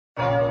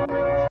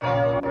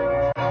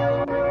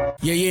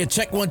Yeah,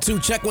 check 1 2,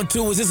 check 1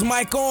 2. Is this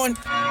mic on?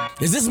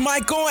 Is this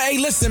mic on? Hey,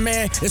 listen,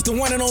 man, it's the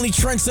one and only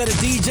trendsetter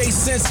DJ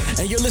Sense,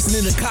 and you're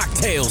listening to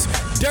Cocktails,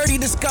 Dirty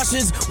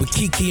Discussions with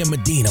Kiki and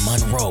Medina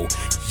Monroe.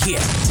 Yeah.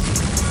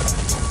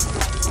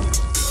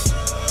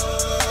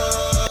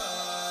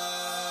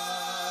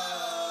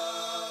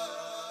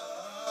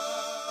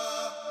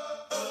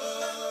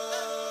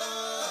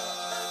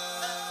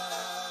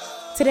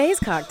 Today's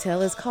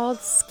cocktail is called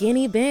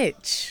Skinny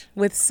Bitch.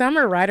 With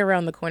summer right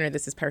around the corner,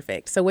 this is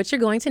perfect. So what you're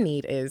going to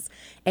need is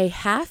a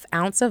 ½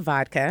 ounce of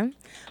vodka,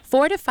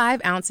 4 to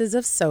 5 ounces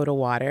of soda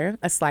water,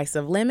 a slice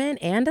of lemon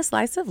and a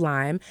slice of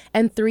lime,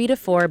 and 3 to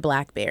 4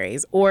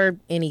 blackberries, or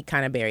any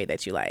kind of berry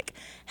that you like.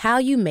 How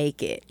you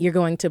make it: you're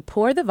going to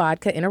pour the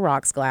vodka in a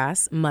rocks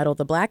glass, muddle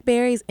the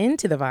blackberries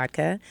into the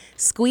vodka,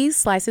 squeeze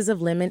slices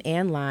of lemon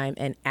and lime,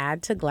 and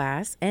add to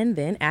glass, and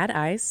then add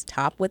ice,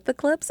 top with the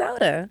club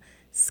soda.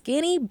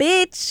 Skinny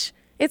bitch.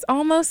 It's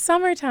almost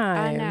summertime.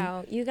 I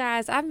know. You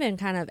guys, I've been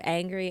kind of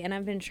angry, and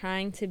I've been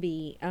trying to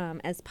be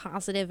as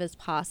positive as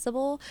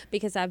possible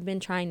because I've been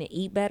trying to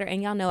eat better.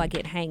 And y'all know I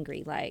get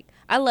hangry. Like,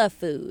 I love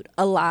food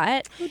a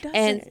lot. Who doesn't?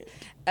 And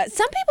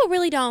some people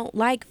really don't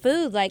like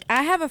food. Like,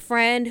 I have a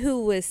friend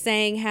who was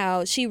saying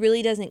how she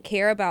really doesn't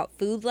care about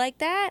food like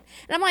that.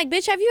 And I'm like,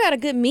 bitch, have you had a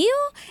good meal?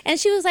 And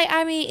she was like,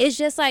 I mean, it's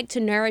just like to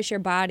nourish your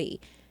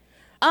body.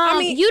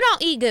 You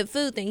don't eat good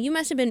food then. You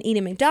must have been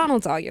eating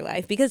McDonald's all your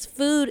life because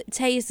food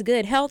tastes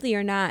good, healthy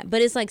or not.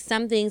 But it's like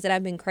some things that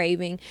I've been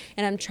craving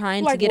and I'm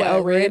trying to get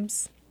over.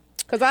 Ribs?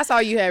 Because I saw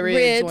you had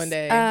ribs one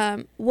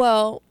day.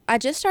 Well, I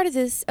just started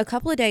this a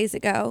couple of days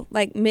ago,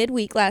 like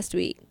midweek last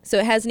week. So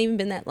it hasn't even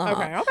been that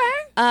long.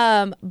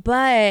 Okay.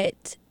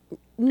 But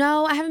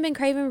no, I haven't been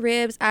craving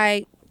ribs.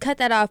 I cut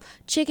that off.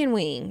 Chicken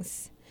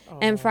wings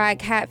and fried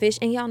catfish.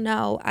 And y'all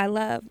know I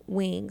love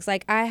wings.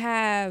 Like, I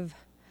have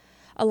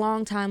a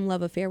long time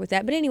love affair with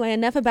that. But anyway,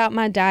 enough about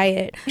my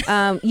diet.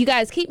 You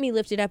guys keep me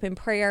lifted up in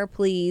prayer,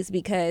 please,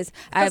 because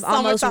I've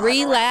almost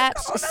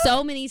relapsed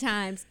so many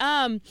times.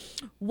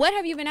 What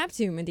have you been up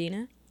to,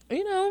 Medina?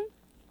 You know,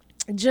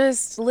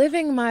 just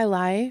living my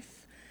life.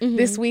 Mm-hmm.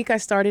 This week I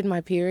started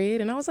my period,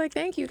 and I was like,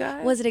 thank you,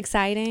 guys. Was it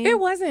exciting? It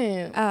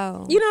wasn't.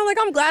 Oh. You know, like,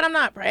 I'm glad I'm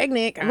not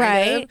pregnant,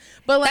 right? of.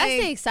 But, like,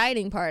 that's the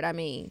exciting part, I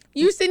mean.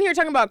 You sitting here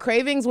talking about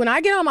cravings. When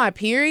I get on my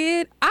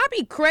period, I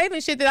be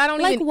craving shit that I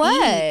don't even what?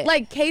 eat.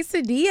 Like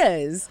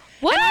quesadillas.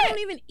 What? And I don't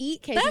even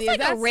eat quesadillas.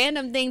 That's a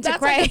random thing to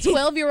crave. That's like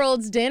a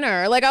 12-year-old's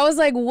dinner. Like, I was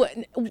like,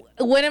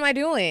 what am I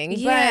doing?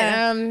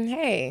 Yeah. But,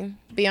 hey,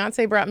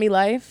 Beyonce brought me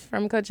life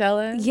from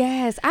Coachella.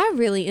 Yes, I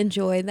really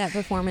enjoyed that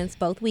performance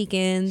both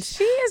weekends.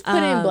 She is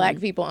putting black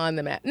people on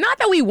the map. Not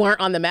that we weren't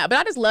on the map, but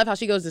I just love how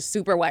she goes to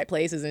super white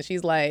places and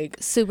she's like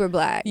super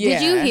black. Yeah.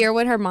 Did you hear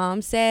what her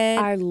mom said?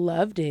 I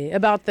loved it.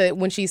 About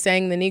when she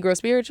sang the Negro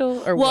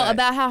Spiritual or what?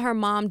 About how her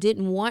mom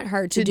didn't want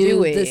her to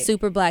do the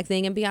super black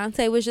thing, and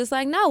Beyonce was just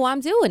like, no,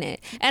 I'm doing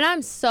it. And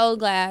I'm so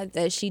glad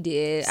that she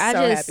did.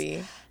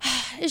 Happy.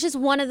 It's just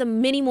one of the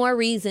many more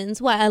reasons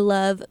why I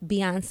love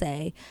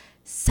Beyonce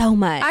so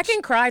much. I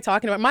can cry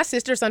talking about it. My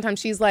sister sometimes,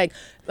 she's like,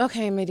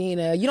 okay,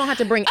 Medina, you don't have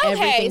to bring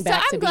everything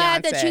back to Beyonce. I'm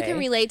glad that you can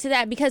relate to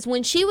that, because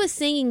when she was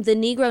singing the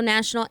Negro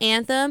National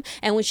Anthem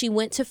and when she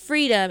went to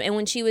Freedom and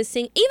when she was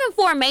singing even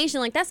Formation,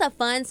 like, that's a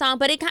fun song,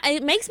 but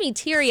it makes me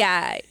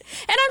teary-eyed.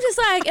 And I'm just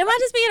like, am I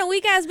just being a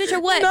weak-ass bitch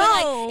or what? No.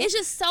 But, like, it's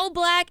just so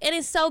black and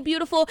it's so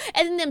beautiful.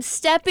 And then them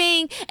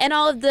stepping and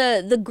all of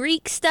the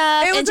Greek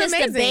stuff and just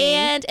amazing. The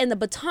band and the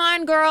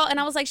baton girl. And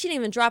I was like, she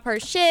didn't even drop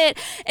her shit.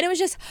 And it was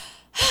just...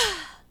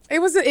 It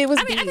was. I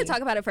mean, I could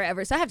talk about it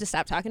forever, so I have to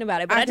stop talking about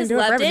it. But I just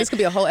loved it. This could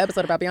be a whole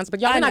episode about Beyonce, but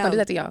y'all, we're not gonna do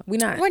that to y'all.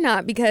 We're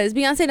not, because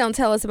Beyonce don't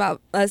tell us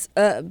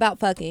about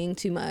fucking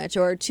too much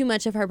or too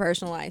much of her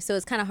personal life, so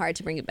it's kind of hard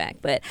to bring it back.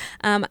 But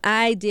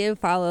I did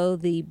follow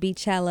the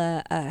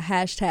Beachella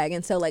hashtag,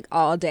 and so, like,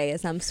 all day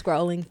as I'm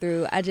scrolling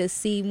through, I just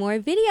see more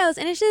videos,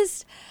 and it's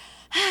just.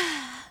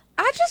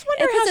 I just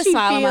wonder it puts how a she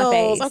smile feels. on my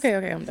face.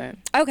 Okay, I'm done.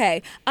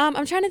 Okay,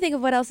 I'm trying to think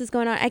of what else is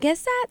going on. I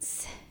guess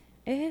that's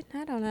it.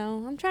 I don't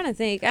know. I'm trying to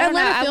think.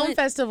 Atlanta Film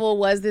Festival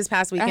was this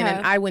past weekend,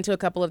 and I went to a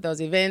couple of those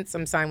events.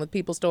 I'm signed with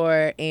People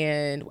Store,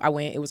 and I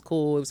went. It was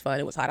cool. It was fun.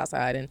 It was hot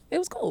outside, and it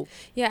was cool.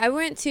 Yeah, I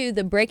went to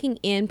the Breaking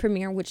In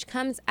premiere, which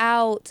comes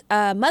out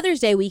Mother's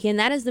Day weekend.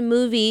 That is the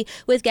movie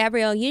with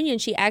Gabrielle Union.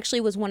 She actually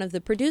was one of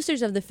the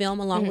producers of the film,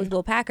 along with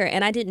Will Packer,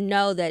 and I didn't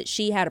know that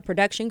she had a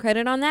production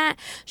credit on that.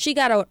 She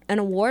got an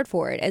award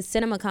for it at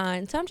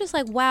CinemaCon, so I'm just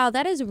like, wow,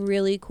 that is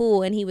really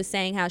cool. And he was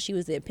saying how she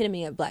was the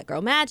epitome of black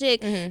girl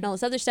magic and all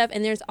this other stuff.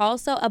 And there's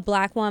also a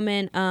black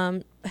woman, I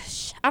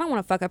don't want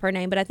to fuck up her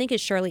name, but I think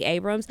it's Shirley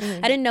Abrams.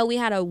 I didn't know we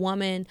had a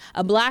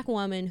black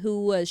woman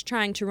who was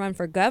trying to run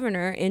for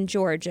governor in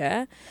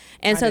Georgia.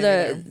 And so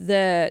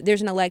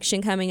there's an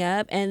election coming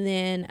up, and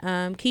then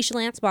Keisha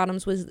Lance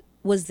Bottoms was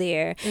was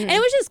there. And it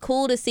was just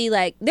cool to see,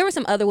 like, there were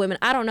some other women,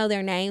 I don't know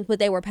their names, but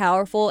they were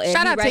powerful, and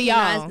shout he out to y'all.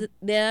 recognized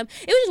them.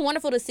 It was just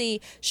wonderful to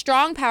see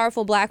strong,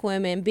 powerful black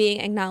women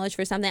being acknowledged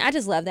for something. I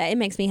just love that. It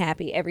makes me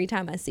happy every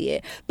time I see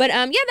it. But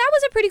yeah, that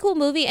was a pretty cool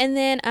movie. And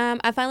then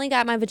I finally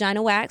got my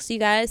vagina waxed, you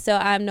guys, so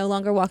I'm no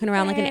longer walking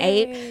around like an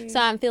ape, so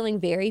I'm feeling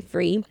very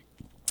free.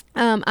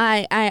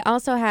 I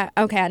also have,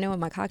 okay, I know what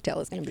my cocktail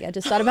is going to be. I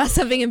just thought about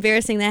something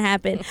embarrassing that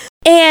happened.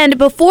 And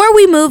before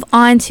we move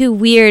on to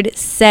weird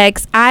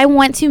sex, I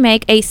want to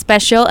make a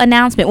special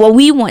announcement. Well,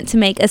 we want to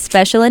make a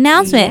special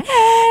announcement.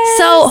 Yes.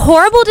 So,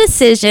 Horrible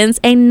Decisions,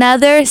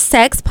 another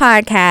sex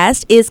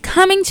podcast, is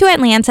coming to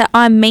Atlanta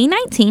on May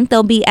 19th.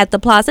 They'll be at the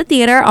Plaza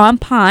Theater on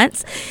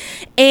Ponce.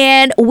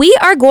 And we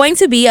are going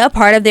to be a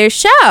part of their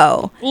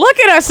show. Look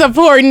at us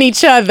supporting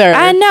each other.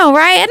 I know,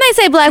 right? And they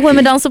say black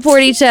women don't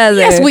support each other.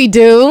 Yes, we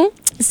do.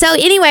 So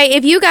anyway,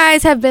 if you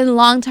guys have been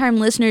long-term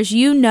listeners,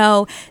 you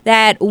know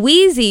that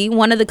Wheezy,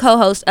 one of the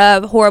co-hosts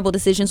of Horrible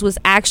Decisions, was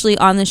actually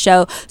on the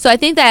show. So I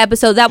think that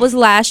episode, that was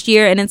last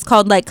year, and it's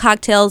called like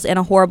Cocktails and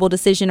a Horrible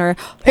Decision, or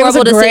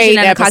Horrible Decision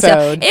and a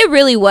Cocktail. It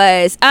really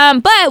was.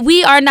 But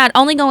we are not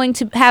only going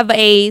to have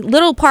a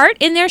little part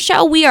in their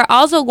show, we are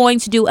also going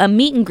to do a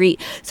meet and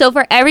greet. So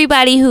for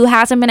everybody who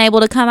hasn't been able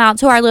to come out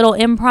to our little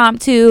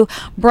impromptu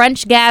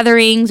brunch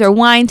gatherings or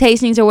wine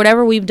tastings or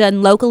whatever we've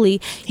done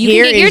locally,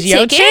 you can get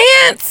your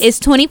ticket. It's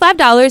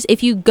 $25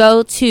 if you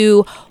go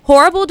to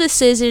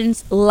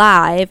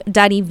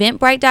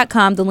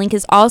horribledecisionslive.eventbrite.com. The link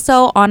is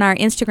also on our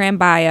Instagram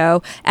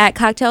bio at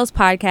Cocktails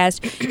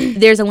Podcast.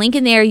 There's a link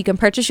in there. You can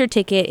purchase your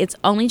ticket. It's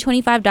only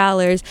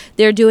 $25.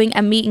 They're doing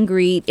a meet and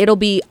greet. It'll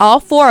be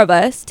all four of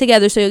us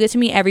together, so you'll get to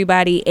meet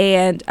everybody,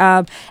 and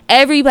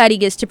everybody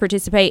gets to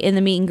participate in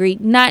the meet and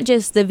greet, not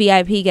just the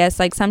VIP guests.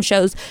 Like some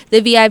shows,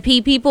 the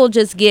VIP people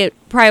just get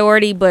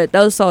priority, but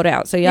those sold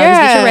out. So y'all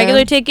just get your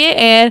regular ticket,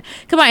 and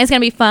come on, it's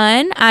gonna be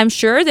fun. I'm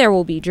sure there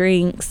will be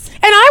drinks.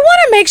 And I want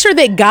to make sure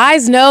that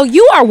guys know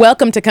you are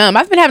welcome to come.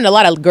 I've been having a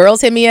lot of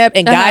girls hit me up,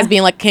 and guys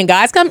being like, "Can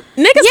guys come?"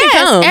 Niggas can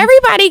come.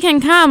 Everybody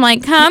can come.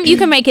 Like, come. You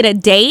can make it a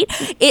date.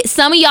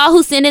 Some of y'all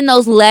who send in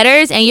those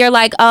letters, and you're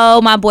like,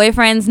 "Oh, my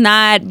boyfriend's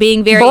not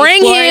being very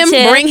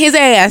explorative." Bring his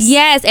ass.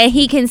 Yes, and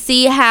he can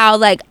see how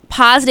like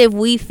positive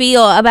we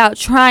feel about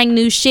trying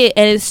new shit,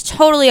 and it's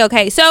totally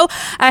okay. So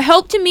I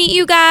hope to meet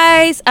you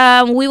guys.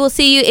 We will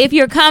see you. If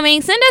you're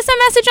coming, send us a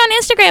message on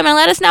Instagram and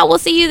let us know. We'll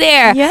see you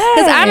there. Yes,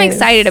 because I'm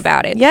excited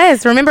about it.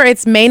 Yes, remember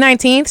it's May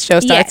 19th. Show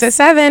starts at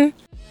 7.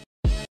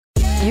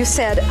 You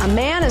said a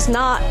man is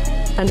not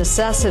a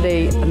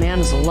necessity, a man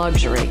is a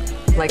luxury.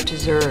 Like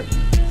dessert.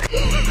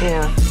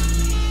 Yeah.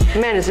 A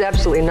man is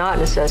absolutely not a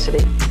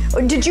necessity.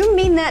 Did you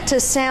mean that to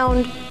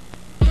sound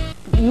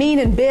mean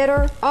and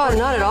bitter? Oh,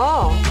 not at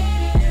all.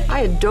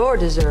 I adore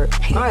dessert.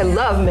 I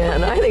love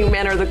men. I think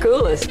men are the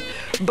coolest.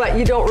 But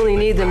you don't really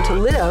need them to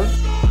live.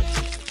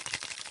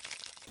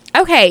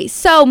 Okay,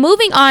 so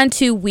moving on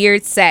to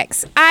weird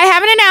sex. I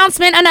have an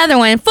announcement, another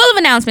one, full of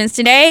announcements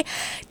today.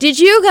 Did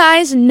you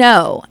guys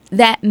know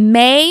that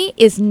May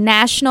is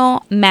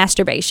National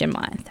Masturbation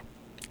Month?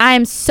 I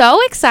am so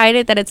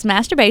excited that it's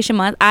Masturbation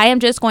Month. I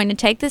am just going to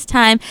take this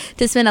time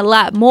to spend a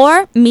lot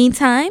more me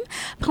time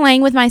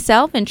playing with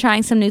myself and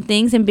trying some new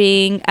things and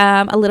being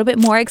a little bit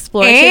more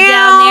explorative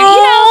down there.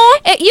 You know,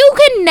 you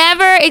can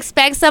never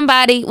expect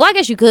somebody, well, I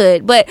guess you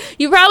could, but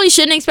you probably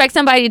shouldn't expect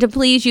somebody to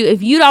please you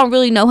if you don't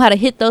really know how to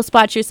hit those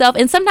spots yourself.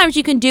 And sometimes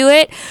you can do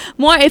it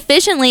more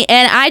efficiently.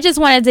 And I just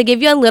wanted to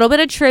give you a little bit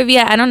of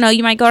trivia. I don't know,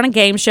 you might go on a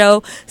game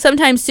show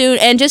sometime soon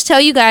and just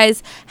tell you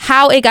guys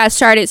how it got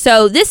started.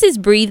 So this is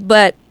brief,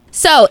 but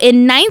so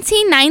in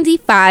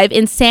 1995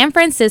 in San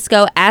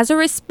Francisco, as a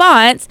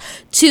response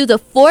to the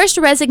forced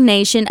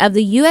resignation of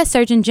the U.S.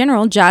 Surgeon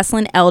General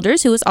Jocelyn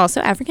Elders, who was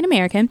also African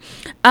American,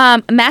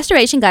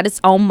 masturbation got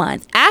its own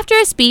month. After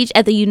a speech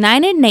at the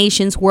United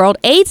Nations World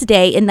AIDS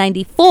Day in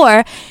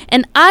 94,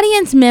 an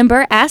audience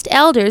member asked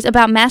Elders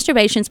about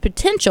masturbation's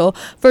potential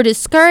for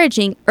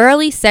discouraging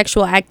early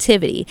sexual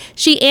activity.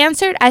 She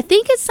answered, "I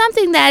think it's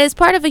something that is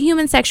part of a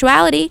human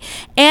sexuality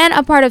and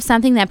a part of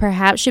something that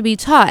perhaps should be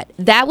taught."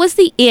 That was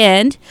the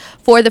end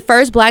for the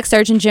first Black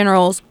Surgeon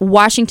General's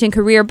Washington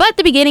career, but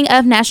the beginning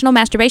of National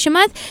Masturbation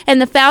Month.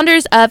 And the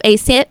founders of a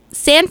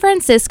San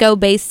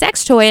Francisco-based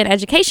sex toy and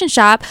education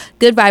shop,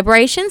 Good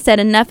Vibrations, said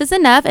enough is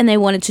enough, and they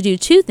wanted to do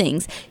two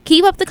things: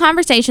 keep up the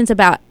conversations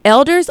about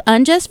Elders'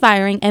 unjust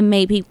firing and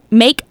maybe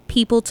make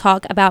people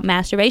talk about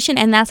masturbation.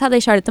 And that's how they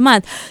started the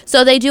month.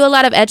 So they do a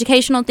lot of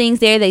educational things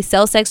there. They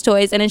sell sex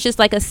toys, and it's just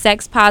like a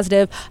sex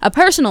positive, a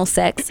personal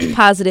sex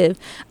positive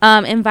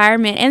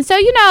environment. And so,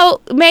 you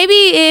know, maybe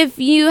if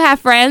you have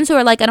friends who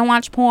are like, I don't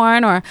watch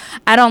porn, or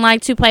I don't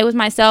like to play with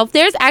myself.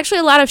 There's actually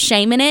a lot of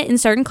shame in it in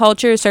certain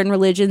cultures, certain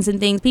religions and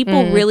things.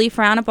 People really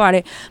frown upon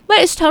it, but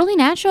it's totally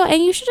natural,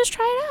 and you should just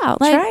try it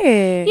out. Like, try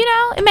it. You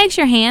know, it makes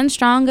your hands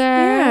stronger.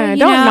 Yeah,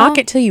 don't knock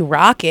it till you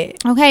rock it.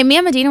 Okay, me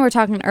and Medina were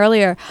talking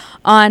earlier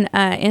on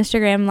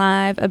Instagram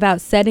Live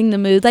about setting the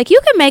mood. Like, you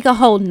can make a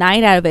whole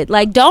night out of it.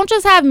 Like, don't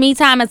just have me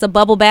time as a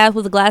bubble bath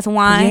with a glass of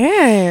wine.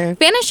 Yeah.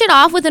 Finish it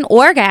off with an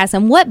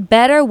orgasm. What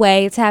better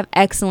way to have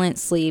excellent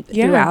sleep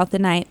throughout the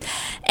night?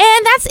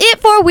 And that's it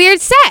for Weird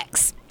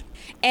Sex.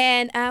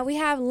 And we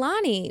have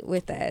Lonnie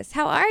with us.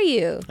 How are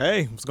you?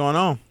 Hey, what's going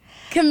on?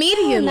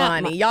 Comedian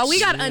Lonnie. Y'all, we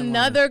got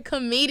another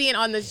comedian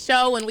on the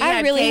show, and we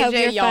had really KJ. hope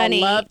you're Y'all funny.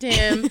 loved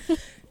him.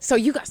 So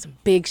you got some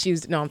big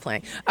shoes. No, I'm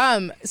playing.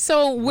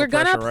 So we're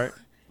Pressure, gonna... right?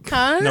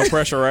 Huh? No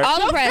pressure, right?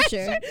 All the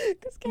pressure.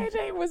 Because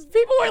KJ was...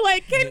 People were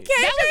like, can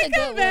KJ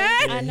come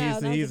back? I know,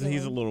 that was he's a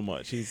good a one. little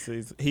much.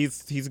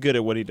 He's good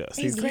at what he does.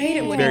 He's great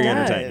at what he very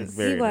does. entertaining.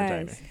 Very He was.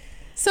 entertaining.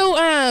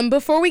 So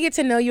before we get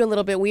to know you a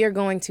little bit, we are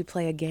going to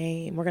play a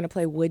game. We're going to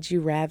play Would You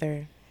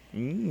Rather.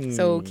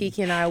 So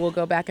Kiki and I will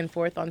go back and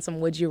forth on some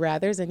Would You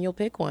Rathers, and you'll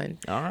pick one.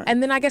 All right.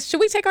 And then I guess, should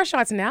we take our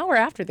shots now or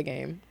after the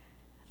game?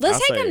 Let's I'll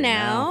take say them it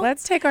now. now.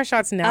 Let's take our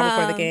shots now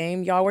before the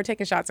game. Y'all, we're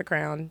taking shots of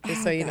Crown,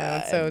 just so you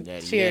know. So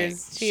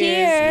cheers.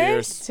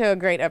 Cheers. To a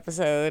great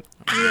episode.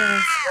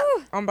 Yes.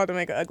 I'm about to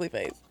make an ugly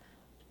face.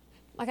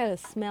 I got a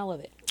smell of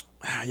it.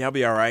 Y'all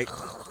be all right.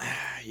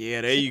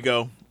 Yeah, there you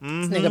go.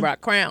 This nigga brought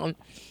Crown.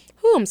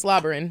 Whew, I'm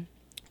slobbering.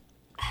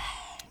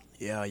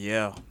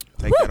 Yeah.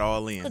 Take that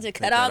all in. Let's Take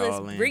cut that all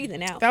all this in.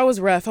 breathing out. That was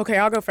rough. Okay,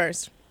 I'll go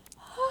first.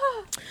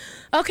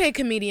 Okay,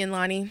 comedian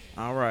Lonnie.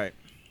 All right.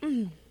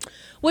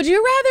 Would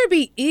you rather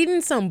be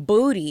eating some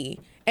booty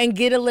and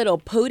get a little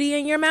pooty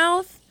in your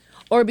mouth,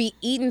 or be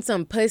eating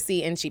some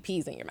pussy and she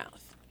pees in your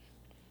mouth?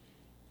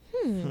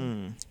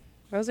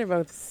 Those are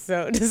both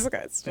so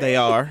disgusting. They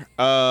are.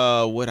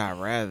 Would I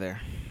rather?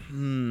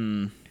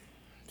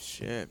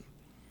 Shit.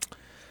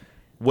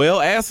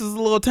 Well, ass is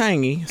a little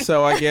tangy,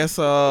 so I guess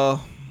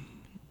little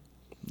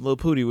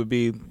pooty would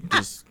be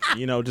just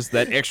just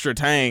that extra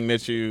tang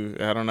that you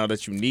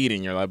need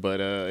in your life. But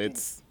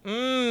it's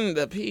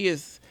the pee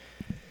is.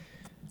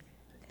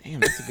 Damn,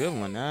 that's a good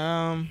one.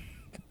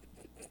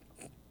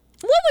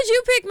 What would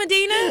you pick,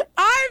 Medina?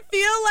 I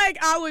feel like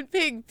I would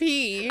pick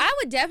pee. I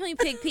would definitely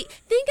pick pee.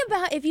 Think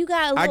about if you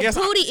got a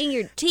little booty in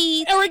your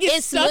teeth. Or it gets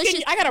it's stuck in-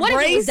 delicious. I got a What if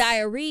it was brace?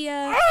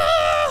 diarrhea?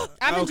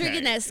 I've been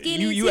drinking that skinny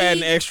tea. You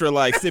adding extra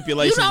like You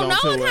stipulations don't know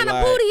onto what it. kind of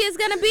like, booty it's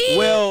gonna be.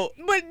 Well,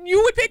 But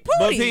you would pick but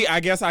pooty. pee,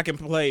 I guess I can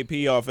play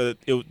pee off of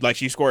it like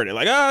she squirted.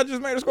 Like, I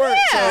just made her squirt.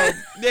 Yeah. So,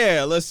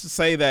 yeah, let's just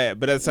say that.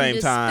 But at the same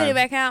just time. spit it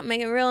back out and make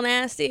it real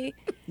nasty.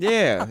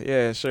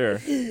 Yeah, sure.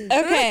 Okay.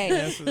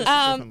 That's a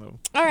different level.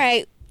 All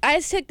right. I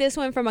just took this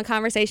one from a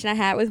conversation I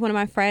had with one of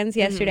my friends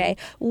yesterday.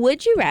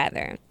 Would you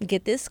rather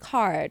get this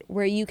card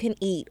where you can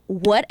eat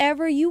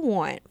whatever you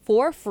want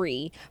for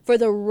free for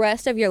the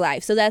rest of your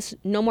life? So that's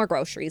no more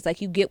groceries. Like,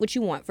 you get what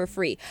you want for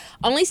free.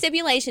 Only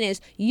stipulation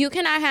is you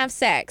cannot have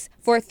sex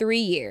for 3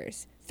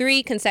 years.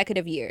 3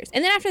 consecutive years.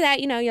 And then after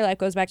that, your life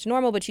goes back to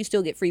normal, but you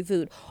still get free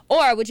food.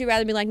 Or would you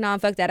rather be like, nah,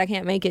 fuck that. I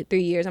can't make it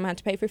 3 years. I'm going to have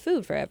to pay for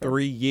food forever.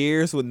 3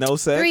 years with no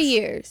sex? 3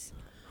 years.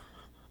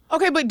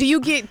 Okay, but do you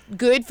get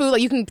good food?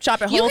 Like, you can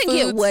shop at Whole Foods? You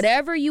can get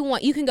whatever you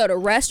want. You can go to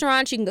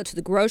restaurants. You can go to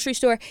the grocery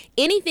store.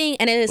 Anything,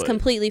 and it is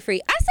completely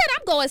free. I said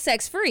I'm going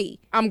sex free.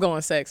 I'm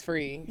going sex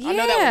free. I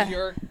know that Yeah. was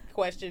your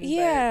question.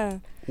 Yeah.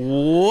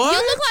 What? You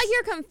look like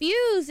you're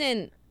confused.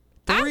 And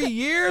 3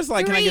 years?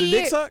 Like, can I 3 get a dick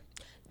years. suck?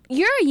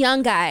 You're a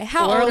young guy.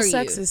 How Oral old are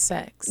sex you? is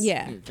sex.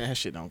 Yeah. That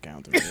shit don't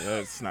count to me.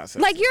 That's not sex.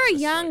 Like, you're a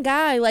young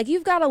guy. Like,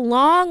 you've got a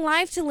long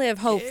life to live,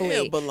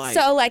 hopefully. Yeah, but like,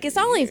 so, like, it's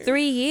only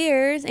 3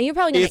 years, and you're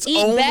probably going It's to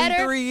eat only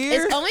better. 3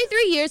 years? It's only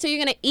 3 years, so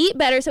you're going to eat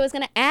better, so it's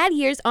going to add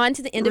years on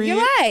to the end of 3 your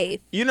years? life.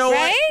 You know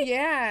right? what?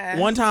 Yeah.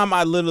 One time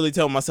I literally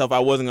told myself I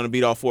wasn't going to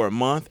beat off for a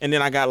month, and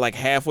then I got like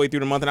halfway through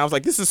the month, and I was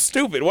like, this is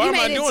stupid. Why You am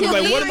I made it doing this? 2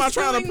 Like, what am I years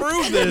trying to doing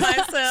prove this?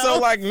 myself. So,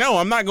 like, no,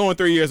 I'm not going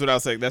 3 years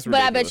without sex. That's But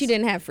ridiculous. I bet you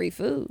didn't have free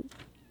food.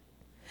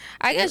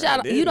 I guess I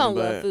you didn't, don't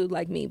but- love food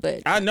like me,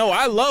 but I know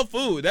I love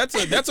food. That's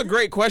a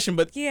great question,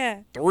 but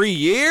yeah. 3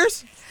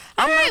 years?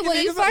 I'm All right, knocking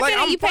well, you niggas out. fucking-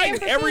 I'm you paying fighting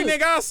for every food.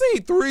 nigga I see.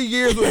 3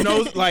 years with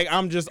no, like,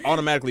 I'm just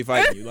automatically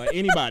fighting you. Like,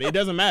 anybody. It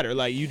doesn't matter.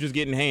 Like, you just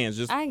getting hands.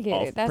 Just I get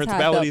off it. That's how I felt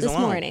principalities this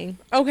alone. morning.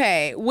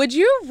 Okay, would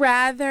you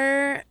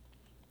rather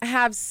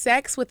have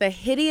sex with a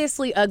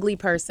hideously ugly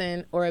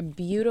person or a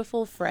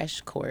beautiful,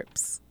 fresh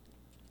corpse?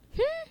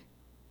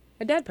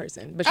 A dead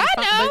person. But I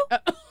know.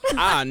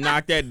 I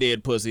knock that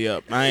dead pussy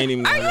up. I ain't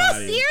even Are gonna you lie to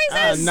serious? I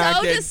That is knock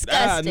so that,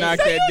 disgusting. I knock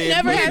So that you dead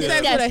never had pussy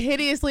sex up. with a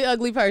hideously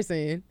ugly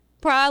person?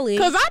 Probably.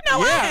 Because I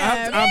know I Yeah,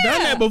 have. I've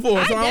done that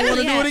before, so I don't want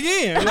to definitely do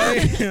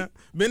it again. Like,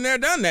 been there,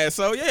 done that.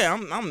 So yeah,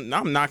 I'm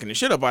knocking the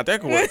shit up out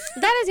that corpse.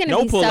 that is gonna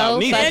No be pull so out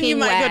neither. fucking And you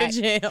might whack. go to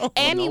jail.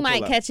 And No you might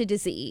pull out. catch a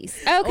disease.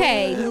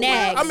 Okay,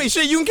 next. I mean,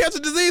 shit, you can catch a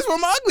disease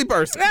from an ugly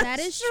person. that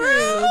is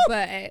true,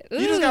 but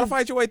You just gotta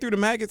fight your way through the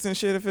maggots and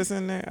shit if it's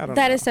in there. I don't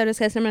that know. is so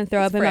disgusting. I'm gonna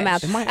throw up in my fresh.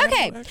 mouth. It might have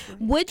Okay, some extra.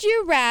 would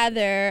you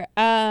rather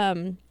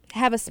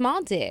have a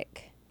small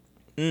dick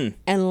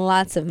and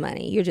lots of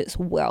money. You're just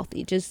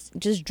wealthy,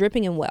 just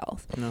dripping in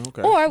wealth. No,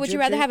 okay. Or would you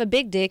rather have a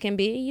big dick and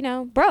be,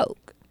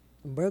 broke?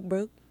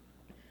 Broke.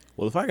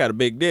 Well, if I got a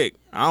big dick,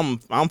 I'm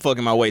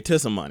fucking my way to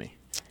some money.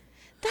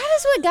 That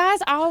is what guys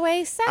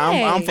always say.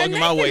 I'm fucking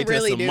my way to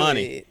some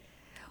money. It.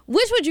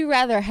 Which would you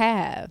rather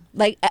have?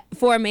 Like,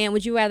 for a man,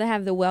 would you rather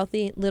have the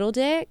wealthy little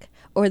dick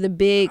or the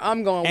big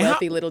I'm going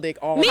wealthy little dick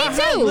all Me the time.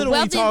 too. How little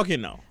Wealthy- we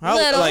talking though? How,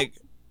 little. like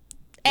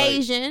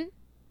Asian?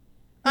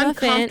 No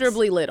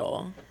Uncomfortably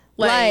little.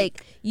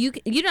 Like you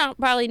don't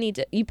probably need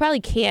to. You probably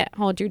can't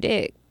hold your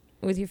dick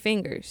with your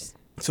fingers.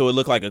 so it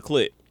looked like a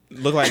clit.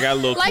 Looked like I got a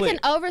little Like clit an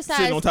oversized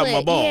sitting on top clit. of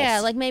my balls. Yeah,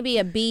 like maybe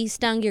a bee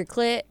stung your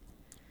clit.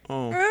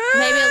 Oh, Maybe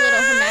a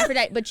little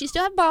hermaphrodite, but you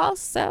still have balls.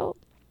 So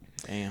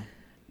damn.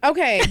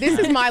 Okay, this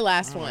is my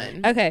last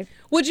one. okay.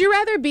 Would you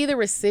rather be the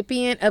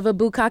recipient of a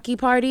bukkake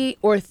party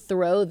or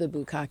throw the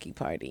bukkake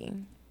party?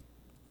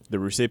 The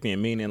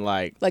recipient meaning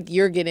like Like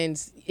you're getting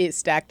it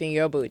stacked in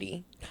your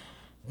booty.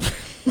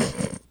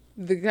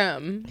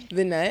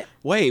 The nut.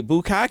 wait,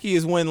 bukkake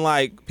is when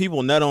like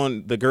people nut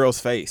on the girl's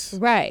face.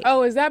 Right.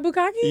 Oh, is that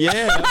bukkake?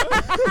 Yeah.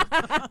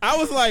 I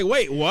was like,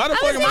 wait, why the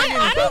fuck am I I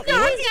getting don't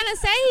know. He's gonna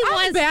say he I'm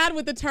wants. bad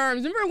with the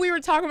terms. Remember we were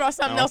talking about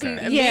something else Okay.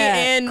 and Yeah. me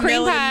and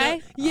Cream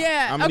Melanie- pie.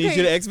 Yeah. I'm gonna need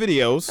you to X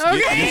videos. Okay.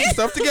 Get your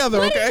stuff together,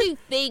 What okay? did you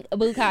think a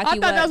bukkake I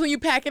thought that was when you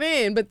pack it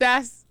in, but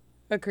that's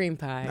a cream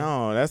pie.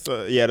 No, that's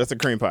a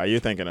cream pie you're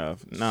thinking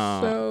of. No.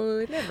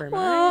 So never mind.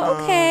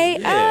 Well, okay.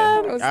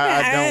 Yeah. was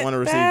I don't want to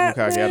receive bukkake.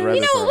 I'd rather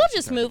You know what? throw We'll it.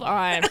 just move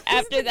on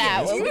after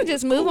that. We'll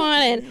just move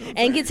on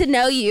and get to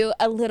know you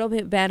a little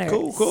bit better.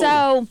 Cool.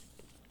 So,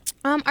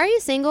 are you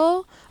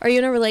single? Are you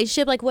in a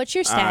relationship? Like, what's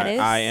your status?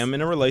 I am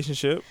in a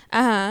relationship,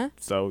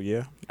 So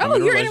yeah. Oh,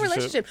 you're in a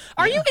relationship.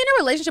 Are you in a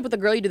relationship with the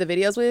girl you do the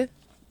videos with?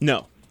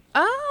 No.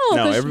 Oh,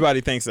 No,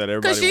 everybody thinks that.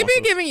 Everybody Because she wants be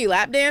to- giving you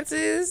lap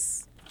dances.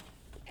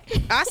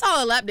 I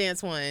saw a lap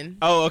dance one.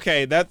 Oh,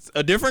 okay. That's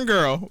a different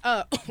girl.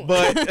 Oh.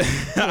 But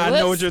I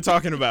know what you're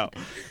talking about.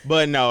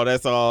 But no,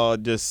 that's all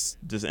just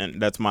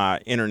that's my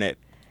internet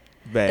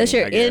bag. that's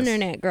your I guess.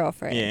 internet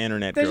girlfriend. Yeah,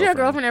 internet. Does your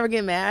girlfriend ever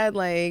get mad?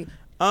 Like,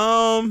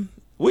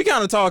 We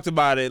kind of talked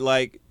about it.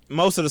 Like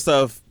most of the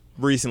stuff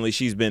recently,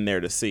 she's been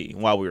there to see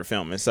while we were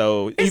filming.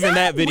 So even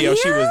that video,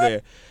 she was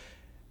there.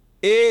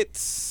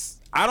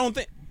 I don't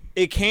think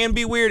it can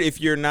be weird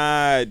if you're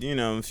not,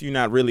 if you're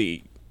not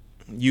really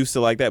used to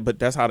like that. But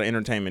that's how the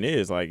entertainment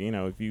is. Like,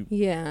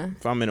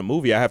 if I'm in a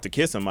movie, I have to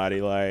kiss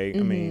somebody. Like, I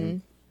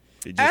mean,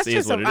 it just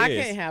is what it I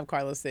is. can't have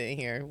Carlos sitting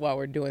here while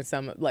we're doing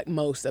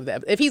most of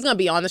that. If he's gonna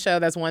be on the show,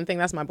 that's one thing.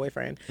 That's my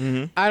boyfriend.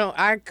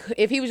 Mm-hmm.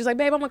 If he was just like,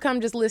 babe, I'm gonna come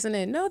just listen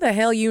in. No, the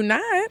hell you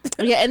not.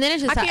 Yeah, and then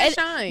it's just I can't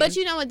shine. But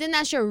you know what? Then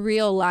that's your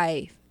real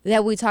life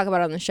that we talk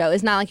about on the show.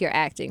 It's not like you're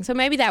acting. So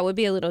maybe that would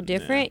be a little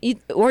different.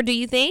 Or do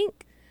you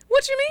think?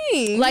 What you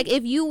mean? Like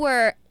if you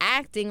were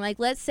acting, like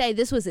let's say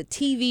this was a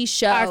TV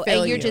show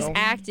feel and you're you. just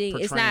acting,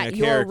 it's Portraying not a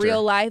your character.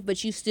 real life,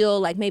 but you still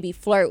like maybe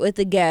flirt with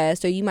the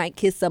guest or you might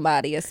kiss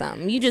somebody or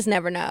something. You just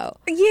never know.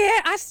 Yeah,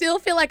 I still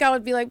feel like I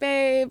would be like,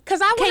 babe, because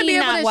I want Can to be you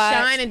able not to watch?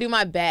 shine and do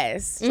my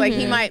best. Like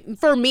he might,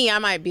 for me, I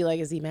might be like,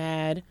 is he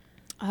mad?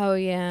 Oh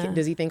yeah.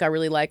 Does he think I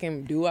really like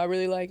him? Do I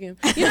really like him?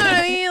 You know what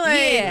I mean?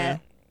 Like, Yeah.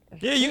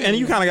 Yeah,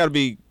 you kind of got to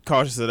be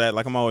cautious of that.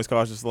 Like I'm always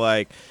cautious.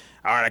 Like,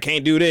 all right, I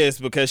can't do this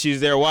because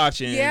she's there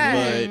watching.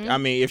 Yeah. But I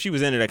mean, if she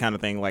was into that kind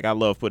of thing, like I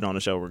love putting on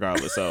the show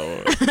regardless.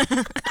 So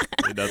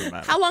it doesn't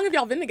matter. How long have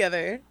y'all been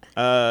together?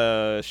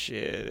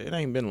 Shit, it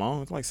ain't been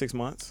long. It's like 6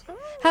 months.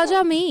 How'd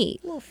y'all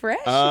meet? A little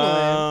fresh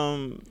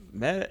one.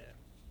 Met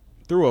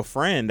through a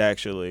friend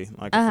actually.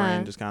 Like a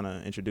friend just kind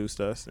of introduced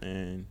us,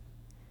 and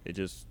it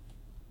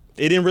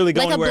didn't really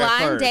go Like a anywhere at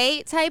blind first.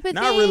 date type of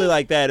Not thing? really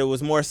like that. It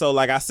was more so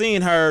like I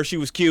seen her, she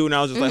was cute, and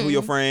I was just like, "Who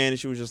your friend?" And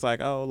she was just like,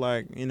 "Oh,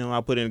 like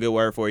I'll put in a good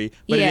word for you."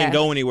 But it Yeah. didn't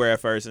go anywhere at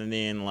first, and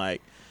then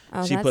like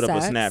Oh, she that put up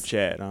a sucks.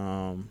 Snapchat,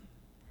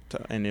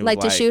 and it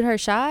Like was to shoot her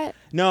shot?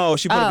 No,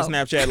 she put up a Oh.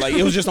 Snapchat like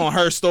it was just on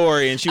her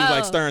story, and she was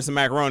like Oh. stirring some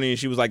macaroni, and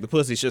she was like, "The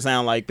pussy should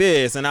sound like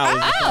this," and I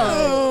was just like,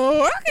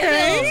 Oh, A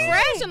okay. little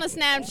fresh on the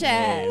Snapchat.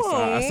 yeah. So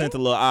I sent the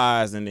little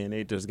eyes, and then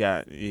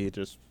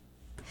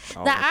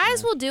The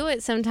eyes will do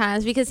it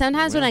sometimes because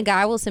sometimes when a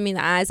guy will send me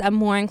the eyes, I'm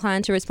more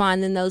inclined to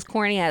respond than those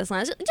corny ass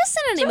lines. Just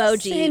send an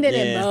emoji. Send an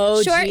Yeah.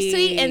 emoji. Short,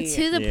 sweet, and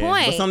to the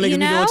point. But some niggas you be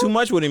know? doing too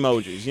much with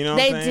emojis. You know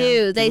They what I'm saying?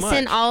 do. Too They much.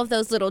 send all of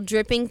those little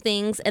dripping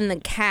things and the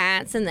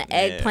cats and the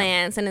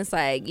eggplants, and it's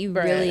like you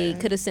Bruh. really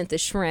could have sent the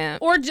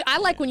shrimp. Or I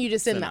like when you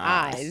just send Send the the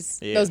eyes. eyes.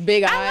 Yeah. Those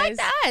big eyes. I like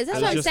the eyes. That's I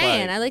what was I'm just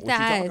saying. I like what the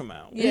you eyes. talking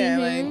about? Yeah,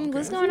 Mhm. like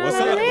What's going on What's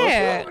over up?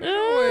 there?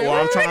 Well,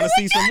 I'm trying to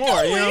see some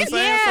more. You know what I'm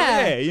saying? Yeah.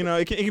 So, yeah,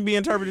 it can be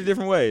interpreted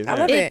different ways. I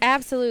love yeah. it. It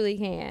absolutely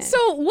can.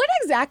 So what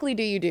exactly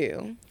do you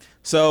do?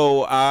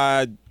 So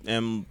I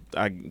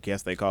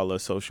guess they call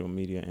us social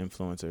media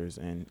influencers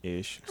and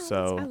ish. I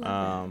So love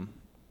that.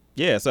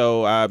 Yeah,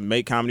 so I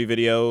make comedy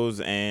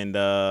videos, and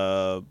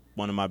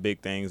one of my big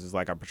things is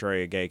like I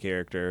portray a gay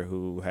character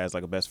who has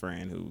like a best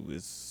friend who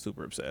is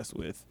super obsessed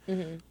with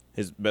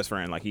his best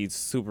friend. Like he's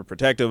super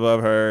protective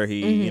of her.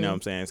 He, you know what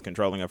I'm saying, is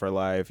controlling of her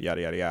life,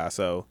 yada, yada, yada.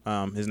 So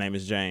his name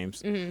is James.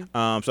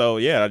 So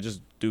yeah, I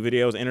just do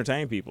videos,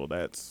 entertain people.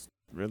 That's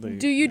really.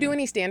 Do you do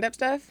any stand-up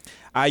stuff?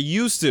 I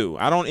used to.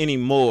 I don't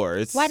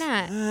anymore. Why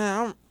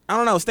not? I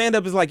don't know.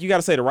 Stand-up is like you got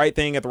to say the right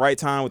thing at the right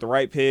time with the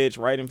right pitch,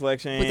 right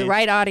inflection. With the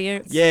right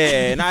audience.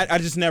 Yeah, and I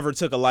just never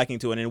took a liking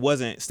to it. And it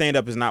wasn't,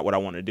 stand-up is not what I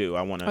want to do.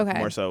 I want to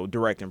more so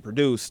direct and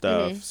produce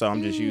stuff. So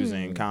I'm just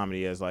using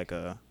comedy as like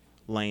a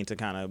lane to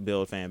kind of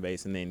build fan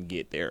base and then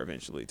get there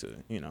eventually to,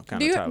 you know,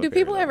 kind of. Do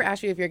people ever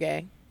ask you if you're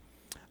gay?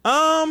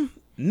 No,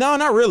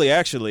 not really,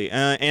 actually.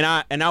 And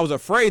I was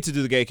afraid to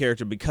do the gay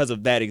character because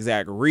of that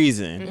exact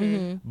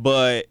reason.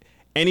 But,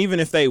 and even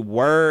if they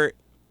were,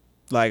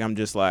 like, I'm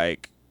just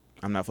like,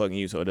 I'm not fucking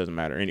you, so it doesn't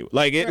matter anyway.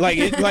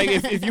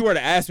 If you were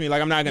to ask me,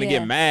 like, I'm not gonna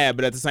get mad,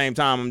 but at the same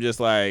time, I'm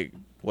just like,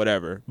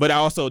 whatever. But I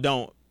also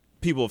don't.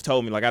 People have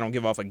told me like I don't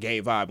give off a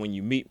gay vibe when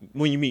you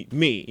meet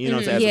me, you know, what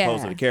I'm saying, as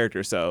opposed to the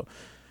character. So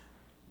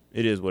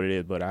it is what it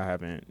is. But I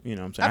haven't, you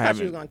know, what I'm saying. I thought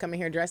you were gonna come in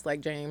here dressed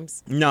like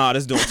James. No,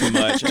 that's doing too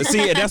much.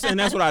 See, that's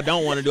what I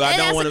don't want to do. I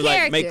don't want to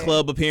like make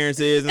club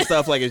appearances and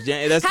stuff like it's.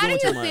 That's How doing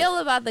do too you much. feel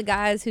about the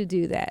guys who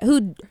do that?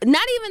 Who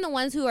not even the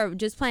ones who are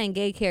just playing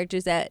gay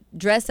characters that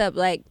dress up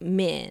like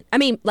men. I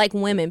mean, like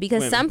women,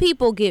 because some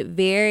people get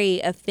very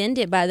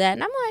offended by that,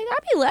 and I'm like,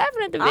 I'll be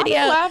laughing at the video.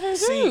 I'll be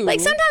laughing too. Like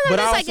sometimes I'm But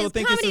just I like, also it's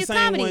think comedy, it's the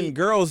same when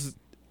girls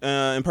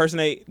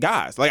impersonate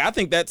guys. Like I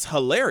think that's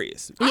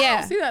hilarious. I Yeah.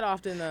 don't see that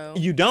often though.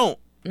 You don't.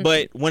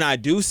 But when I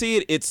do see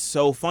it, it's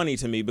so funny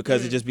to me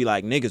because it just be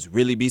like, niggas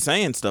really be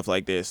saying stuff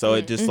like this. So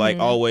it just like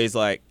always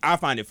like, I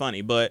find it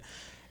funny. But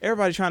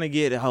everybody trying to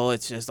get,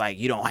 it's just like,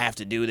 you don't have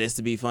to do this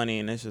to be funny.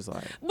 And it's just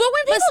like. But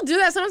when people do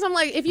that, sometimes I'm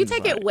like, if you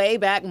take it way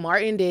back,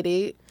 Martin did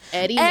it.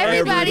 Eddie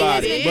Everybody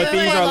has been But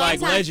doing these it for a are long like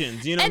time.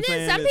 legends, you know and what I'm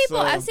then saying? some people,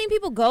 I've seen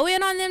people go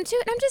in on them too,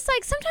 and I'm just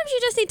like, sometimes you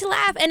just need to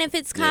laugh. And if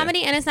it's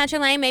comedy and it's not your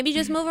lane, maybe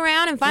just move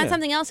around and find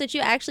something else that you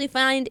actually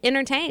find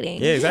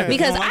entertaining. Yeah, exactly.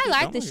 Because Don't like I it,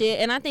 like don't the like shit,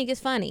 and I think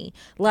it's funny.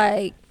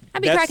 Like,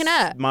 I'd be cracking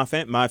up. My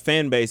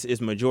fan base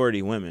is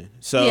majority women.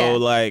 So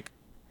like.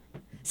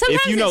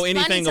 Sometimes If you know it's funny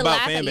anything to about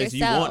laugh fan at base,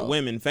 you yourself. want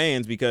women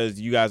fans because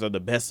you guys are the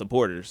best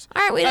supporters.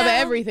 All right, we of know.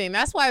 everything.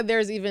 That's why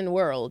there's even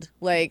World.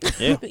 Like,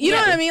 Yeah. you know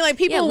what I mean? Like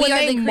people we when are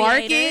they the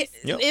market, creators.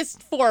 Yep. it's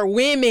for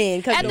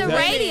women. At the Exactly.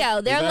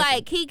 radio, they're Exactly.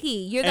 like, Kiki,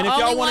 you're And the if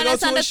y'all only wanna one go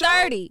that's to a under show,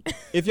 30.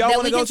 If y'all that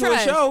want we to go can to a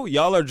trust. show,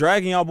 y'all are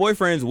dragging y'all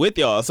boyfriends with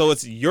y'all. So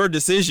it's your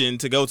decision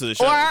to go to the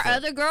show. Or our So-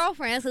 other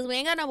girlfriends, because we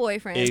ain't got no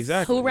boyfriends.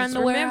 Exactly. Who run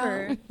the world?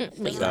 Remember.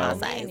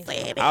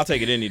 I'll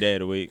take it any day of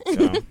the week.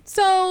 So.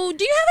 So,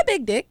 do you have a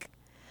big dick?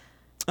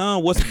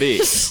 What's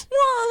big?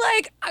 Well,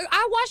 like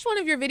I watched one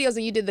of your videos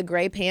and you did the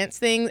gray pants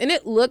thing, and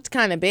it looked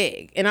kind of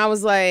big, and I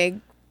was like,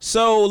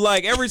 So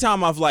like every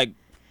time I've like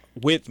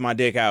whipped my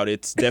dick out,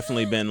 it's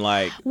definitely been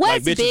like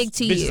What's like, big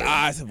to bitches' you?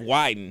 eyes have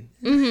widened.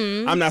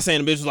 Mm-hmm. I'm not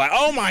saying the bitch was like,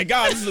 oh my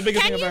god, this is the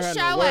biggest Can thing you I've ever had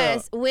in show the world.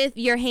 us with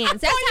your hands?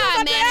 That's how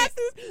I manage.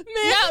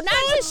 No,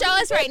 not to show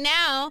us right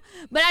now,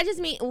 but I just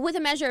mean with a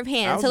measure of I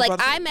hands. was So like about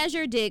to say- I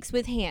measure dicks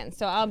with hands.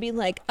 So I'll be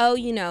like, oh,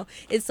 you know,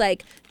 it's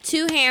like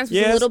 2 hands with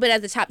Yes. a little bit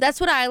at the top. That's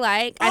what I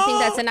like. I think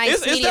that's a nice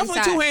It's medium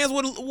definitely size. 2 hands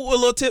with a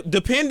little tip,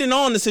 depending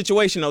on the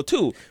situation though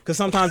too. Because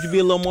sometimes you be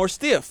a little more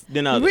stiff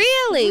than others.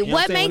 Really? You know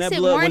What I'm saying? makes When that it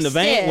blood, more when the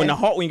vein, stiff?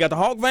 when you got the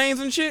hawk veins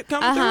and shit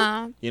coming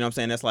Uh-huh. through. You know what I'm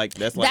saying? That's like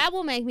That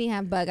will make me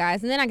have bug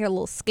eyes, and then I get a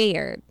little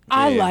scared.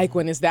 I Yeah. like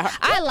when it's that.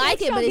 I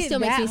like it, but it still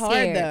makes me hard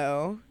scared.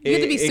 though. You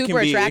have to be It can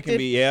super It attractive. can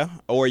be, yeah.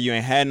 Or you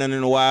ain't had none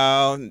in a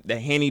while. The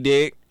henny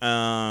dick.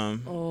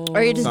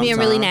 Or you're just being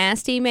really Sometimes.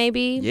 nasty,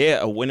 maybe.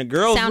 Yeah, when a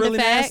girl's Sound really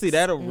effects? nasty,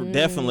 that'll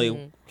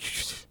definitely.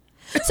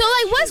 So,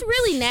 like, what's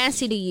really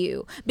nasty to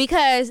you?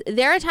 Because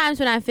there are times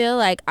when I feel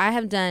like I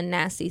have done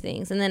nasty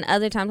things, and then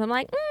other times I'm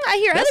like, I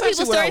hear That's other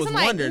people's actually what I stories. was I'm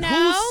like, wondering. no,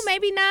 Who's-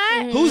 maybe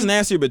not. Who's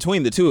nastier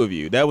between the two of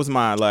you? That was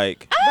my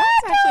like.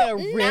 That's actually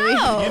a really.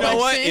 know. You know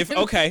what? question. If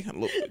okay.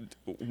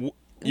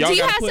 Y'all Do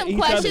you gotta have put some each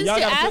questions other, y'all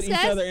to gotta ask put each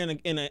us? other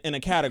in a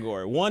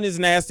category. One is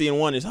nasty and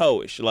one is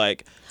hoish.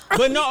 Like,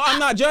 but no, I'm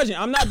not judging.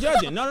 I'm not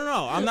judging.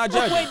 No, I'm not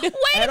judging. Wait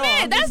At a all.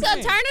 minute. I'm That's just going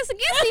to saying. turn us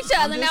against each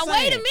other. I'm Now, just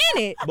wait a saying.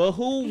 minute. But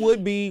who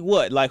would be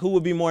what? Like, who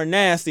would be more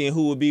nasty and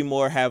who would be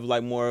more have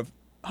like more of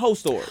hoe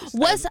stories?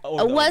 What's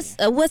Or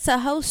a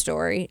hoe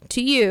story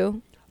to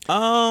you?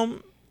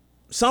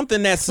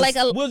 something that's Like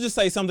we'll just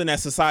say something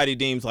that society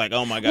deems like,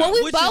 oh my god. Well,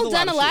 we've which is both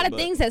done a lot shit, of but-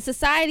 things that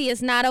society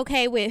is not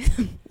okay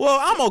with. Well,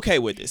 I'm okay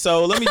with it.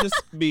 So let me just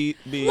be.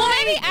 Well,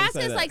 maybe and ask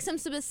say us that. like some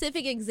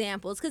specific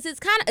examples, because it's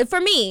kind of, for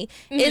me,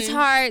 it's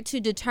hard to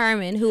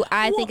determine who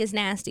I think is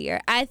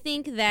nastier. I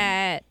think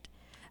that.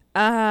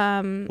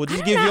 Well,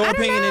 just give your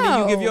opinion and then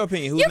you give your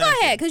opinion. Who's You go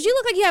nasty? ahead, because you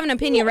look like you have an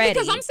opinion ready.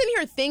 Because I'm sitting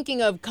here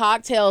thinking of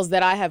cocktails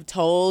that I have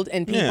told,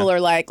 and people Yeah. are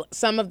like,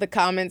 some of the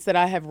comments that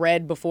I have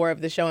read before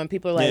of the show, and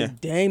people are like, Yeah.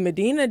 dang,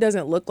 Medina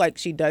doesn't look like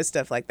she does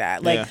stuff like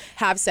that. Like, Yeah.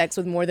 have sex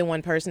with more than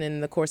one person in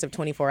the course of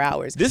 24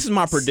 hours. This is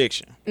my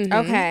prediction.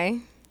 Okay.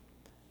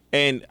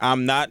 And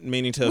I'm not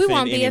meaning to We offend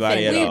won't be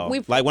anybody offended. at all.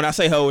 Like when I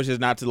say hoe, it's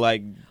just not to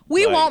like.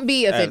 We like, won't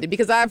be offended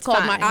because I've called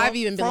fine. I've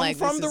even been like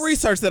from this the is-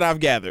 research that I've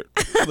gathered.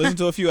 Listen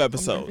to a few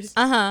episodes.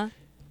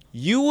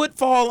 You would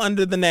fall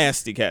under the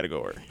nasty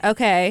category.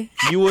 Okay.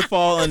 You would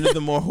fall under the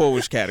more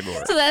hoish category.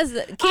 So that's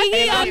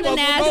Kiki I on the fuck with both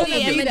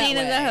nasty of and them.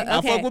 Medina the hoe. I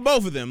Okay. fuck with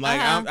both of them.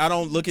 Like I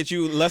don't look at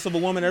you less of a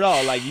woman at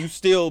all. Like you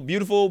still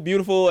beautiful,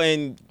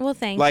 and Well,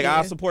 thank like you.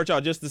 I'll support y'all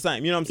just the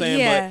same. You know what I'm saying?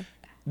 Yeah. But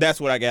that's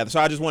what I gather.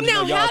 So I just wanted to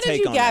know Now, y'all how did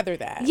take you on gather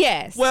that?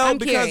 Yes. Well, I'm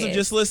because curious. of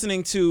just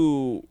listening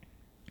to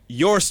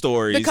your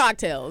stories. The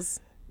cocktails.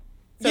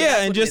 So that's yeah,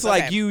 what and it just is,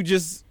 like okay.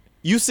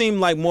 you seem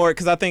like more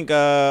because I think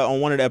on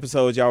one of the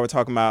episodes y'all were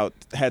talking about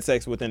had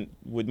sex with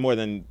more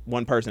than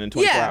one person in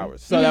 24 Yeah.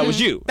 hours. So that was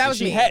you. That And was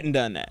she me. hadn't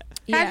done that.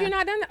 Yeah. Have you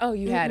not done that? Oh,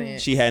 you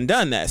hadn't. She hadn't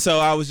done that. So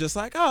I was just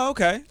like, oh,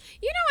 okay.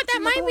 You know what? That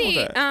Nothing might wrong be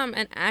with that.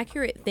 an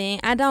accurate thing.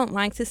 I don't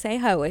like to say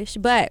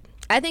hoish, but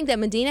I think that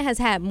Medina has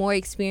had more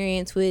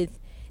experience with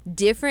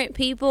different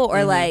people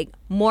or like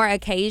more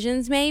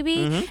occasions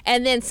maybe.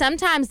 And then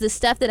sometimes the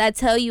stuff that I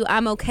tell you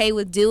I'm okay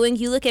with doing,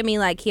 you look at me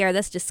like, Kiara,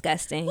 that's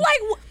disgusting. Like,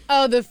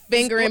 oh, the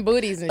fingering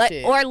booties and Like,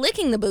 shit. or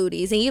licking the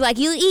booties, and you like,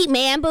 you eat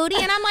man booty,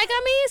 and I'm like,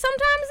 I mean,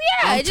 sometimes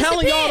yeah. I'm it just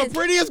telling y'all, the depends.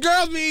 prettiest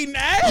girls be eating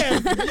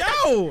ass.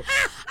 Yo,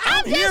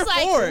 I'm just here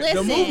like, for it. listen,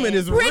 The movement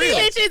is pretty real.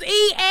 bitches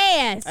eat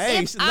ass. Hey,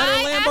 If let her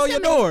I Lambo ask your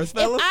a doors,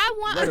 man- fellas. If I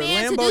want Let a her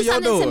man to Lambo do your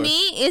something to doors.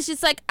 me, it's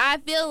just like I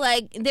feel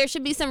like there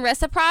should be some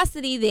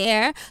reciprocity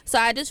there. So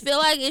I just feel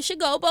like it should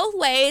go both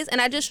ways, and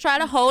I just try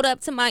to hold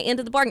up to my end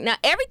of the bargain. Now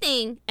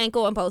everything ain't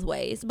going both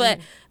ways, but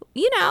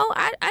you know,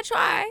 I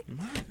try.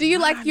 Do you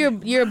like your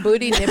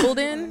booty nibbled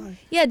in?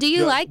 Yeah, do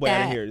you like Wait, I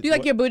didn't that? hear it. Do you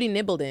like your booty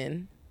nibbled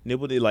in?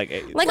 Nibbled it like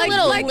Like a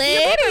little like lip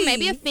your or booty.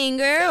 maybe a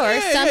finger yeah,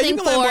 or something you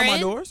can Lambo my foreign.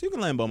 doors. You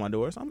can Lambo my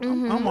doors.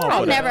 I'm all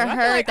I've for never that.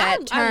 heard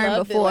that term I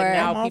love that, before. like, I'm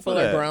now all people for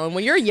are that. grown.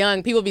 When you're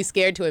young, people be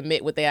scared to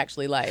admit what they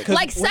actually like.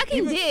 Like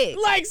sucking dick.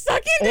 Like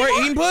sucking Or dick.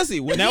 eating pussy.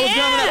 When that was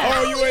coming Yeah. up,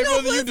 oh, you ain't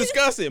pussy, you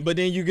discuss it. But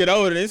then you get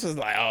older, and it's just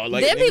like, oh,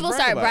 like. Then niggas people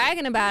brag start about it.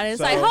 bragging about it. It's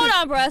So- like, hold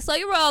on, bro, slow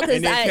your roll, because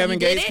And then Kevin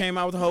you did Gates it. came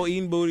out with the whole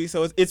eating booty,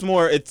 so it's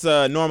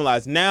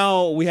normalized.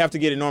 Now we have to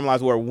get it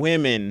normalized where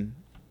women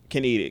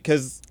can eat it,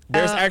 because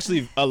there's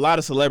actually a lot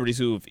of celebrities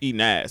who've eaten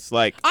ass,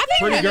 like I think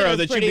pretty women girls are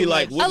that you'd pretty be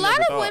like. much- would A lot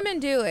never of thought. women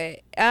do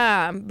it,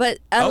 but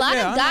a lot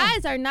yeah, of I know.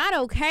 guys are not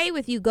okay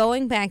with you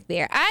going back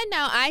there. I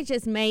know. I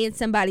just made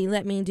somebody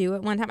let me do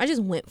it one time. I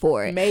just went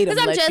for it. Made 'em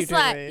I'm let you just do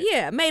like, it.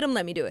 yeah, made them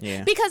let me do it.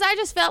 Yeah. Because I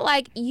just felt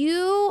like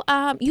you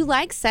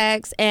like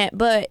sex,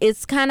 but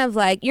it's kind of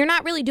like you're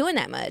not really doing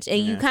that much, and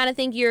you kind of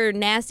think you're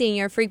nasty and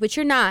you're a freak, but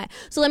you're not.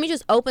 So let me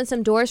just open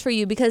some doors for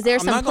you, because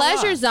there's I'm some not gonna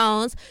pleasure lie.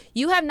 zones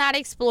you have not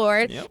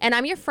explored, Yep. and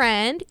I'm your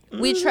friend.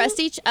 We trust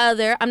each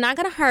other. I'm not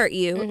gonna hurt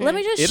you. Let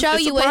me just It- show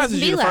it you what it surprises can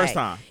you be the like. first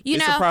time. You It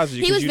know, surprises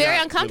you he 'cause was you're very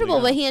not uncomfortable,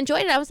 really but he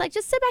enjoyed it. I was like,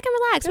 just sit back and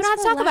relax. We don't have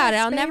to Just talk about it.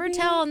 relax, I'll never baby.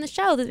 tell on the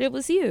show that it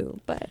was you,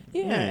 but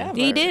Yeah,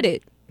 he did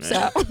it. So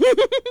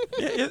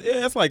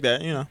Yeah, it's like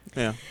that, you know.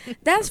 Yeah.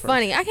 that's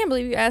funny. I can't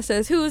believe you asked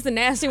us who was the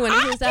nasty one.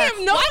 I can't-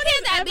 no Why one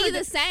can't that has be ever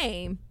the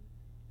same?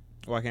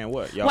 Why can't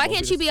what? Y'all Why both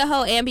can't the you be a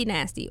hoe and be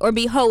nasty, or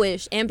be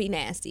hoish and be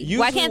nasty?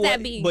 Why Usually can't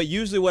that be? But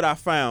usually what I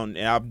found,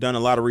 and I've done a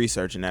lot of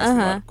research and asked a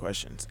lot of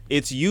questions,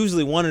 it's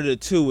usually one of the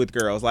two with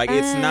girls. Like,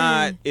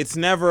 it's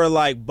never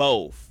like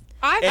both.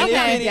 I And think if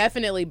I'm it-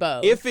 definitely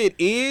both. If it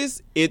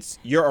is,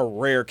 you're a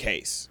rare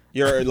case.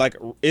 You're like,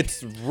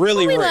 it's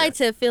really we rare. like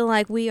to feel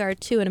like we are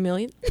 2 in a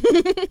million.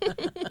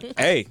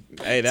 hey,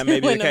 that may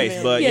be Two the in a case.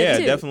 million. But Yeah, yeah,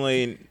 two.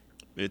 definitely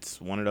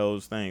it's one of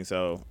those things.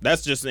 So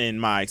that's just in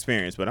my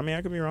experience. But I mean,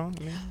 I could be wrong.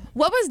 I mean,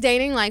 What was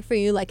dating like for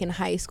you, like in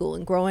high school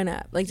and growing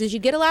up? Like, did you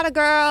get a lot of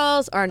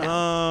girls or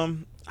no?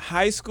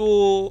 high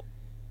school,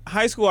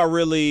 that's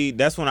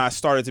when I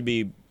started to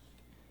be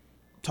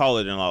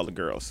taller than all the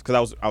girls,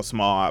 because I was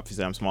small.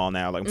 Obviously, I'm small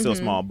now. Like, I'm still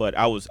small, but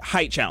I was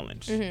height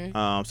challenged.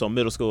 So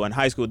middle school and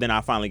high school, then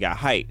I finally got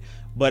height.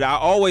 But I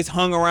always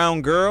hung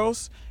around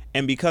girls,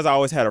 and because I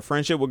always had a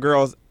friendship with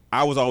girls,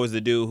 I was always the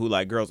dude who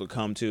like girls would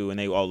come to, and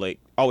they all like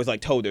always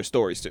like told their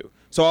stories to.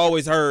 So I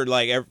always heard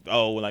like,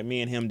 like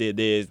me and him did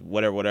this,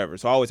 whatever.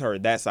 So I always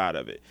heard that side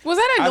of it. was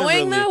that I didn't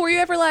annoying really- though? Were you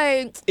ever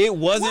like, It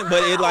wasn't,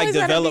 but it Wow, like is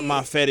that a developed big-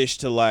 my fetish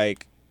to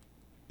like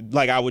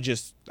I would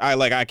just I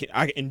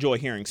can enjoy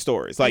hearing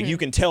stories. Like you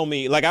can tell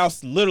me, like I'll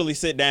literally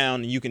sit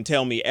down and you can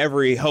tell me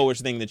every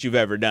hoish thing that you've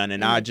ever done,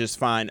 and I just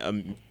find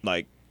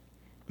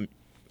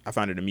I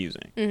find it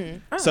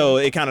amusing. So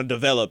it kind of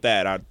developed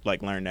that. I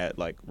like learned that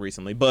like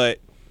recently, but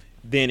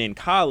then in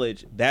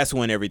college, that's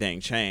when everything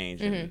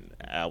changed. And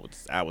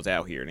I was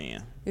out here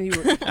then.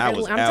 I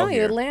was I'm out telling you,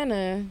 here.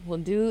 Atlanta will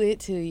do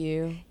it to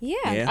you. Yeah,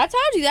 Yeah. I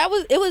told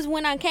you it was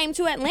when I came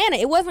to Atlanta.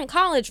 It wasn't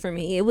college for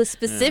me. It was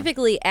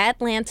specifically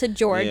Atlanta,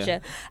 Georgia. Yeah.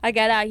 I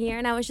got out here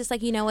and I was just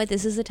like, you know what?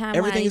 This is the time when I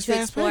Everything need is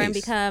to explore and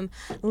fast-paced. become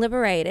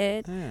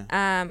liberated.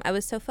 I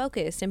was so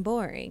focused and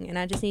boring, and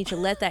I just need to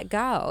let that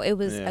go. It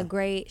was Yeah. a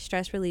great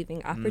stress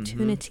relieving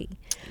opportunity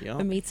Yup.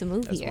 for me to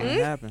move That's here. what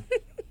happened.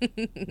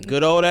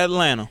 Good old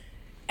Atlanta.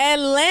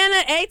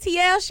 Atlanta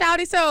ATL,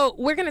 shouty. So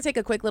we're gonna take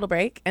a quick little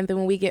break, and then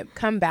when we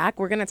come back,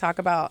 we're gonna talk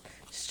about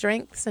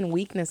strengths and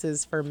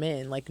weaknesses for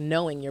men, like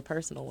knowing your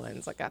personal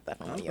ones. I got that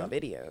from one of your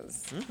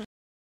videos. Mm-hmm.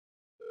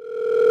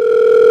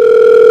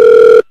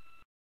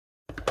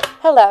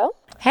 Hello.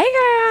 Hey,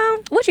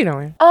 girl. What you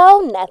doing?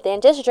 Oh,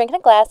 nothing. Just drinking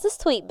a glass of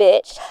sweet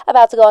bitch.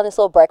 About to go on this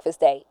little breakfast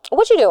date.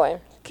 What you doing?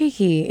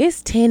 Kiki,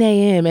 it's 10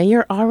 a.m. and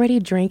you're already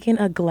drinking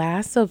a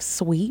glass of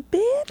sweet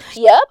bitch?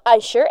 Yep, I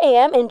sure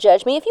am. And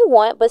judge me if you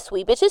want, but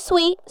sweet bitch is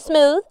sweet,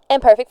 smooth,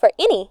 and perfect for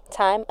any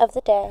time of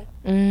the day.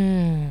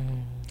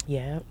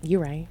 Yeah,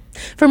 you're right.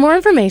 For more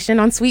information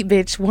on Sweet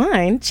Bitch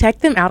Wine, check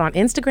them out on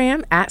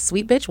Instagram at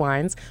Sweet Bitch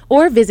Wines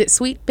or visit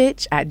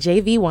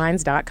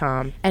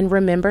sweetbitch@jvwines.com. And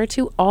remember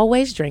to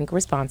always drink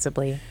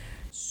responsibly.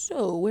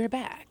 So we're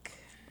back.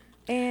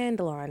 And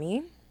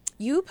Lonnie,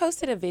 you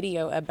posted a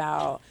video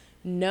about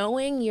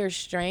knowing your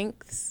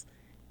strengths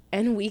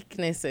and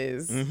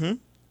weaknesses.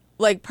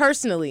 Like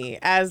personally,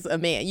 as a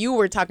man, you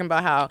were talking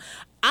about how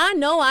I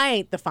know I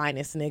ain't the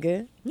finest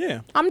nigga.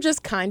 Yeah. I'm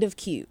just kind of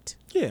cute.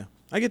 Yeah.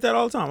 I get that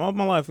all the time. All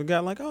my life, I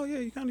got like, oh yeah,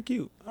 you're kind of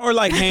cute, or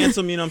like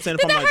handsome. You know what I'm saying?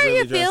 Did if I'm that like hurt really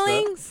your dressed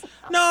feelings?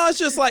 Up. No, it's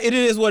just like it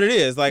is what it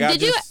is. Like,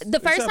 Did you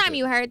the first time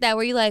you heard that?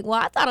 Were you like, well,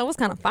 I thought I was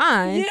kind of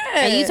fine? Yeah.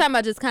 And you talking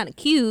about just kind of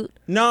cute?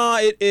 No,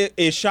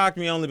 it shocked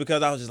me only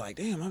because I was just like,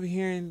 damn, I be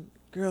hearing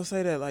girls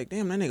say that, like,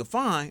 damn, that nigga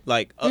fine.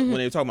 Like when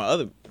they were talking about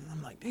other,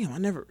 I'm like, damn, I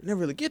never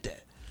really get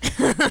that.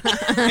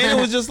 And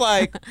it was just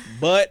like,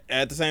 but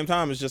at the same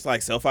time, it's just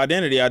like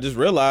self-identity. I just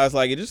realized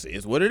like it just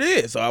is what it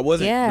is. So I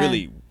wasn't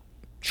really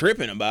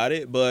tripping about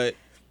it. But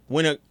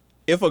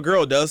if a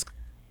girl does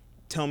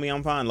tell me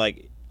I'm fine,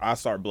 like I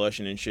start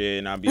blushing and shit,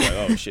 and I'll be like,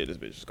 oh shit, this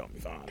bitch is gonna be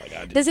fine. Like,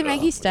 I just, Does it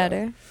make you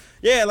stutter?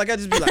 Yeah, like I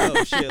just be like,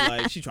 oh shit,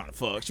 like she trying to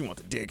fuck, she want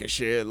the dick and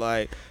shit.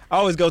 Like I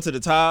always go to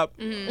the top,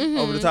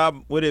 over the top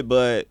with it,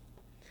 but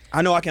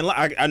I know I can.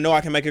 I know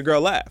I can make a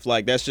girl laugh.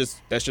 Like that's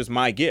just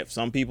my gift.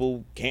 Some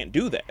people can't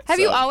do that.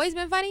 Have you always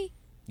been funny?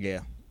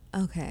 Yeah.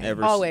 Okay.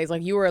 Always,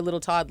 like you were a little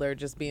toddler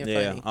just being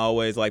funny.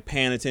 Always like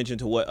paying attention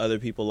to what other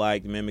people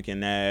like, mimicking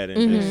that,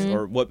 and just,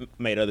 or what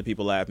made other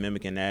people laugh,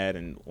 mimicking that,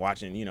 and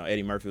watching. You know,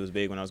 Eddie Murphy was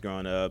big when I was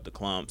growing up. The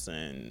Clumps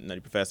and Nutty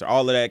Professor,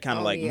 all of that kind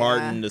of like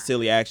Martin, the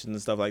silly actions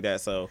and stuff like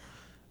that. So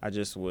I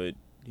just would,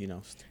 you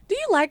know. Do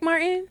you like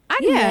Martin? I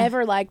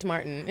never liked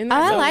Martin. And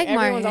I like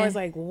everyone's Martin. always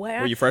like, what?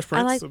 Were you Fresh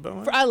Prince?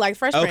 I like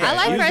Fresh Prince. I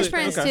like Fresh Usually-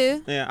 Prince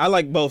too. Yeah, I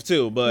like both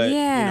too, but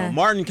Yeah. you know,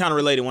 Martin kind of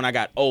related when I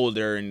got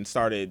older and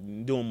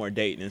started doing more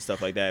dating and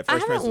stuff like that. I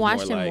Fresh Prince haven't was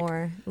watched more him like,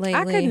 more lately.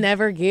 I could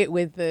never get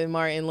with the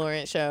Martin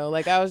Lawrence show.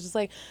 Like I was just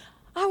like,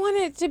 I want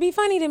it to be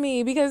funny to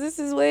me because this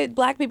is what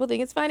black people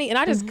think it's funny, and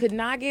I just could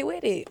not get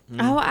with it.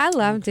 Oh, I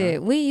loved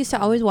it. We used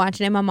to always watch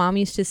it, and my mom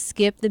used to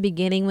skip the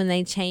beginning when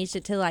they changed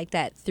it to like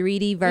that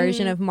 3D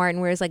version of Martin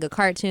where it's like a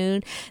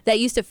cartoon. That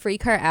used to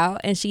freak her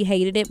out, and she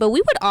hated it. But we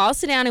would all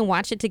sit down and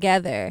watch it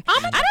together.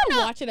 I don't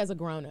watch it as a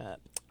grown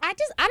up. I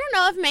don't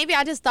know if maybe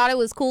I just thought it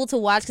was cool to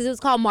watch because it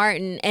was called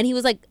Martin, and he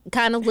was like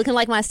kind of looking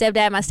like my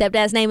stepdad. My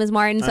stepdad's name is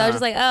Martin, so I was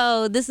just like,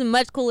 oh, this is a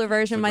much cooler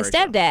version of my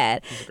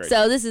stepdad.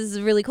 So this is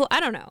really cool.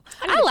 I don't know.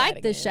 I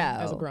like the show.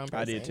 As a grown person.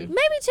 I did too. Maybe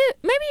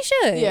you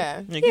should.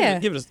 Yeah.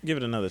 Give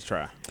it another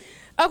try.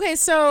 Okay,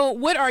 so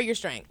what are your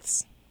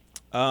strengths?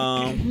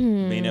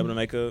 Being able to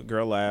make a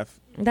girl laugh,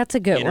 That's a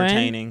good one.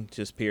 entertaining,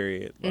 just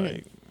period.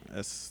 Like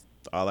that's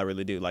all I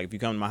really do. Like if you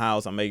come to my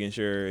house, I'm making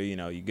sure you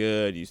know you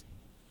good. You.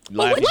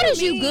 What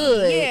is you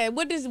good? Yeah,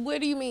 what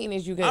do you mean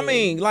is you good? I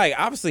mean, like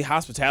obviously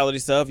hospitality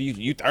stuff.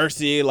 You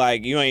thirsty?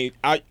 Like you ain't.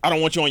 I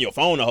don't want you on your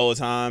phone the whole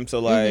time. So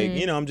like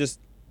you know, I'm just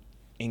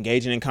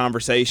engaging in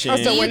conversation. Oh,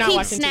 so Do we're you not keep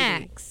watching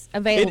snacks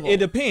available? It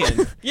depends.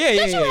 Yeah.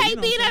 Don't you hate you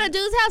know being what I'm at a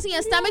dude's house and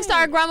your stomach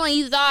started grumbling?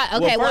 You thought,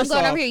 okay, well, I'm first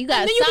going off- over here. You got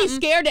and then you be something.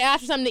 scared to ask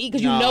for something to eat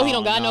because you know he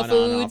don't got no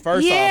food. No.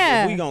 First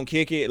Yeah. off, if we gonna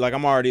kick it, like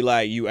I'm already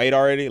like you ate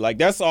already. Like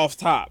that's off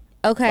top.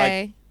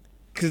 Okay.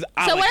 Cause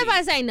So what if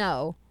I say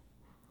no?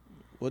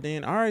 Well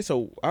then, all right.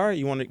 So all right,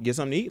 you want to get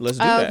something to eat? Let's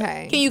do that.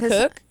 Okay. Can you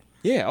cook?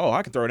 Yeah. Oh,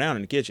 I can throw it down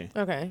in the kitchen.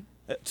 Okay.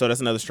 So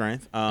that's another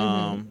strength.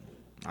 I'm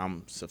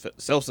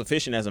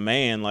self-sufficient as a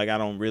man. Like I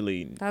don't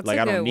really That's like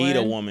a I don't good need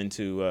a one. woman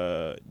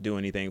to do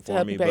anything for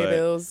Help me. you pay But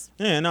bills.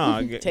 yeah, no,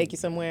 I Take you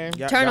somewhere.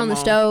 Turn on the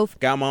stove.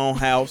 Got my own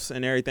house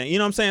and everything. You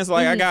know what I'm saying? So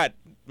like I got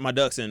my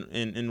ducks in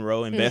a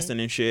row, investing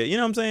in shit. You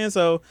know what I'm saying?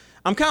 So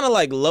I'm kind of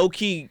like low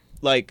key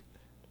like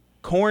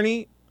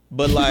corny,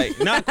 but like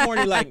not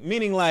corny like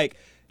meaning like.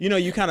 You know,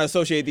 you kind of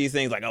associate these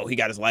things like, oh, he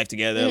got his life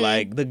together,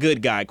 like the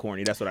good guy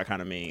corny. That's what I kind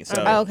of mean.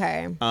 So,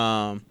 Okay.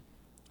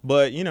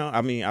 but you know,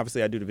 I mean,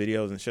 obviously, I do the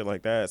videos and shit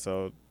like that.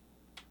 So,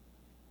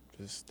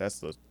 that's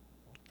the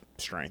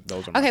strength.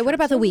 Those are my Okay. What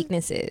about the strengths.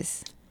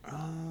 weaknesses?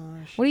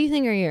 What do you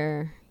think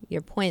are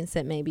your points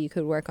that maybe you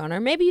could work on, or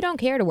maybe you don't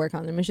care to work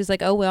on them? It's just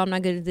like, oh well, I'm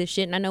not good at this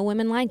shit, and I know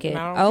women like it.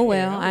 I don't Oh care.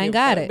 well, don't I ain't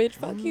give a got fuck, it. Bitch,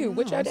 fuck you.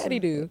 What your daddy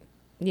do?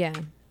 Yeah.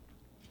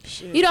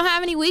 You don't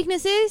have any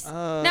weaknesses?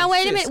 Now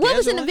wait a shit, minute. What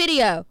was in the scheduling?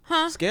 video?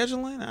 Huh?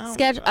 Scheduling?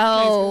 Schedule. I can't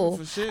Oh, schedule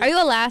for shit. are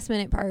you a last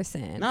minute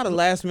person? Not a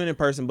last minute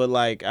person, but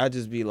like I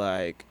just be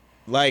like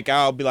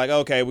I'll be like,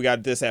 okay, we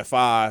got this at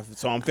 5,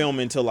 so I'm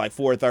filming till like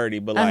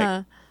 4:30, but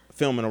like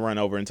filming will run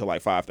over until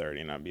like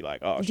 5:30, and I'd be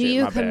like, oh shit, Do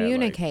you my bad.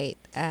 communicate?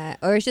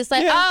 Or it's just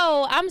like, Yeah.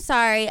 oh, I'm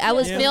sorry, I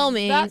was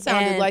filming. That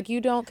sounded and like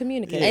you don't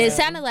communicate. It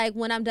sounded like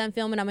when I'm done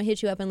filming, I'm gonna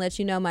hit you up and let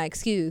you know my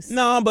excuse.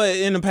 No, but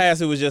in the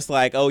past it was just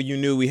like, oh, you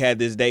knew we had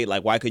this date.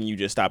 Like, why couldn't you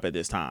just stop at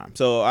this time?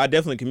 So I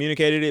definitely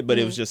communicated it, but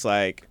it was just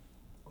like,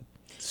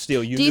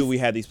 still, you knew we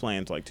had these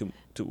plans like two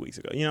weeks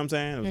ago. You know what I'm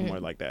saying? It was more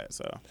like that.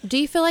 So. Do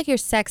you feel like your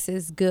sex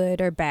is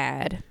good or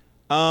bad?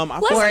 I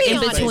Let's feel be in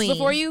honest between.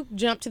 before you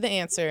jump to the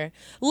answer.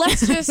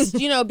 Let's just,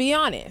 be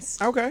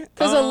honest. Okay.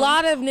 Because a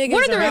lot of niggas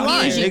what are the are out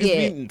reviews here- you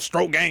get? Beating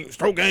stroke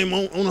game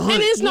on 100.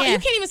 And it's not. Yeah. You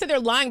can't even say they're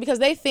lying because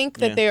they think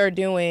that they are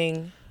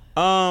doing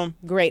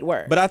great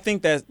work. But I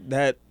think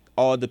that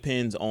all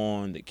depends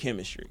on the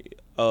chemistry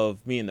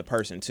of me and the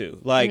person too.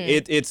 Like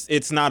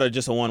it's not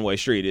just a one-way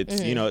street. It's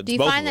it's Do you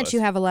both find of that us. you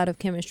have a lot of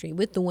chemistry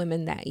with the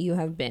women that you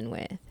have been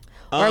with?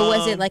 Or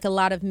was it like a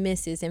lot of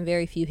misses and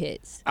very few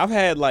hits? I've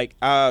had like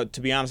to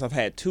be honest, I've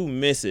had 2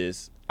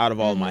 misses out of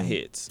all my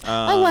hits.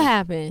 What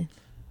happened?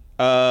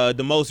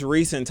 The most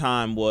recent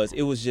time was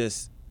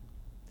just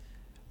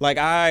like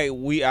I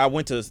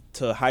went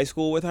to high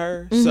school with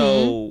her,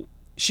 so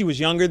she was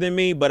younger than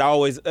me, but I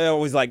always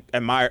like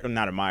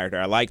not admired her.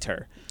 I liked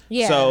her.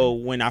 Yeah. So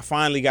when I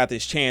finally got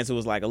this chance, it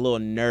was like a little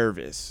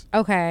nervous.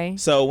 Okay.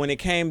 So when it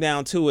came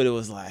down to it, it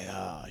was like,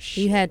 oh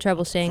shit. You had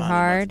trouble staying finally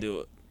about to hard? do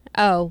it.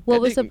 Oh, what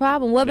That was the dick-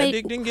 problem? What that made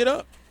dick didn't get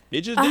up.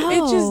 It just did.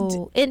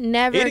 Oh, it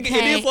never It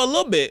came. did for a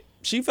little bit.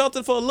 She felt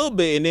it for a little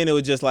bit, and then it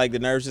was just like the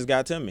nerves just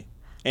got to me.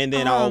 And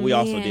then we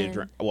also did man.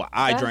 drink. Well,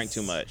 I drank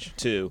too much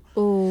too.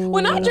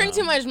 when I drink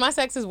too much, my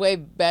sex is way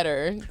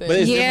better. Than But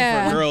it's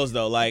Yeah. different for girls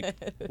though. Like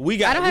we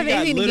got, I don't have we got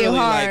anything to get literally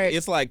hard. like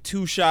it's like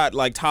 2-shot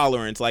like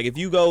tolerance. Like if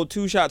you go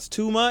 2 shots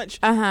too much,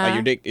 like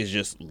your dick is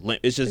just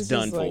it's just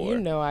done just for.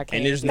 like, I can't.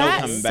 And there's no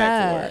That coming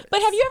back for it.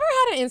 But have you ever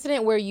had an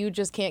incident where you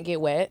just can't get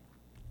wet?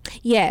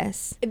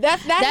 Yes. That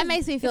is-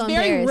 makes me feel it's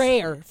very embarrassed.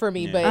 rare for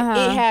me, but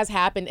it has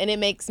happened, and it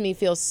makes me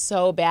feel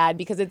so bad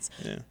because it's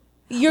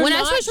you're When I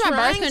not switched my birth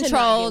trying to not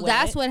control, get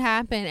that's wet. what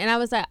happened. And I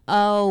was like,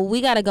 oh,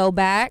 we got to go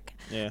back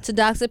to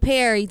Dr.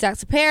 Perry.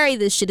 Dr. Perry,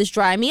 this shit is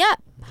drying me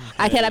up.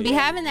 I cannot be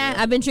having that.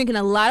 I've been drinking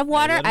a lot of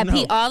water. I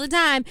pee all the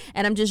time,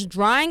 and I'm just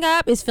drying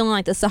up. It's feeling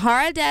like the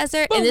Sahara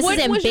Desert, But and this what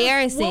is was your-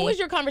 embarrassing. what was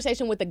your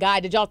conversation with the guy?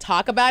 Did y'all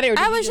talk about it, or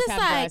did I you was just just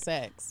have dry like-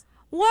 sex?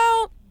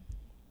 Well,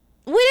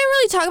 we didn't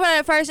really talk about it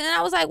at first, and then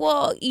I was like,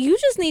 well, you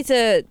just need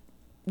to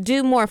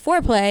do more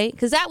foreplay,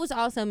 because that was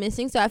also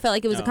missing. So I felt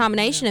like it was a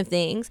combination of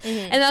things.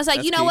 And I was like,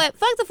 That's you know key. what,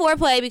 fuck the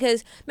foreplay,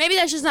 because maybe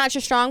that's just not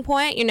your strong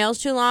point. Your nails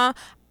too long.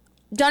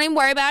 Don't even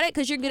worry about it,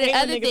 because you're good Hate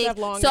at when other niggas things. have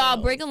long So I'll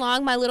nails. bring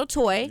along my little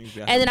toy, You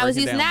gotta and then I was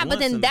break it using down that, but once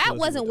then in the that pussy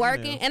wasn't with them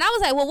working. nails. And I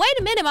was like, well, wait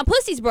a minute, my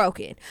pussy's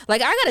broken.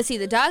 Like, I gotta see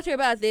the doctor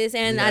about this.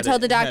 And I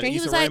told the doctor, and he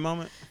was like,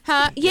 moment?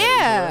 huh? You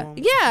had an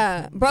Issa Rae Yeah,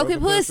 moment? broken Broken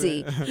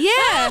pussy. pussy.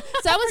 Yeah.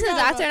 So I went to the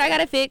doctor and I got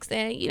it fixed,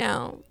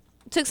 and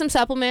took some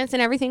supplements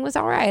and everything was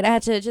all right. I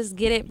had to just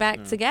get it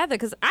back together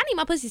because I need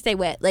my pussy to stay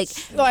wet. Like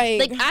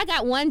I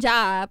got one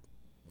job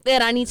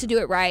that I need to do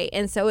it right,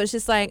 and so it's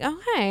just like,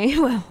 okay,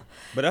 well.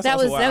 But that's that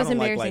also was- why that I was don't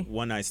like embarrassing.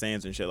 one night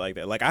stands and shit like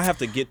that. Like I have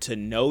to get to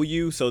know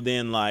you, so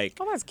then like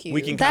that's cute.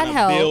 we can That kind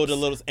of build helps. a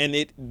little,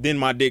 and then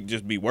my dick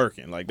just be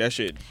working like that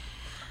shit.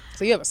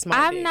 So you have a smart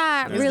I'm dick.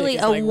 not His really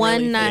dick is, a like, one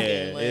really night-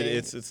 thick, Yeah, like-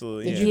 it's a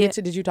little, Did yeah. you get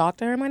to? Did you talk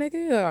to her, my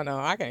nigga? Oh no,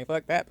 I can't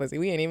fuck that pussy.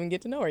 We ain't even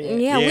get to know her yet.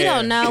 Yeah, we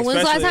don't know. When's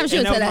the last time she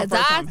and went to that was the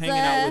my first time hanging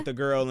out with doctor? the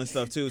girl and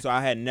stuff too, so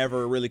I had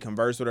never really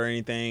conversed with her or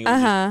anything. It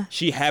was Uh-huh. just-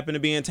 she happened to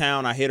be in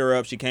town. I hit her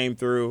up. She came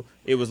through.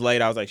 It was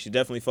late. I was like, she's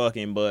definitely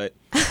fucking, but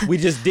we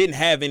just didn't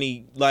have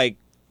any like.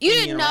 You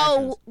any didn't know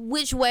interactions.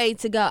 which way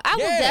to go. I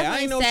will Yeah, I definitely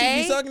didn't know if say.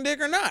 she'd be sucking dick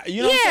or not.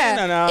 You know what I'm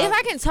saying? Yeah, if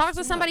I can talk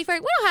to somebody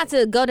first, we don't have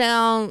to go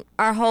down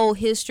our whole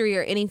history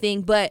or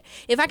anything. But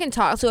if I can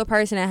talk to a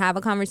person and have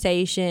a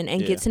conversation and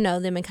Yeah. get to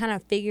know them and kind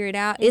of figure it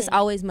out, it's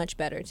always much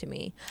better to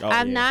me. Oh,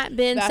 I've yeah. not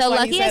been That's so why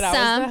lucky you said as I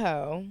some was the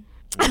hoe.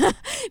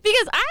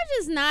 because I'm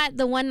just not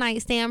the one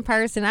night stand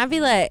person. I'd be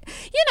like,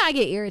 I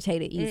get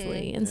irritated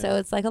easily, and so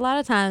it's like a lot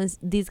of times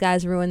these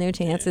guys ruin their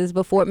chances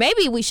before.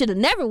 Maybe we should have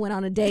never went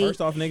on a date.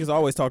 First off, niggas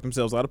always talk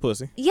themselves out of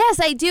pussy. Yes,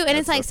 I do. And That's-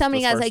 it's like that's- so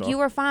many that's guys like, first you off.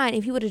 were fine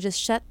if you would have just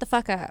shut the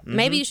fuck up.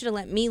 Maybe you should have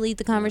let me lead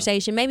the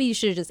conversation. Maybe you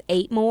should have just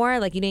ate more.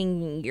 Like you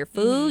didn't eat your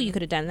food. You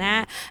could have done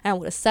that. And I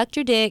would have sucked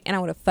your dick and I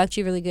would have fucked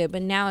you really good.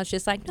 But now it's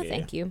just like, no,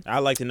 thank you. I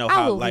like to know I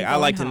how. will be Like I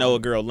like to going know home. a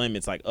girl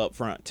limits like up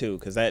front too,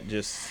 because that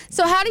just.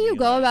 So how do you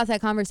go like- about that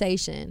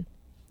conversation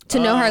to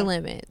know her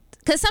limit?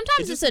 Because sometimes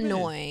it's just depends.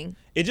 annoying.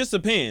 It just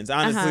depends,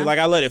 honestly. Uh-huh. Like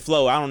I let it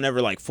flow. I don't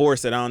never like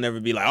force it. I don't never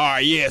be like, all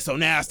right, yeah. So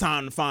now it's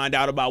time to find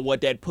out about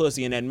what that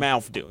pussy and that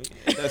mouth do.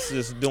 That's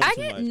just doing I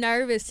too get much.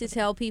 nervous to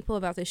tell people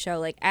about the show.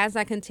 Like as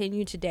I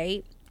continue to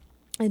date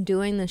and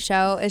doing the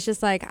show, it's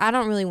just like I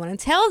don't really want to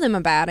tell them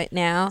about it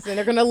now. Then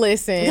they're gonna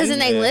listen. Because then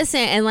they Yeah.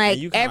 listen and like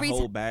And you kind every of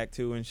hold back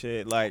too and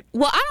shit. Like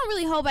well, I don't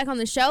really hold back on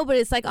the show, but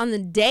it's like on the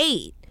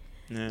date.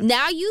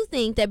 Now you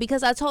think that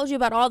because I told you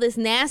about all this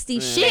nasty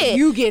shit,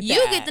 you get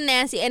the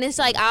nasty. And it's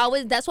like,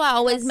 that's why I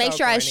always make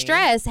sure corny. I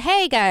stress,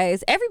 hey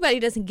guys, everybody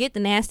doesn't get the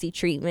nasty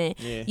treatment.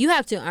 You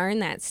have to earn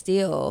that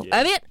still.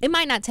 I mean, it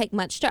might not take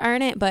much to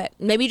earn it, but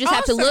maybe you just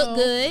have to look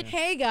good.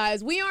 Hey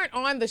guys, we aren't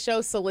on the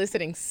show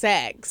soliciting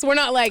sex. We're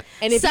not like,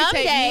 and if you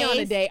take me on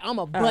a date, I'm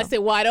gonna bust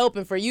it wide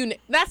open for you.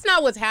 That's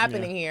not what's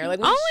happening here. Like,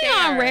 only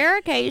on rare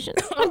occasions.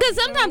 Because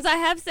sometimes I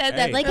have said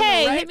that, like,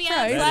 hey, hit me up.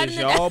 That is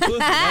y'all pussy.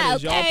 That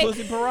is y'all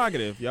pussy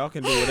prerogative. Y'all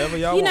can do whatever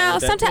y'all want. You know,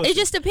 with that sometimes pussy. it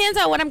just depends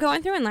on what I'm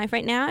going through in life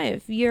right now.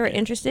 If you're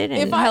interested in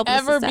if I helping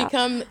ever us out.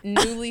 become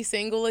newly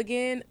single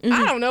again,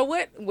 I don't know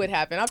what would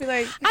happen. I'll be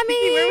like, I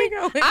mean, where we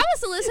going? I was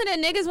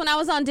soliciting niggas when I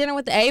was on Dinner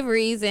with the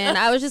Averys, and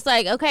I was just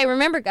like, okay,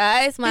 remember,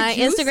 guys, my Did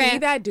you Instagram. see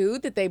that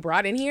dude that they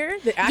brought in here?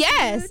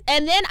 Yes,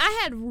 and then I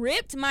had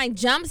ripped my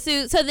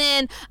jumpsuit. So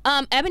then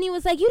Ebony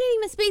was like, you didn't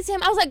even speak to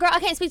him. I was like, girl, I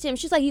can't speak to him.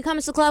 She's like, you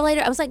coming to the club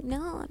later? I was like,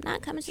 no, I'm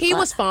not coming to the club. He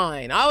was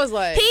fine. I was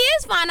like, He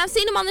is fine. I've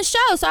seen him on the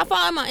show, so I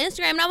follow him on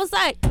Instagram, and I was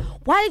like,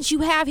 why did you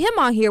have him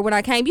on here when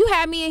I came? You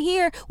had me in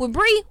here with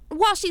Bree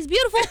while she's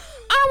beautiful. I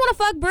don't want to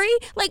fuck Bree.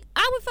 Like,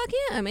 I would fuck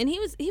him, and he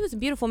was a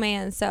beautiful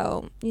man.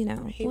 So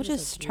we'll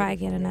just try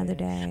again another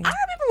day. I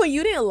remember when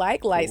you didn't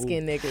like light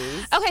skinned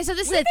niggas. Okay, so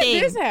this is When the thing.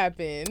 did this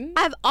happen?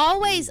 I've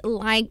always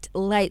liked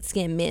light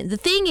skinned men. The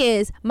thing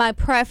is, my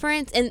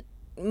preference, and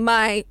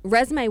my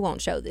resume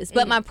won't show this,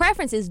 but my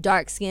preference is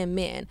dark skinned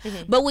men.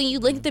 But when you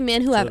look at the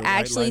men who I've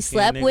actually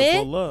slept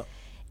with,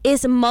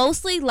 it's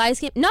mostly light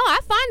skinned. No, I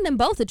find them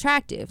both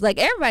attractive. Like,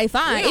 everybody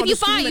fine. If you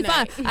fine, you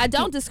fine. I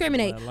don't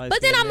discriminate. But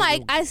then I'm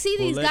like, I see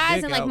these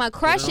guys and like my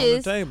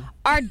crushes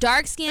are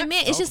dark skinned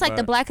men. It's just like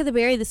the blacker the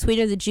berry, the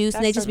sweeter the juice,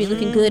 and they just be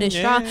looking good and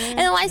strong. And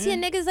the light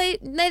skinned niggas,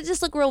 they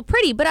just look real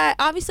pretty. But I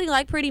obviously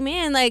like pretty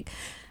men. Like,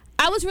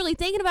 I was really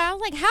thinking about it. I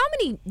was like, how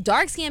many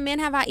dark-skinned men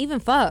have I even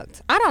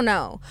fucked? I don't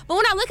know. But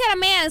when I look at a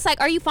man, it's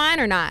like, are you fine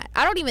or not?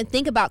 I don't even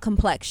think about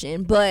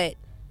complexion, but,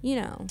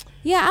 yeah,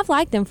 I've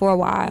liked them for a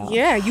while.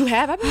 Yeah, you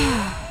have.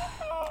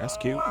 That's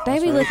cute. They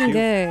be looking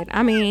good.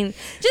 I mean,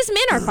 just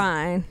men are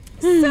fine.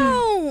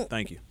 So,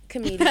 Thank you.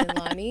 comedian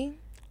Lonnie,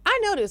 I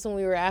noticed when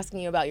we were asking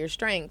you about your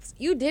strengths,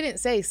 you didn't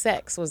say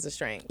sex was the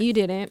strength. You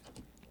didn't.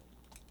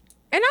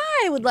 And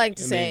I would like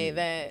to say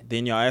that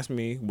Then y'all asked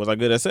me, was I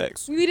good at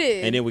sex? we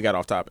did. And then we got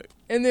off topic.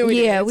 And then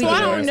we Yeah, did. we So I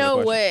did. don't Answer know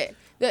the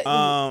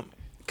what.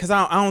 Because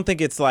I don't think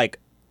it's like,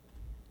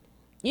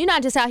 You're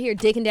not just out here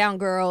dicking down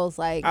girls.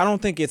 Like, I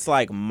don't think it's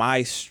like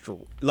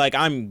like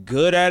I'm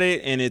good at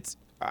it, and it's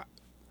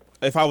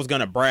if I was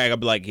gonna brag, I'd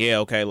be like, yeah,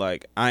 okay,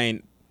 like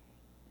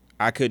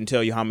I couldn't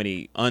tell you how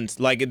many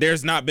like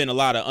there's not been a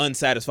lot of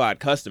unsatisfied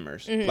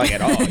customers like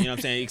at all. You know what I'm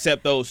saying?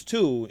 Except those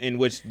two in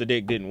which the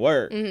dick didn't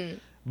work.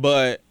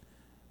 But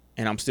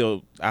and I've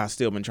still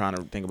been trying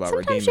to think about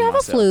Sometimes redeeming you have a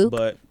myself. fluke.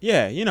 But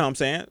yeah, you know what I'm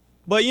saying?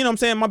 But you know what I'm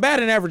saying? My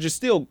batting average is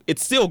still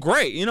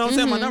great. You know what I'm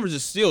saying? My numbers are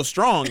still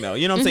strong though.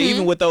 You know what I'm saying?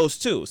 Even with those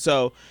two.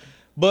 So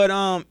but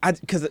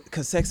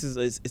cause sex is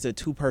a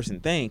 2-person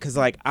thing. Cause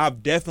like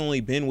I've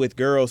definitely been with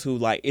girls who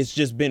like it's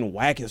just been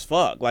whack as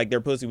fuck. Like their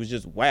pussy was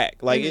just whack.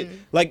 Like it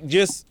like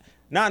just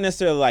not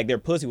necessarily like their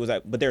pussy was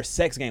like, but their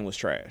sex game was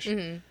trash.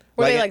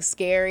 Were they like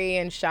scary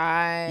and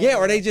shy? Yeah,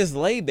 or they just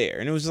laid there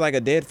and it was just like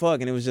a dead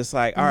fuck and it was just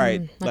like, all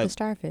right, like a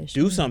starfish.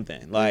 do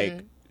something.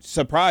 Like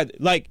surprise,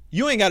 like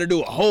you ain't got to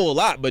do a whole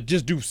lot, but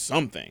just do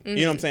something. You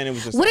know what I'm saying? It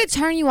was just Would like, it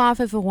turn you off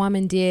if a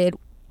woman did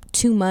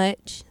too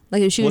much?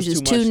 Like if she was What's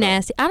just too much, too though?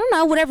 nasty. I don't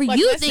know. Whatever Like,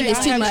 you let's think say is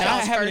I too haven't- much. I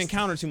haven't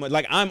encountered too much.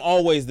 Like I'm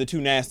always the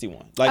too nasty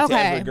one. Like to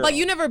every girl. Like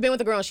you never been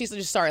with a girl and she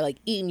just started like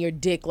eating your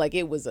dick like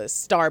it was a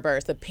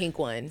Starburst, a pink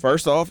one.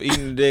 First off,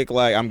 eating the dick,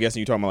 like I'm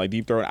guessing you're talking about like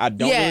deep throat. I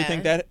don't really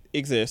think that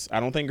exists.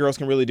 I don't think girls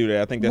can really do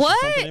that. I think that's just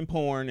What? something in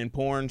porn, and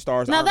porn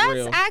stars No, aren't that's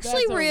real. actually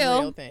That's a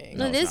real. real thing.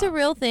 No, No, it it's is a not.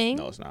 real thing.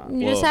 No, it's not.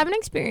 You just haven't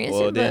experienced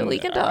it, but then, we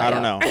can talk. I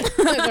don't know.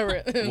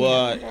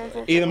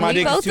 Well, either my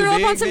dick Go is too through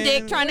big. up on some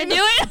then- dick trying to do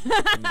it.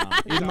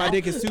 Either my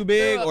dick is too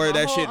big, or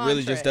that shit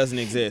really just doesn't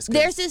exist. 'Cause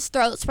There's this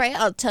throat spray.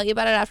 I'll tell you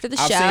about it after the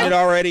I've show. seen it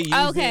already. Used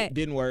Okay. it,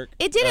 didn't work.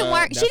 It didn't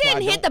work. She that's why I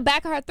didn't hit don't- the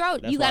back of her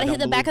throat. that's You why I got to hit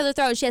don't the back of believe-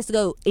 the throat. She has to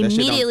go shit don't-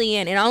 immediately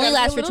in. It only gotta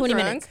lasts get for a 20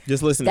 little minutes.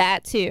 Just listen.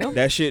 That too.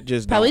 That shit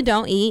just Probably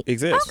don't eat.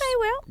 exist. Okay,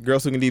 well.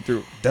 Girls who can deep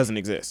through doesn't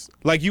exist.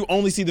 Like you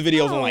only see the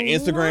videos on like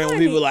Instagram when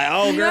people are like,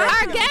 oh girl.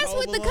 Our guest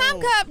with the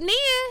cum cup, Nia,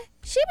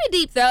 she be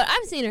deep throat.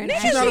 I've seen her. in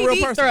She's not a action. real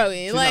deep person.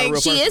 throating. She's not a Like,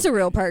 real She person. is a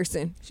real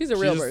person. She's a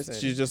real She's person.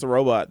 She's just a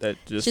robot that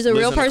just. She's a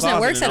real lives in a person that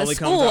closet works and at a only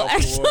comes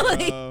school, out for,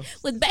 actually,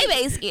 with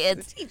baby's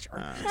kids.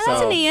 That's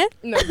so- Nia.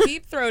 No,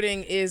 deep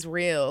throating is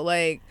real.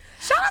 Like,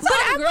 shout out to But all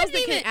I the girls wouldn't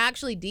that can even-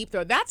 actually deep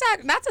throat. That's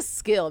a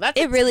skill. That's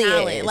It a really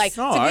talent. is. Like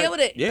No, to be I- able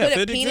to yeah, put if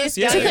a it penis exists,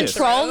 yeah, down it your is.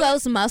 Control throat,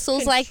 those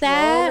muscles like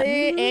that. control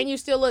it, and you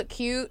still look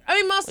cute. I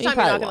mean, most of the You time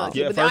you're not probably gonna look won't.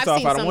 cute. Yeah, But first I've off,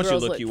 seen I don't some want you to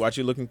girls look look cute. What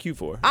you looking cute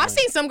for? I've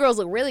seen some girls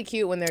look really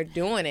cute when they're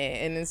doing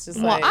it, and it's just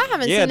Well, like I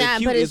haven't Yeah, seen the that,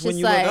 cute but it's is when just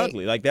you like look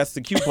ugly. Like that's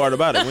the cute part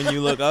about it. When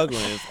you look ugly,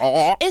 it's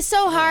it's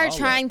so hard all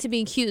trying to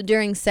be cute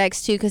during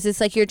sex too, because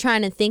it's like you're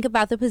trying to think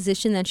about the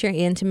position that you're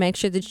in to make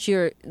sure that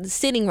you're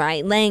sitting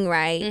right, laying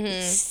right,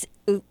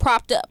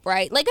 propped up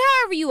right, like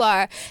however you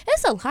are.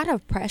 It's a lot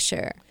of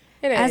pressure.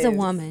 as a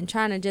woman,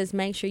 trying to just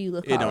make sure you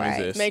look all right.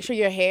 Exist. Make sure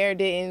your hair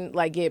didn't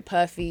like get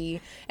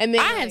puffy. And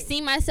then I have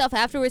seen myself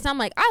afterwards. I'm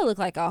like, I look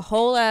like a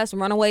whole ass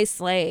runaway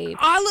slave.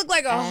 I look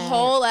like a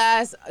whole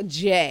ass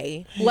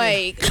J.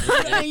 Like,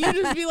 you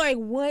just be like,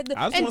 what?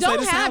 And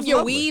don't have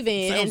your weave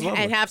in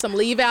and have some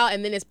leave out,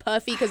 and then it's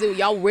puffy because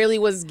y'all really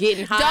was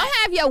getting hot. Don't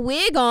have your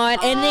wig on,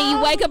 and then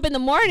you wake up in the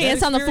morning,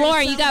 it's on the floor,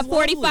 and you got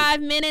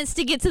 45 minutes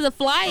to get to the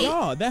flight.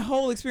 No, that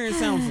whole experience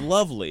sounds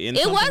lovely. And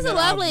it was a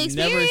lovely I've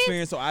experience. Never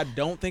experienced, so I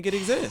don't think it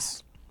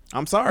exists.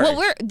 I'm sorry.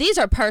 Well, these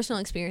are personal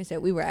experiences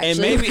that we were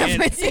actually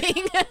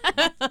referencing.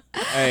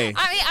 Hey,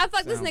 I mean, I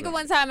fucked this nigga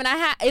one time, and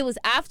it was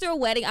after a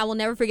wedding. I will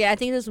never forget. I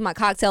think this was my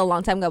cocktail a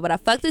long time ago, but I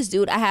fucked this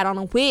dude. I had on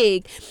a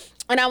wig.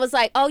 And I was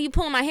like, oh, you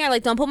pulling my hair?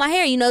 Like, don't pull my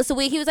hair. You know it's a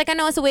wig. He was like, I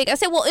know it's a wig. I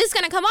said, well, it's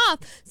going to come off.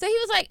 So he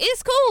was like,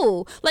 it's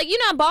cool. Like,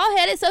 you're not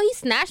bald-headed. So he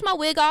snatched my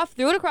wig off,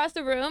 threw it across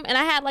the room, and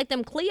I had, like,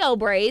 them Cleo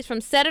braids from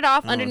Set It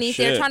Off underneath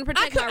there trying to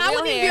protect my real hair. I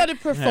wouldn't even be able to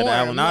perform. Well,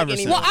 I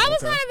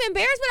was kind of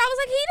embarrassed, but I was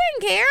like, he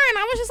didn't care. And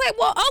I was just like,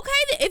 well,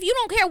 okay, if you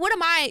don't care, what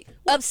am I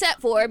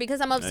upset for?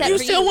 Because I'm upset for you.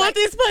 You still want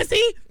this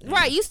pussy?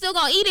 Right, you still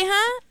gonna eat it,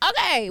 huh?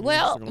 Okay,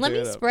 well, let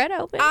me spread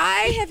open.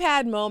 I have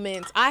had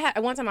moments.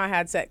 One time I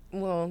had sex.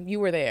 Well, you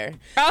were there.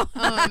 Oh.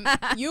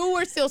 You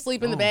were still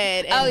asleep in the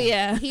bed. And oh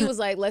yeah. He was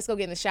like, "Let's go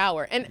get in the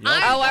shower." And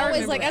I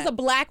always like, that. as a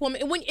black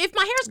woman, if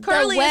my hair's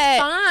curly,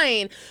 it's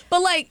fine.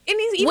 But like,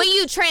 when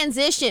you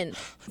transition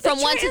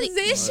from one to the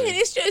transition,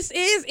 it's different.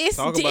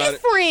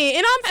 It.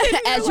 And I'm sitting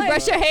there as you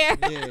brush your hair.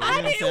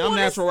 I'm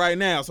natural right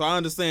now, so I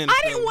understand.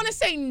 I didn't want to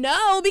say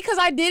no because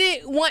I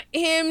didn't want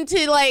him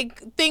to like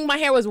think my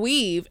hair was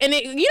weave. And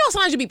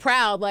sometimes you be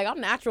proud, like I'm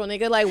natural,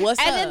 nigga. Like what's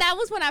up? And then that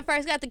was when I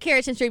first got the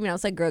keratin treatment. I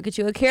was like, girl, get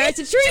you a keratin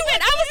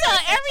treatment. I was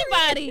telling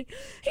everybody.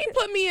 He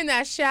put me in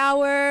that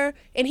shower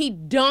and he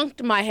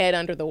dunked my head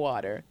under the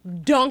water.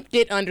 Dunked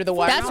it under the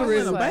water. That's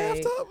rude. In a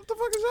bathtub? What the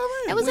fuck is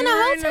that mean? It was in a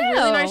hotel. In a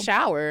really nice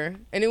shower,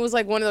 and it was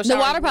like one of those. The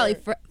water probably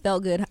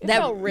felt good.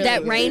 Felt really that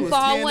good.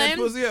 rainfall one.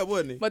 Pussy up,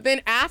 wasn't he? But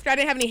then after, I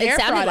didn't have any hair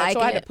products,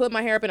 so I had to put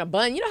my hair up in a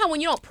bun. You know how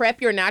when you don't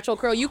prep your natural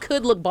curl, you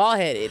could look bald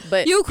headed,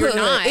 but you're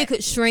not. It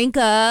could shrink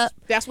up.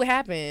 That's what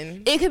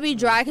happened. It could be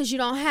dry because you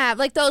don't have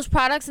like those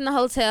products in the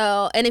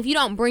hotel, and if you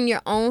don't bring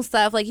your own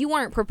stuff, like you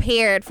weren't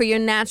prepared for your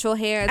natural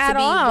hair to be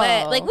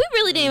wet. Like we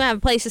really didn't even have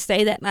a place to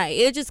stay that night.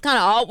 It just kind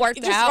of all worked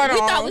out. We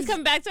thought we was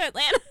coming back to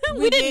Atlanta.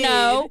 we didn't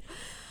know.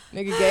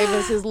 Nigga gave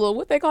us his little,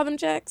 what they call them,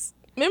 checks.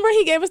 Remember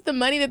he gave us the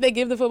money that they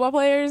give the football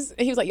players?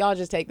 And he was like, y'all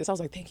just take this. I was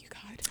like, thank you,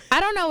 God. I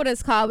don't know what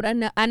it's called,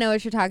 but I know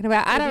what you're talking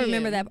about. I don't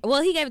remember that.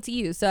 Well, he gave it to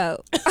you,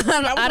 so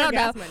I don't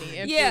know. Money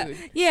and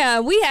food. Yeah,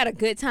 we had a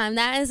good time.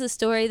 That is a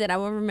story that I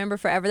will remember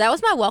forever. That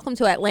was my welcome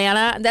to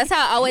Atlanta. That's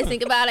how I always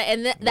think about it.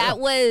 And that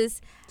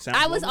was...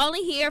 I was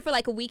only here for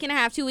like a week and a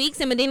half, 2 weeks,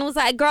 and Medina was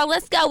like, girl,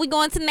 let's go. We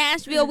going to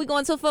Nashville. We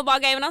going to a football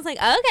game. And I was like,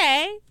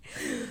 okay.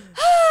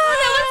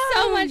 That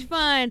was so much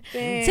fun.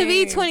 Dang. To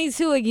be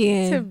 22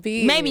 again. To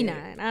be. Maybe not.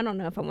 I don't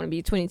know if I want to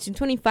be 22.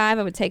 25,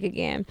 I would take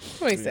again.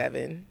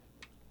 27.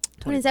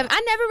 27.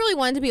 I never really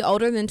wanted to be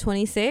older than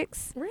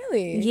 26.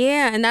 Really?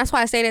 Yeah, and that's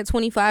why I stayed at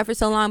 25 for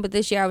so long. But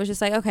this year I was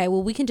just like, okay,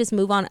 well, we can just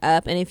move on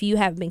up. And if you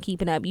haven't been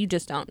keeping up, you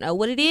just don't know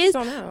what it is.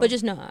 But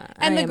just know.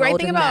 And the great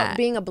thing about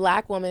being a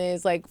black woman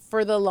is, like,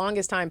 for the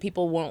longest time,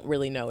 people won't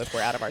really know if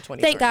we're out of our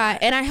 20s. Thank God.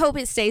 And I hope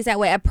it stays that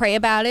way. I pray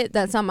about it.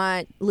 That's on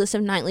my list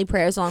of nightly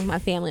prayers along with my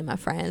family, my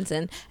friends,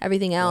 and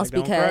everything else.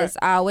 Like, because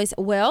I always,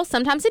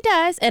 sometimes it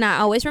does. And I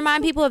always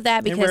remind people of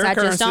that because I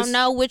just don't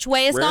know which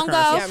way it's going to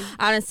go. Yeah.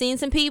 I done seen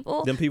some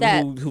people. Them people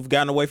who've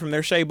gotten away from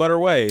their shea butter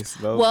ways.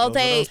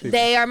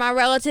 They are my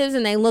relatives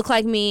and they look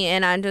like me,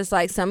 and I'm just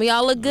like, some of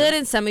y'all look good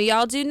and some of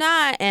y'all do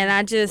not, and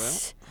I'm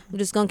just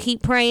gonna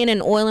keep praying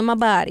and oiling my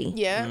body.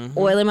 Yeah,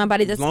 oiling my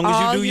body. That's as long as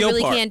all you do your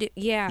really part. can do.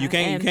 Yeah, you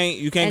can't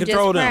and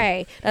control just them.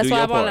 Pray. That's do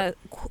why your I'm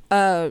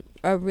on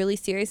a really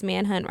serious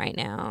manhunt right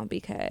now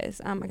because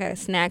I gotta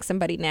snag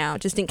somebody now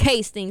just in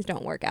case things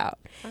don't work out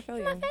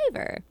in my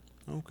favor.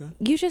 Okay,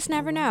 you just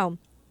never know.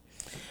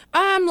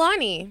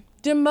 Lonnie,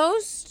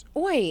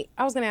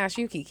 I was gonna ask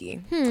you,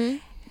 Kiki.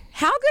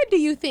 How good do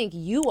you think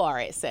you are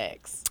at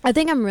sex? I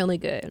think I'm really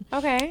good.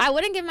 Okay. I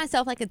wouldn't give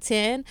myself like a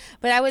 10,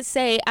 but I would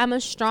say I'm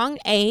a strong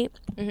 8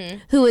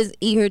 who is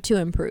eager to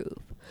improve.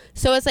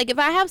 So it's like if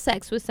I have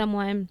sex with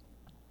someone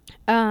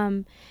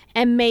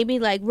and maybe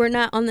like we're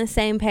not on the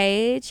same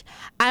page,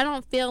 I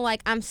don't feel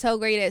like I'm so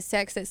great at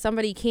sex that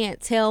somebody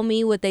can't tell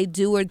me what they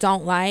do or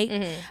don't like.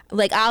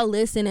 Like I'll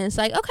listen and it's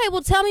like, okay,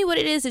 well tell me what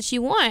it is that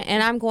you want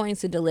and I'm going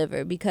to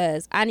deliver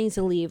because I need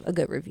to leave a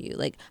good review.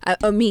 Like I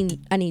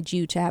need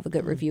you to have a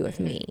good review of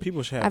me.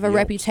 People should have I have a Yelp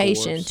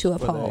reputation to for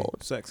their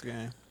uphold. sex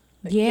game.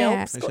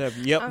 Yeah. They should have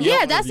Yelp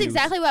Yeah, that's reviews.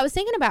 exactly what I was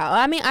thinking about.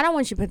 I mean, I don't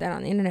want you to put that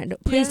on the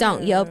internet. Please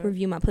don't Yelp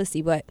review my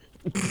pussy, but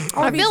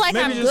I feel like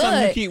maybe I'm just good.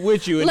 something you keep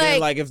with you, and then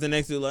Like- like if the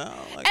next dude like,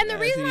 oh, like And the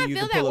that, reason you I can feel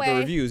pull that up the way-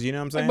 reviews. You know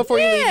what I'm saying? Before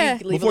you Yeah.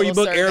 leave, leave Before a you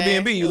little book survey.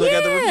 Airbnb, you look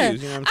at the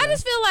reviews. You know what I'm I saying?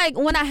 just feel like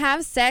when I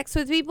have sex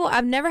with people,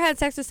 I've never had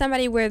sex with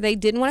somebody where they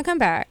didn't want to come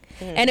back,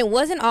 and it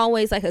wasn't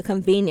always like a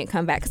convenient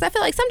comeback. Because I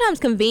feel like sometimes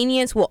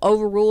convenience will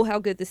overrule how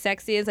good the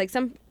sex is. Like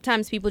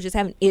sometimes people just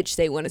have an itch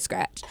they want to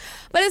scratch,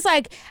 but it's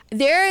like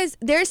there's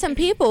some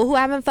people who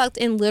haven't fucked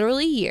in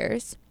literally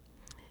years.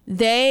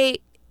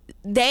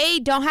 They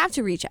don't have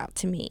to reach out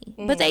to me,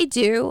 but they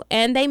do,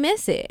 and they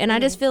miss it. And I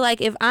just feel like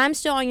if I'm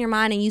still on your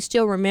mind and you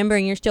still remember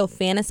and you're still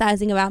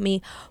fantasizing about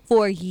me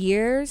for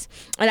years,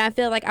 and I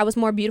feel like I was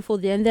more beautiful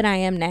then than I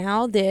am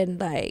now, then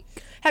like...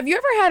 Have you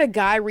ever had a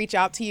guy reach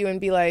out to you and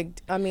be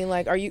like, I mean,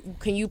 like,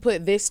 can you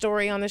put this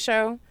story on the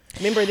show?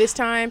 Remember this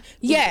time?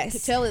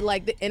 Yes. Tell it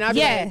like, and I'd be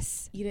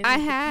Yes, like, you didn't I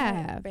make the cut,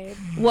 have. babe.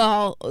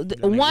 Well,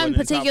 wasn't one in the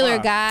top particular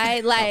five. guy,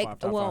 like,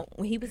 Top well,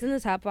 he was in the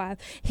top 5.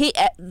 He,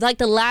 like,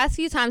 the last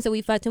few times that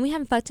we fucked, and we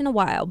haven't fucked in a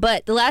while,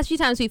 but the last few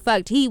times we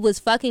fucked, he was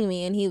fucking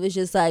me, and he was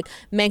just like,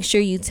 make sure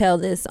you tell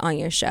this on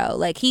your show.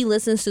 Like, he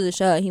listens to the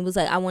show, and he was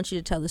like, I want you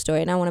to tell the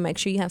story, and I want to make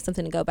sure you have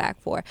something to go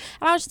back for.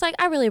 And I was just like,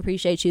 I really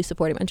appreciate you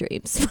supporting my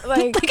dreams.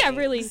 Like I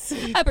really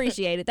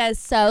appreciate it. That is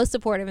so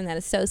supportive, and that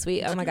is so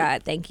sweet. Oh my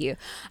God, thank you.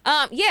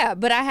 Yeah,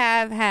 but I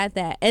have had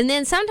that, and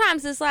then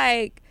sometimes it's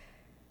like,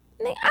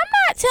 I'm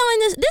not telling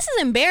this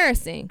is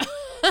embarrassing.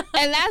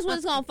 And that's what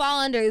it's gonna fall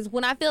under, is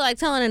when I feel like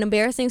telling an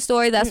embarrassing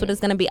story, that's what it's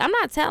gonna be. I'm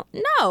not telling.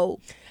 No.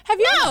 Have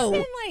you ever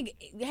been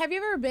like? Have you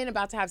ever been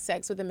about to have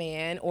sex with a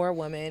man or a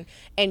woman,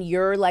 and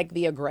you're like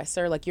the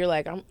aggressor? Like you're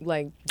like, I'm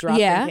like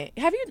dropping. Yeah.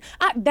 Have you?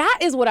 That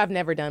is what I've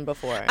never done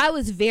before. I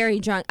was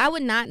very drunk. I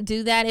would not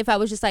do that if I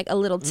was just like a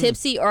little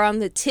tipsy or on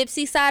the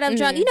tipsy side of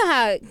drunk. You know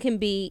how it can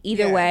be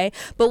either Yeah. way.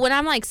 But when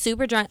I'm like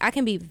super drunk, I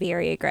can be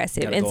very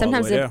aggressive. Gotta And go all the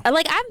sometimes, way down.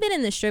 like I've been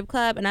in the strip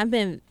club and I've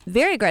been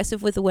very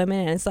aggressive with the women,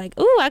 and it's like,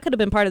 ooh, I could have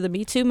been part of the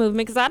Me Too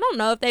movement because I don't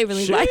know if they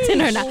really liked it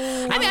or not.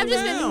 I mean, I've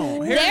just been.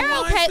 They're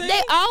okay.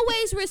 They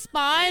always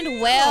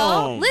respond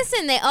well.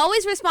 Listen, they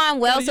always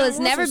respond well, so it's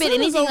never been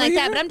anything like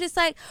that. But I'm just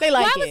like, They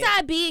like why it. was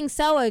I being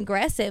so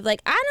aggressive?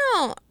 Like I'm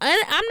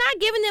not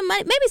giving them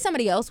money. Maybe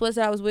somebody else was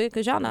that I was with,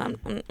 because y'all know.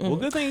 Well,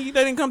 good thing they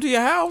didn't come to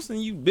your house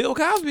and you Bill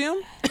Cosby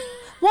them.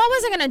 Well, I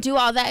wasn't gonna do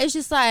all that. It's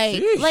just like,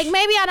 maybe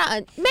I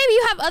don't. Maybe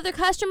you have other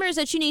customers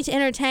that you need to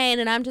entertain,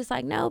 and I'm just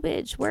like, no,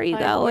 bitch, where are you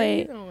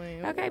going?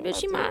 Okay,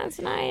 bitch, you mine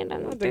tonight.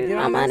 I'm gonna do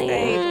my money.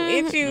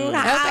 It's you.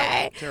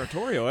 Okay.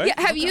 Territorial, eh?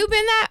 Yeah, have you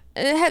been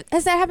that?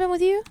 Has that happened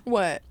with you?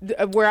 What?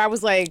 Where I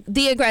was like,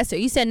 The aggressor.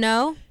 You said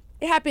no.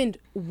 it happened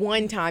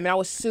one time, and I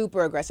was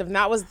super aggressive. And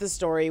that was the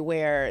story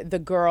where the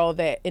girl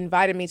that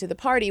invited me to the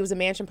party, it was a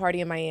mansion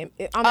party in Miami,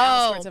 on the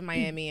outskirts of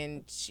Miami,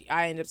 and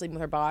I ended up sleeping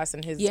with her boss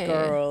and his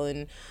girl,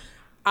 and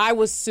I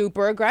was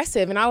super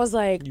aggressive, and I was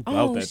like, You bought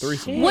oh, that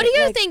threesome. shit. What do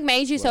you Like, think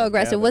made you so well,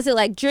 aggressive? yeah, Was it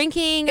like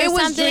drinking or it was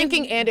something?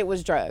 drinking and it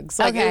was drugs.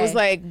 Like Okay. it was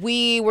like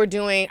we were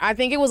doing. I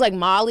think it was like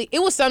Molly. It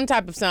was some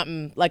type of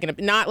something like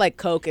not like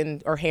coke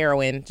or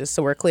heroin. Just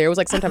so we're clear, it was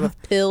like some type of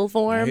pill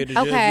form. Here to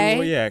judge Okay.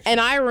 your reaction.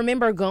 And I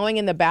remember going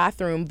in the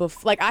bathroom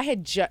like I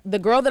had the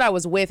girl that I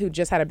was with who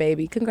just had a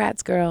baby.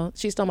 Congrats, girl.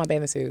 She stole my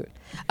bathing suit.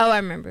 Oh, I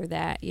remember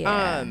that.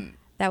 Yeah.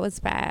 That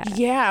was bad.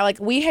 Yeah, like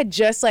we had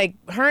just like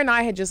her and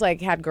I had just like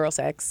had girl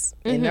sex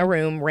in a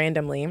room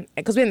randomly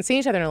because we hadn't seen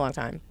each other in a long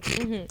time.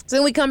 So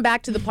then we come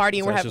back to the party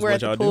and So that's just we're at what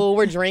the y'all pool,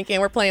 we're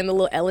drinking, we're playing the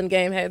little Ellen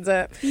game, Heads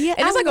Up. Yeah,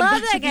 and it's I like love a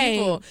bunch that of game.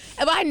 people.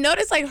 And I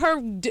noticed like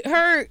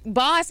her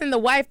boss and the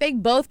wife, they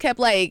both kept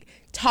like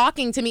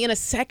talking to me in a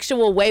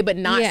sexual way, but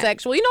not Yeah.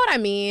 sexual. You know what I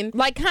mean?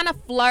 Like kind of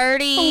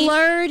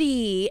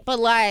flirty, but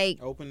like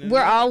Open it we're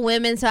up. all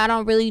women, so I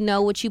don't really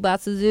know what you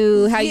about to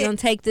do, how you gonna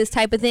take this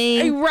type of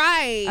thing.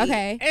 Right.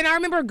 Okay. And I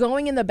remember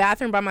going in the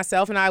bathroom by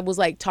myself and I was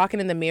like talking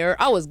in the mirror.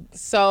 I was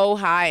so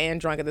high and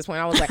drunk at this point.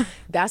 I was like,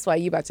 that's why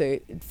you about to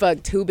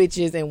fuck 2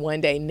 bitches in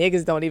one day.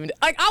 Niggas don't even.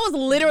 Like, I was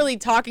literally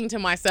talking to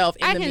myself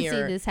in I the can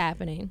mirror. see this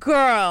happening.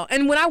 Girl.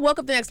 And when I woke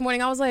up the next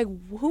morning, I was like,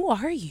 who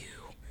are you?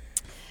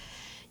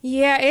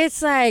 Yeah,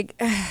 it's like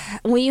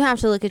when you have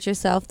to look at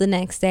yourself the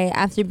next day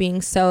after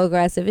being so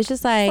aggressive, it's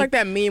just like, Like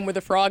that meme where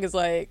the frog is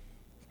like,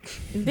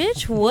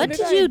 bitch, what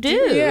did I you do?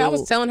 Yeah, I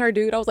was telling her,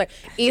 dude, I was like,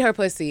 eat her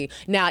pussy.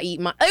 Now eat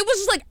my. It was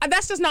just like,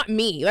 that's just not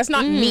me. That's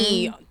not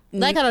me.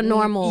 Like on a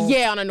normal.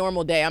 Yeah, on a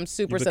normal day. I'm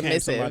super You became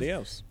submissive. somebody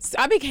else.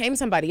 I became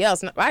somebody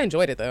else. I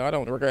enjoyed it though. I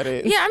don't regret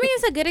it. Yeah, I mean,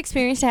 it's a good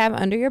experience to have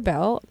under your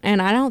belt,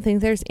 and I don't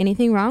think there's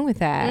anything wrong with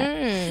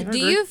that. Do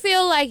you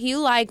feel like you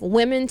like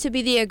women to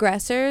be the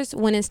aggressors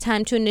when it's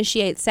time to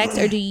initiate sex,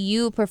 or do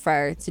you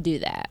prefer to do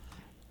that?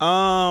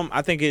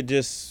 I think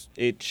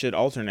it should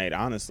alternate,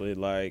 honestly.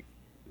 Like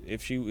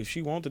if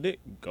she wants the dick,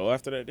 go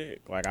after that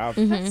dick. Like I've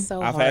That's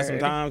so I've hard. had some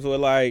times where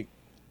like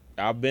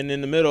I've been in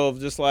the middle of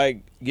just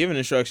like giving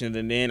instructions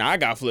and then I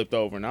got flipped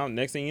over. Now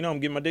next thing you know, I'm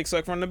getting my dick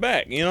sucked from the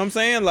back. You know what I'm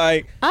saying?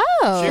 Like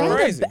Oh, shit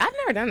crazy. I've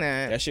never done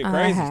that. That shit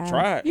crazy. have.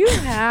 Try it. You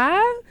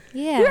have?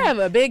 yeah, You have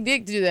a big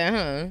dick to do that,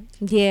 huh?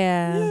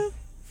 yeah.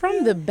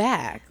 From the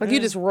back. Like you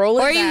just roll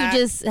it Or back. you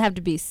just have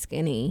to be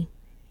skinny.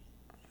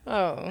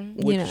 Oh.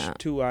 Which You know.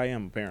 two I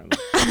am apparently.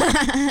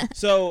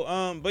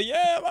 So, but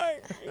yeah,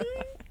 like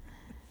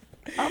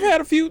I've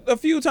had a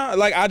few times.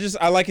 Like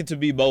I like it to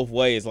be both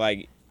ways.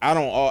 Like I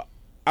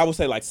would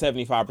say like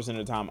 75% of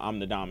the time I'm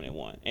the dominant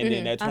one, and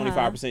then that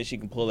 25% she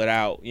can pull it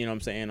out. You know what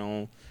I'm saying,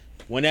 on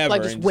whenever,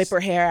 Like just whip her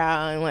hair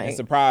out and like and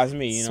surprise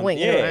me. You know, swing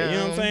it yeah, around. you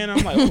know what I'm saying.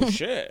 I'm like, oh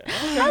shit.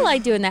 I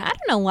like doing that. I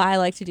don't know why I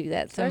like to do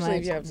that so especially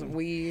much. if you have some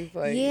weave.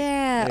 Like,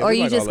 Yeah, Yeah, or we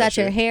you like just all that got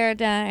your shit. hair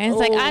done. And it's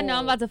like, I know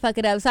I'm about to fuck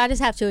it up, so I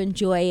just have to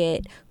enjoy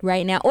it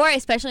right now. Or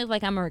especially if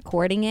like I'm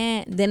recording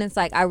it, then it's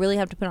like I really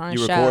have to put on a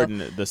You show.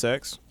 recording the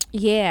sex?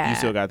 Yeah. You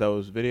still got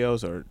those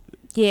videos or?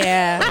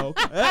 Yeah.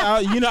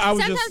 Okay. You know, I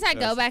was Sometimes just. I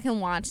go back and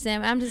watch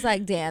them. I'm just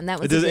like, damn, that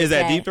was. Is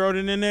that day. deep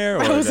throating in there? Or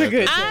That was a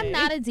good day. I'm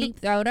not a deep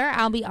throater.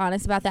 I'll be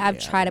honest about that. I've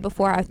tried it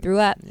before. I threw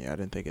up. Yeah, I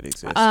didn't think it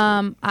existed.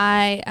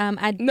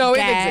 I No, it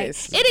gagged.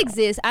 exists. It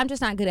exists. I'm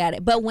just not good at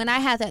it. But when I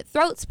had that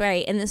throat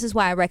spray, and this is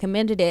why I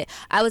recommended it,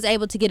 I was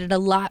able to get it a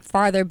lot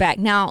farther back.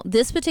 Now,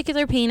 this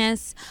particular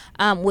penis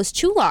was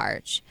too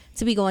large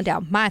to be going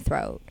down my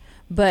throat,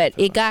 but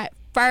it got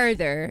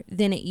further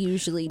than it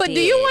usually But did.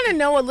 do you want to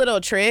know a little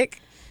trick?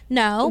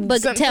 No,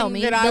 but Something tell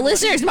me. that The I-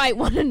 listeners might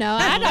want to know.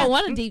 I don't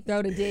want to deep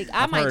throat a dick.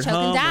 I might heard choke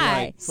and hum,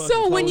 die. like, fucking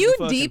So when close you the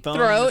fucking deep thumb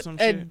or throat some a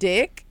shit.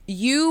 dick,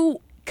 you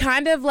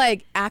kind of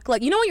like act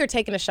like, you know when you're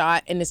taking a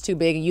shot and it's too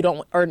big and you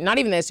don't, or not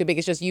even that it's too big,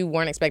 it's just you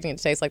weren't expecting it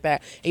to taste like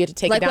that. And you have to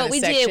take Like it down what in we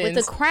sections. did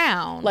with the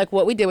crown. Like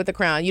what we did with the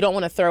crown. You don't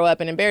want to throw up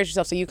and embarrass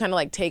yourself, so you kind of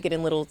like take it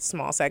in little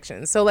small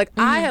sections. So like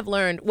I have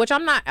learned, which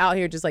I'm not out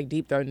here just like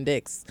deep throating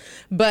dicks,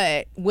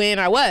 but when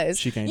I was,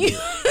 She can't you, do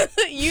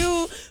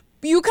it.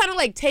 you kind of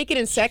like take it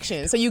in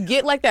sections. So you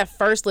get like that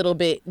first little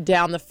bit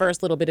down the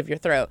first little bit of your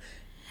throat.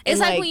 it's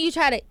And, like when you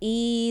try to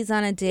ease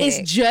on a dick.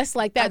 it's just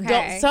like that. Okay.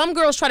 Don't, some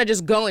girls try to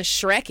just go and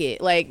Shrek it.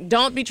 Like,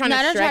 don't be trying No,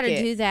 to don't Shrek try to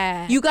it. do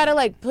that. You gotta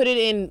like put it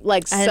in,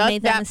 like I suck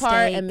made that that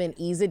part mistake. and then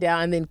ease it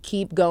down and then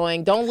keep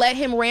going. Don't let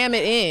him ram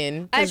it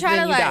in. I 'Cause try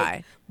then to you like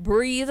die.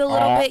 breathe a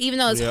little bit, even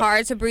though it's Yep.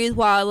 hard to breathe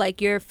while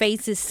like your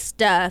face is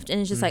stuffed, and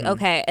it's just like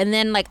okay. And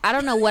then like I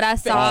don't know what I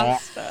saw,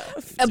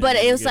 but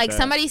it was get like that.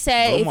 somebody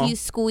said Go if on. you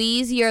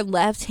squeeze your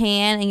left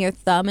hand and your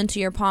thumb into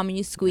your palm and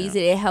you squeeze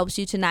it, it helps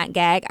you to not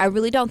gag. I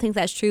really don't think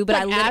that's true,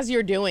 but Like, as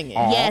you're doing it.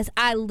 yes,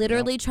 I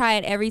literally try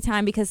it every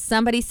time because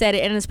somebody said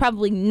it, and it's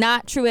probably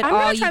not true at I'm all.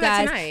 gonna You try that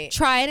guys tonight.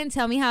 try it and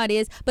tell me how it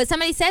is. But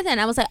somebody said that, and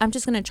I was like, I'm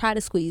just gonna try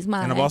to squeeze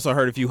mine. And I've also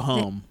heard if you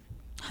hum,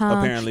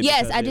 apparently.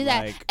 Yes, because I do it,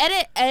 that,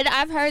 like- and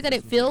I've heard that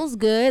it feels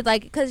good,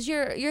 like because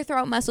your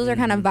throat muscles are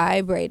kind of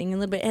vibrating a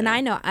little bit, and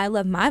I know I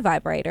love my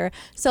vibrator,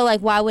 so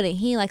like why wouldn't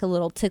he like a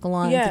little tickle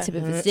on the tip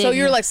of his dick? So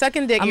you're like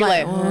sucking dick. I'm You're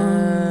like, like,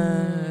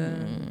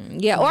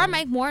 yeah, or I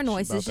make more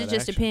noises. about It that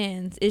just action.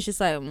 depends. It's just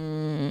like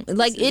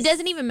like it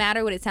doesn't even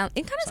matter what it sounds.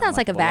 It kind of sounds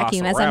like a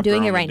vacuum as I'm Velociraptor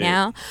doing it on right the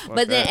now. dick.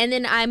 But then that. and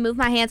then I move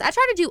my hands. I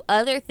try to do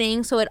other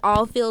things so it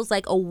all feels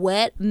like a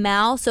wet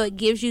mouth, so it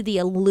gives you the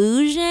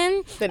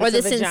illusion That or it's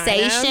the a vagina?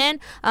 sensation.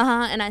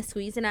 And I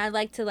squeeze, and I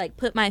like to like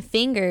put my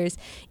fingers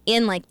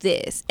in like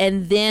this,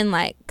 and then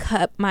like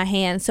cup my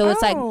hand, so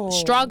it's like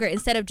stronger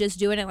instead of just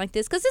doing it like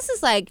this. Because this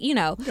is like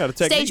got a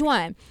technique. stage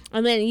one,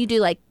 and then you do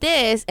like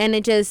this, and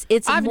it's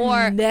I've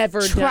more.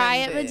 never try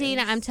done it, this.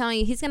 Medina. I'm telling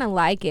you, he's gonna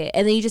like it.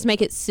 And then you just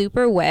make it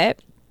super wet.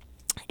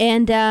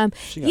 And yeah, got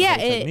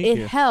a whole technique it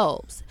here.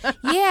 helps.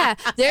 Yeah,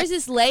 there's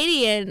this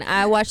lady, and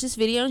I watched this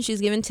video, and she's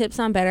giving tips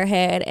on Better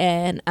Head.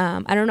 And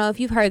I don't know if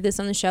you've heard this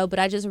on the show, but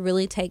I just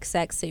really take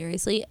sex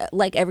seriously,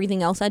 like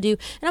everything else I do.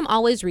 And I'm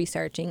always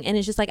researching, and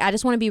it's just like I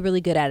just want to be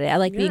really good at it. I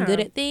like being good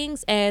at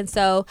things, and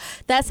so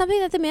that's something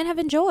that the men have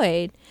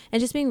enjoyed, and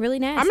just being really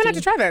nasty. I'm gonna have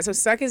to try that. So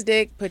suck his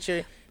dick. Put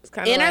your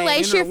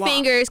Interlace your interlock.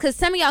 fingers, because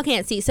some of y'all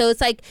can't see. So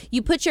it's like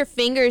you put your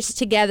fingers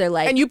together,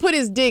 like and you put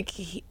his dick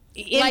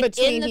in Like,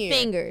 between in the here.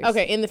 fingers.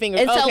 Okay, in the fingers.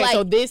 And so, Okay, so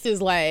like- this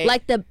is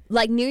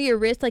like near your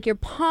wrist, like your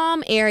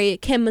palm area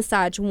can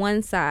massage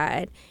one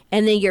side,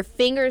 and then your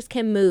fingers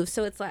can move.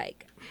 So it's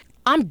like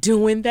I'm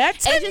doing that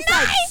tonight. it's just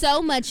like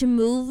so much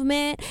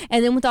movement,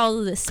 and then with all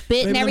of the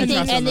spit and Let me try everything,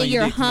 and something then on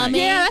your you're dick tonight.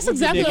 humming. Yeah, that's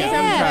exactly what dick I'm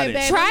out. saying, Tried it.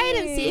 baby. Try it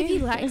and see if he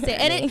likes it.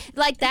 And it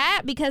like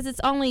that, because it's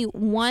only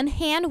one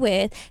hand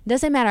width.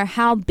 Doesn't matter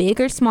how big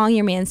or small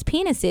your man's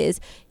penis is.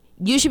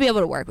 You should be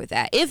able to work with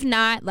that. If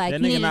not, like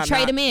That you nigga need to not- trade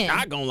not- him in.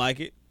 Not gonna like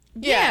it.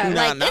 Yeah. Not-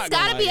 Like not it's got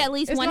to gonna be like at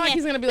least It's one not like hand.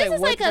 he's gonna be this like,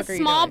 is what like the a fuck are you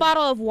small doing?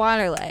 bottle of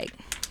water, like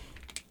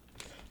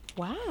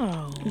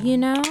Wow. you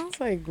know. It's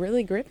like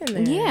really gripping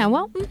there. Yeah,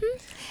 well,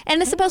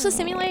 and it's supposed to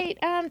simulate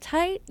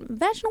tight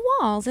vaginal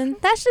walls, and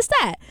that's just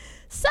that.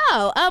 So,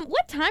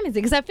 what time is it?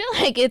 Because I feel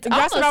like it's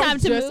That's almost what I was time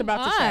to just move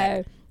about to say.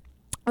 on.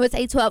 Oh, it's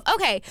 8:12.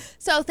 Okay,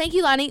 so thank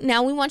you, Lonnie.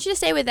 Now we want you to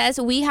stay with us.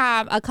 We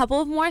have a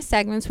couple of more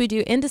segments. We do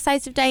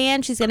Indecisive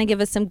Diane. She's going to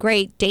give us some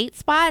great date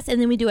spots,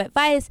 and then we do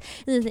advice.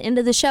 And at the end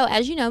of the show,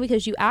 as you know,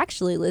 because you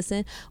actually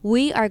listen,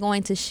 we are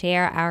going to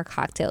share our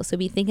cocktails. So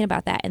be thinking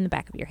about that in the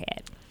back of your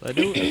head. Let's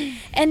do it.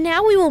 And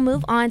now we will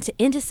move on to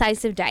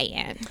Indecisive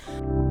Diane.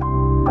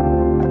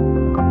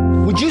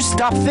 Would you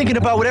stop thinking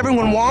about what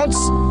everyone wants?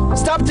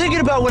 Stop thinking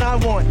about what I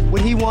want,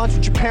 what he wants,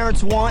 what your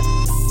parents want.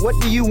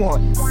 What do you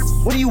want?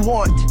 What do you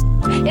want?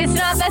 It's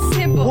not that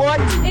simple. What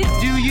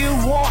do you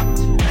want?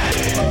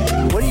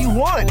 What do you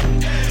want?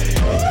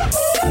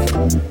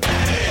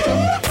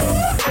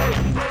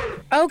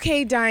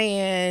 Okay,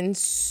 Diane.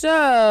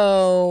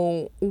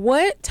 So,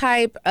 what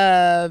type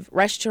of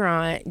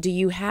restaurant do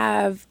you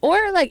have,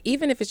 or like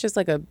even if it's just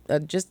like a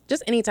just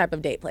any type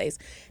of date place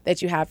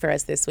that you have for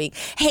us this week?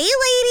 Hey,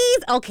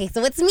 ladies. Okay,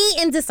 so it's me,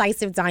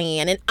 Indecisive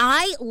Diane, and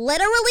I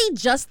literally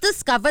just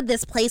discovered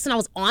this place when I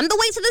was on the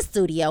way to the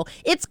studio.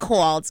 It's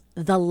called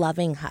The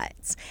Loving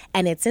Hut,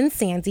 and it's in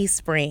Sandy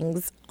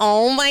Springs.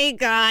 Oh my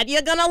God,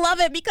 you're gonna love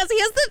it because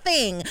here's the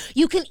thing.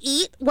 You can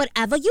eat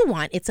whatever you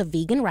want. It's a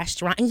vegan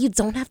restaurant and you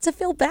don't have to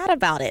feel bad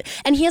about it.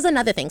 And here's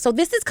another thing. So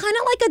this is kind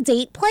of like a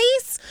date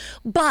place,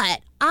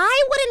 but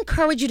I would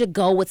encourage you to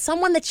go with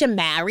someone that you're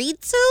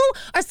married to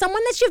or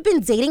someone that you've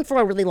been dating for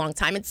a really long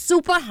time. It's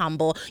super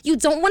humble. You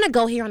don't want to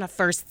go here on a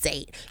first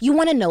date. You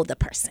want to know the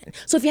person.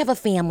 So if you have a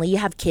family, you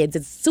have kids,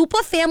 it's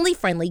super family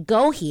friendly.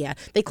 Go here.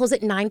 They close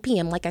at 9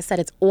 p.m. Like I said,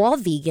 it's all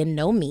vegan,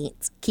 no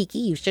meat. Kiki,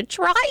 you should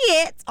try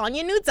it on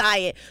your new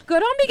diet. Girl,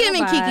 don't be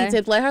giving Kiki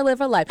tips. Let her live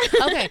her life.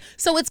 Okay,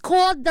 so it's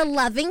called The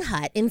Loving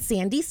Hut in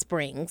Sandy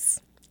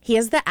Springs.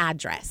 Here's the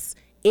address.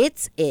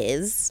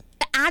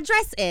 The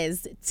address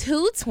is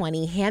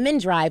 220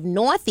 Hammond Drive,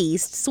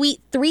 Northeast,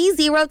 Suite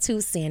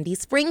 302, Sandy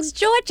Springs,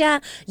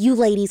 Georgia. You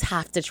ladies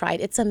have to try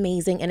it. It's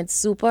amazing and it's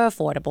super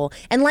affordable.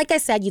 And like I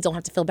said, you don't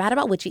have to feel bad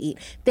about what you eat.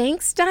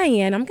 Thanks,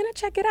 Diane. I'm going to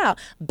check it out.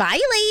 Bye,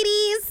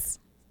 ladies.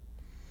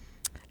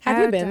 Have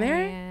you been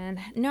Diane.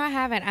 There? No, I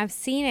haven't. I've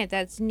seen it.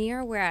 That's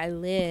near where I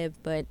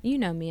live, but you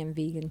know me and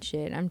vegan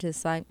shit. I'm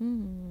just like,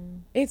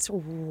 It's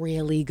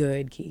really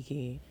good,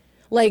 Kiki.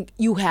 Like,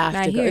 you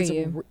have to go.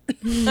 You.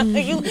 Y'all,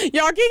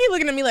 Kiki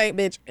looking at me like,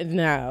 bitch,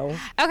 no.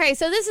 Okay,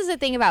 so this is the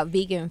thing about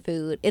vegan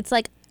food. It's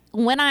like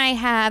when I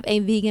have a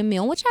vegan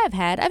meal, which I've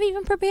had, I've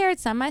even prepared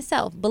some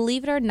myself,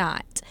 believe it or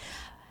not.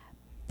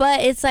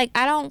 But it's like,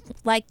 I don't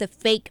like the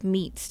fake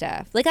meat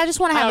stuff. Like, I just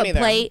want to have a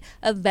plate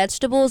of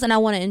vegetables, and I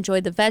want to enjoy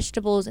the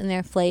vegetables and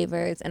their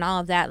flavors and all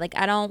of that. Like,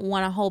 I don't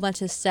want a whole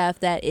bunch of stuff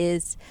that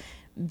is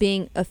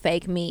being a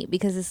fake meat,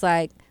 because it's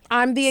like,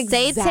 I'm the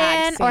exact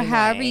seitan, same or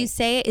however way. you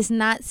say it, is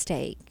not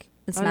steak.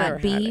 It's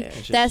not beef. It's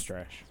just That's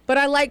trash. But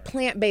I like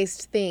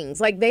plant-based things.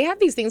 Like, they have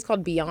these things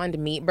called Beyond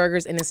Meat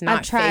burgers, and it's not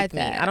I've tried fake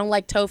that. meat. I don't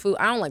like tofu.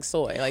 I don't like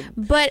soy. Like,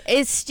 but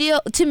it's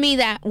still, to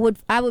me, I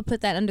would put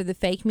that under the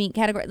fake meat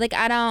category. Like,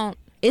 I don't.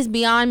 It's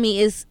Beyond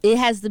Meat. It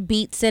has the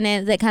beets in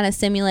it that kind of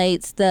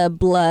simulates the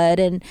blood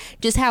and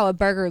just how a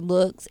burger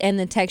looks and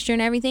the texture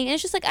and everything. And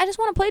it's just like, I just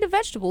want a plate of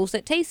vegetables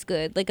that taste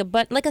good, like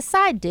a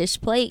side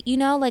dish plate, you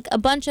know, like a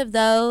bunch of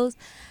those.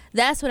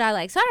 That's what I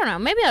like. So I don't know.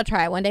 Maybe I'll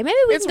try it one day. Maybe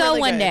we can go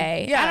really one good.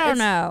 day. Yeah, I don't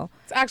know.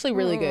 It's actually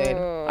really good.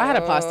 I had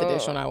a pasta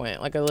dish when I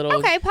went, like a little.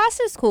 Okay,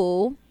 pasta's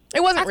cool.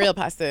 It wasn't real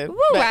pasta. Well,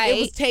 but right. It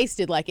was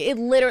tasted like it. It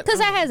literally. Because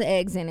that has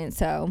eggs in it,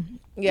 so.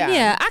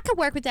 Yeah, I could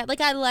work with that. Like,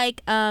 I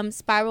like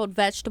spiraled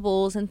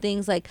vegetables and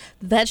things like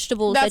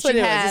vegetables. That's that what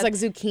you it have. was.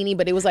 It's like zucchini,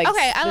 but it was like.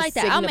 Okay, I like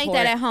that. I'll make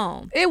that at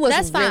home. It was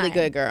That's really fine.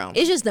 good, girl.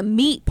 It's just the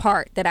meat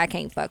part that I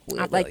can't fuck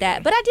with like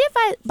that. But I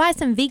did buy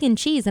some vegan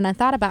cheese, and I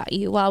thought about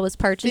you while I was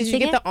purchasing Did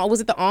you get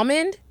was it the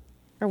almond,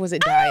 or was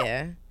it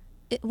Daya?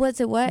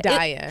 Was it what?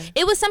 Daya.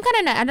 It was some kind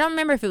of nut. I don't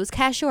remember if it was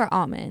cashew or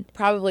almond.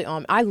 Probably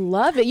almond. I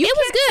love it. It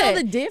was good. Tell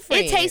the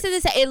difference. It tasted the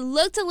same. It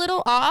looked a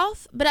little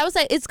off, but I was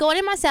like, it's going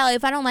in my salad.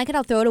 If I don't like it,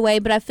 I'll throw it away.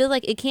 But I feel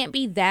like it can't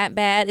be that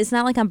bad. It's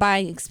not like I'm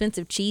buying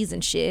expensive cheese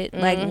and shit.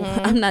 Like,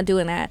 I'm not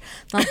doing that.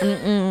 Like,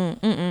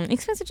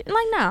 expensive cheese.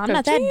 Like, no, I'm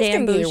not that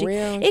damn bougie.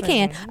 It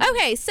can.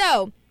 Okay,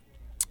 so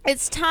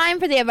it's time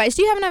for the advice.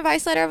 Do you have an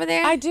advice letter over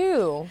there? I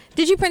do.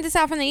 Did you print this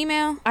out from the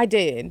email? I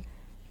did.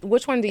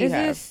 Which one do you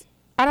have?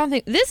 I don't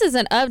think this is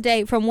an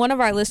update from one of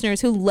our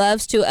listeners who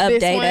loves to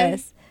update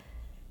us.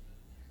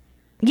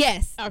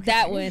 Yes, okay.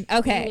 That one.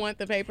 Okay. You want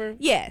the paper?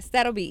 Yes,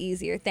 that'll be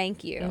easier.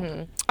 Thank you.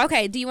 Mm-hmm.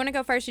 Okay, do you want to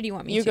go first or do you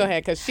want me to? You go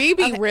ahead, because she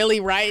be really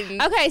writing.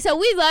 Okay, so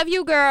we love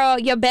you, girl.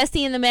 Your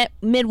bestie in the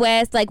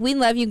Midwest. Like, we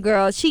love you,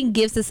 girl. She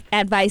gives us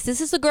advice. This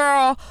is a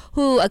girl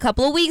who a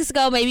couple of weeks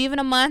ago, maybe even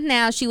a month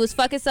now, she was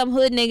fucking some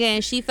hood nigga,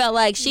 and she felt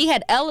like she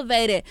had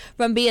elevated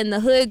from being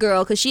the hood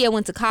girl because she had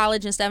went to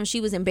college and stuff, and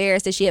she was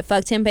embarrassed that she had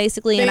fucked him,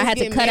 basically, and I had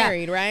to cut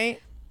married,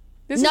 right?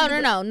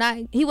 No, not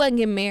he wasn't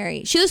getting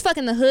married. She was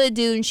fucking the hood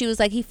dude, and she was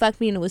like, he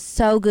fucked me and it was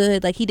so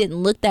good. Like, he didn't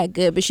look that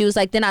good, but she was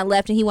like, then I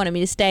left and he wanted me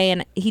to stay,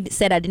 and he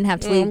said I didn't have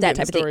to leave, that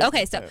type of thing.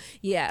 Okay, so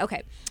yeah,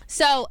 okay.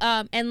 So,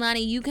 and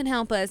Lonnie, you can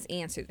help us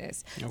answer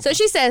this. Okay. So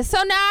she says,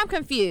 so now I'm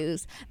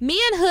confused.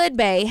 Me and Hood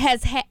Bae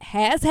has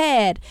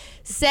had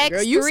sex.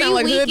 Girl, you 3 sound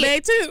like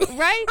weekends, Hood Bae too,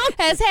 right?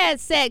 Has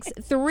had sex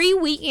 3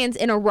 weekends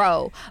in a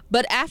row,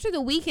 but after the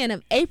weekend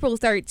of April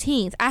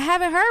 13th, I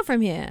haven't heard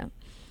from him.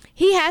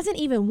 He hasn't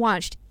even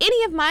watched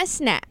any of my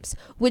snaps,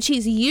 which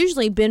he's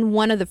usually been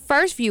one of the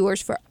first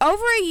viewers for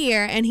over a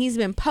year, and he's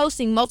been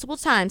posting multiple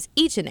times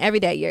each and every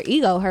day. Your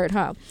ego hurt,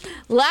 huh?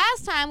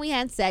 Last time we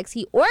had sex,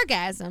 he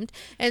orgasmed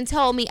and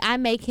told me I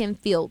make him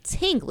feel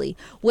tingly,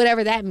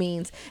 whatever that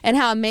means, and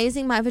how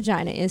amazing my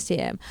vagina is to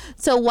him.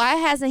 So why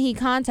hasn't he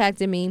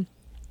contacted me?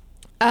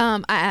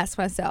 I asked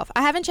myself.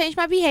 I haven't changed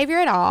my behavior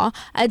at all.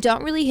 I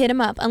don't really hit him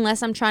up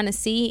unless I'm trying to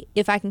see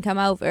if I can come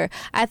over.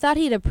 I thought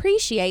he'd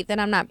appreciate that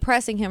I'm not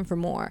pressing him for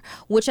more,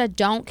 which I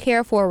don't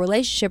care for a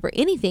relationship or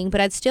anything, but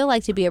I'd still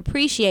like to be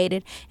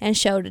appreciated and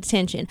showed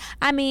attention.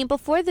 I mean,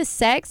 before the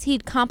sex,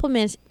 he'd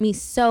compliment me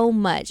so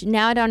much.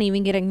 Now I don't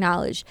even get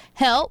acknowledged.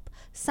 Help.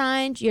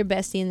 Signed, your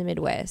bestie in the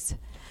Midwest.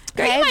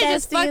 Girl, you might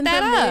just fuck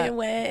that up.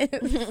 Right.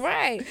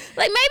 Like,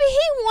 maybe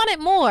he wanted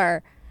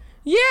more.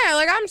 Yeah,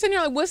 like I'm sitting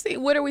here like,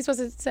 what are we supposed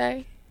to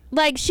say?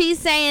 Like, she's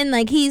saying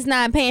like he's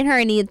not paying her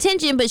any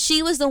attention, but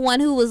she was the one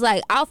who was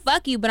like, I'll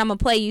fuck you, but I'm gonna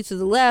play you to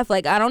the left.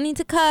 Like, I don't need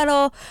to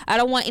cuddle, I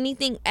don't want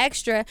anything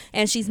extra.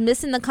 And she's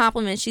missing the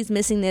compliment, she's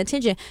missing the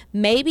attention.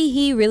 Maybe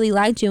he really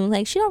liked you and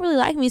like, she don't really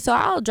like me, so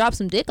I'll drop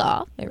some dick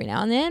off every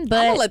now and then.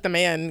 But I'm gonna let the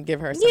man give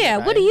her some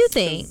advice. What do you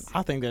think?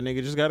 I think that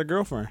nigga just got a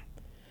girlfriend.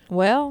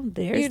 Well,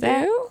 there's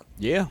that.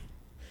 Yeah.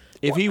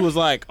 If he was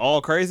like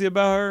all crazy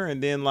about her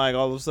and then like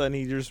all of a sudden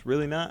he just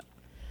really not.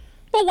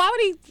 But why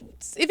would he?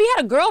 If he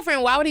had a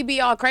girlfriend, why would he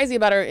be all crazy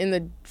about her in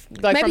the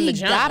like Maybe from the he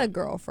jump? got a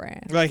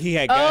girlfriend. Like he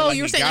had. Oh, like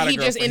you were saying he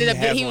just ended up.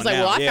 He was like,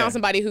 well, I found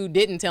somebody who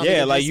didn't tell me.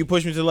 Yeah, like you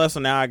pushed me to the left, so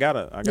now I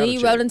gotta. Then he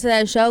wrote into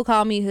that show,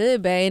 Call Me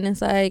Hood Bae, and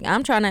it's like,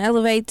 I'm trying to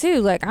elevate too.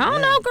 Like, I don't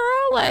know,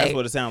 girl. Like, that's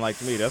what it sounded like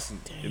to me. That's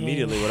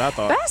immediately what I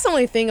thought. That's the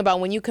only thing about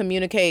when you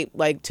communicate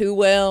like too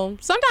well.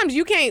 Sometimes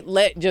you can't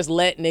let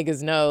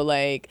niggas know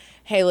like,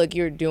 hey, look,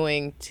 you're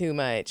doing too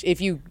much.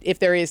 If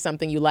there is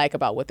something you like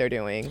about what they're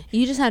doing,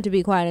 you just have to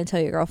be quiet and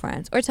tell your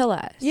girlfriends or tell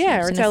us.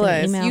 Yeah, or tell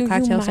us. Email, you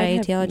might have messed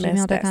that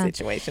cocktailsatl@gmail.com.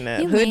 situation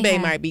up. Hood Bae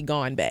might be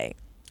gone bae.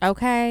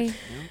 Okay.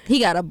 He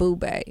got a boo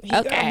bae.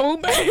 Okay. Boo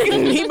bae.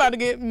 He about to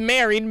get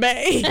married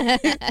bae.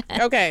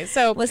 Okay,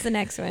 so what's the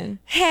next one?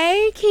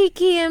 Hey,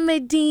 Kiki and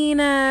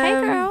Medina. Hey,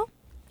 girl.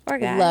 Or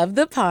guy. Love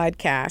the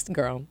podcast,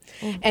 girl.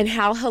 And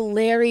how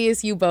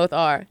hilarious you both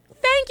are.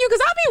 Thank you,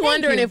 because I'll be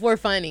wondering if we're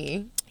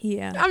funny.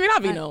 Yeah. I mean,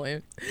 I'll be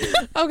knowing.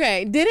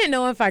 Okay, didn't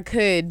know if I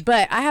could,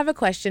 but I have a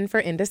question for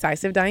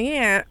Indecisive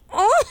Diane.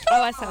 Oh,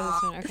 I saw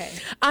this one. Okay.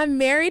 I'm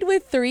married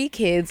with 3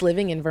 kids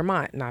living in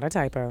Vermont. Not a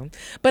typo.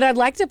 But I'd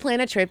like to plan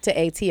a trip to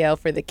ATL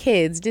for the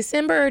kids,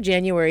 December or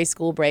January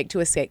school break to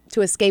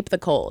escape the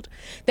cold.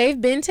 They've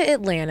been to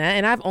Atlanta,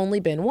 and I've only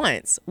been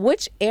once.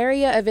 Which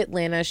area of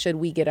Atlanta should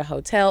we get a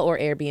hotel or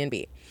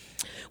Airbnb?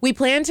 We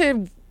plan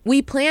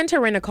to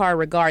rent a car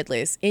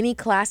regardless. Any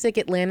classic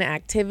Atlanta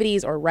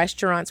activities or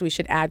restaurants we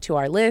should add to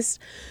our list.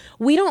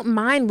 We don't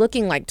mind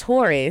looking like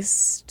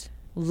tourists.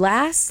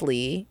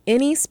 Lastly,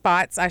 any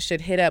spots I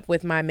should hit up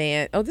with my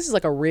man. Oh, this is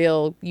like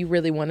you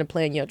really want to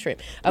plan your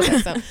trip. Okay,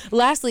 so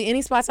lastly,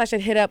 any spots I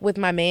should hit up with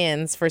my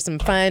mans for some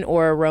fun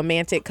or a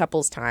romantic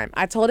couples time.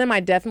 I told him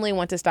I definitely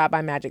want to stop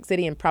by Magic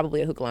City and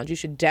probably a hookah lounge. You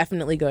should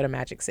definitely go to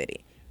Magic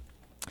City.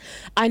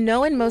 I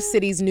know in most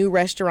cities, new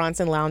restaurants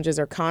and lounges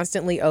are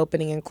constantly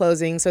opening and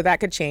closing, so that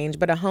could change,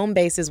 but a home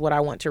base is what I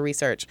want to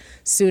research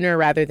sooner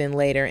rather than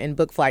later and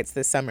book flights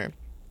this summer.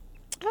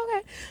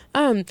 Okay.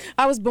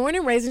 I was born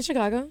and raised in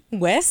Chicago,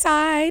 West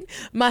Side.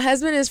 My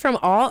husband is from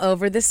all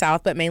over the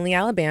South, but mainly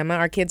Alabama.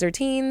 Our kids are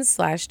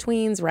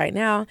teens/tweens right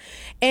now,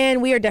 and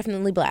we are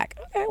definitely black.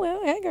 Okay, well,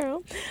 hey,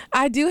 girl.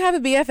 I do have a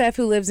BFF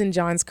who lives in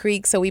Johns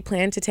Creek, so we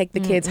plan to take the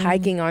kids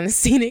hiking on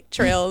scenic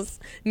trails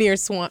near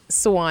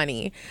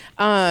Suwanee.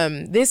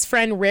 This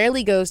friend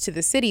rarely goes to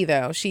the city,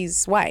 though.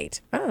 She's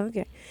white. Oh,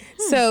 okay.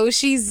 So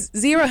she's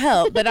zero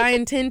help, but I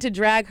intend to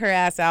drag her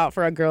ass out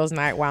for a girls'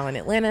 night while in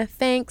Atlanta.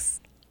 Thanks.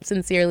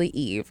 Sincerely,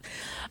 Eve.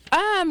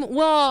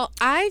 Well,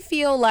 I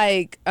feel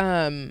like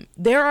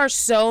there are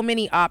so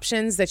many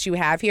options that you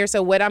have here.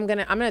 So what I'm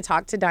gonna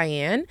talk to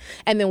Diane,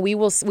 and then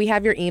we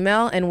have your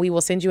email, and we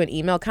will send you an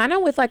email, kind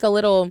of with like a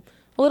little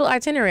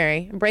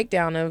itinerary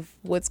breakdown of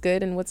what's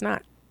good and what's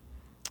not.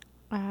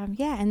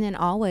 Yeah, and then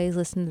always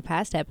listen to the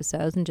past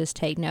episodes and just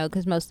take note,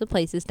 because most of the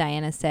places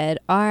Diana said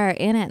are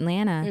in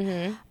Atlanta.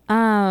 Mm-hmm.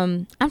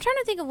 I'm trying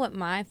to think of what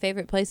my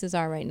favorite places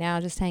are right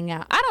now. Just hang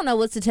out. I don't know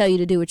what to tell you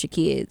to do with your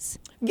kids.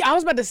 Yeah, I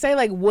was about to say,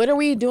 like, what are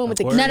we doing with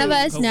the kids? None of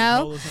us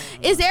know.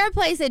 Is there a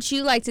place that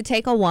you like to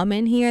take a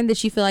woman here and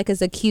that you feel like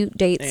is a cute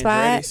date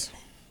spot?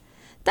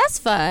 That's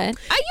fun. You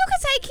can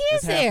take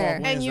kids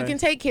there. And you can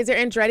take kids there.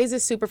 Andretti's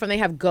is super fun. They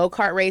have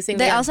go-kart racing.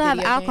 They also have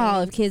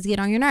alcohol if kids get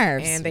on your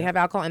nerves. And they have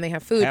alcohol and they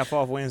have food. Half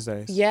off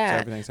Wednesdays.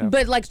 Yeah.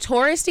 But like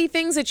touristy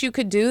things that you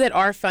could do that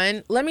are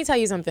fun. Let me tell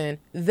you something.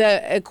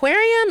 The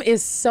aquarium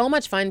is so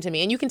much fun to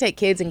me. And you can take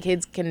kids and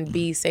kids can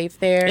be safe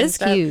there. It's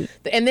cute.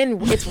 And then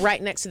it's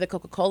right next to the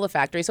Coca-Cola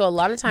factory. So a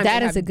lot of times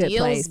that they is have a good deals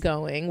place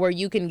going where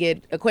you can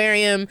get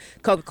aquarium,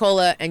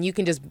 Coca-Cola, and you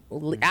can just,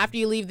 after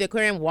you leave the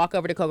aquarium, walk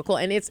over to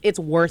Coca-Cola. And it's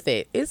worth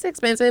it. it's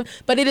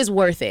expensive, but it is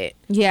worth it.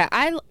 Yeah,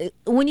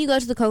 when you go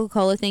to the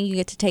Coca-Cola thing, you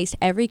get to taste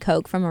every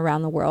Coke from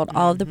around the world,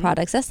 all of the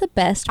products. That's the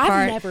best part.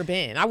 I've never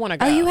been. I want to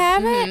go. Oh, you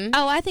haven't?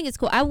 Oh, I think it's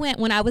cool. I went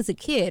when I was a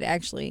kid,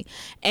 actually,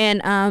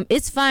 and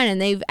it's fun.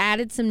 And they've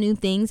added some new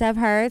things, I've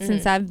heard,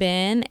 since I've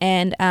been.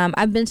 And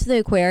I've been to the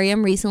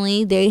aquarium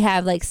recently. They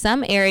have like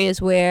some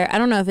areas where I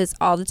don't know if it's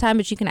all the time,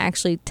 but you can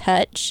actually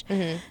touch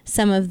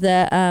some of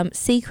the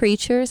sea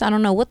creatures. I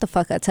don't know what the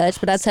fuck I touched,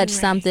 but I touched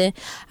something.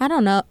 I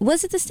don't know.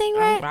 Was it the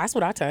stingray? That's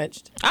what I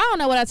touched. I don't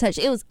know what I touched.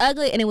 It was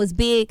ugly and it was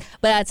big,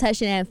 but I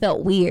touched it and it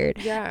felt weird.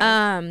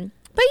 Yeah.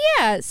 But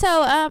yeah, so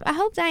I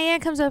hope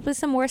Diane comes up with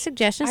some more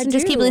suggestions and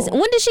just keep listening.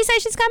 When did she say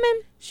she's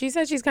coming? She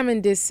said she's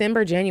coming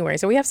December, January,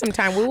 so we have some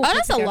time.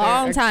 That's a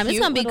long time. It's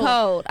gonna be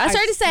cold. I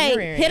started to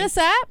say hit us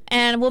up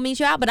and we'll meet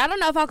you out, but I don't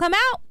know if I'll come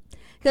out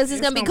because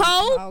it's gonna be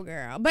cold. Oh,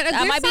 girl! But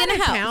I might be in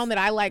the house. Town that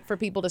I like for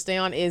people to stay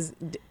on is.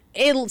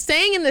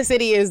 Staying in the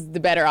city is the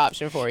better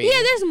option for you. Yeah,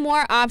 there's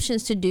more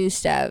options to do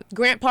stuff.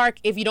 Grant Park,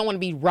 if you don't want to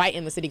be right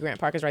in the city, Grant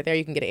Park is right there.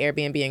 You can get an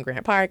Airbnb in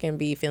Grant Park and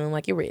be feeling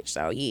like you're rich.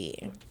 So,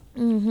 yeah.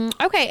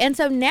 Okay, and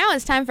so now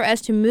it's time for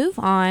us to move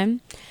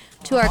on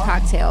to our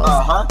cocktails.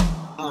 But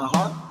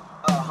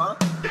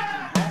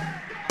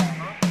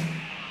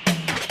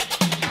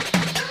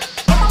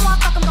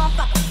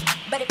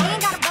if you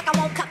ain't got a buck, I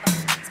won't cup 'em.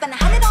 Spend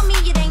 100 on me,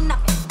 it ain't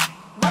nothing.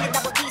 Want a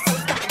double D, so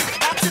stuff it.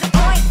 Back to the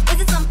point.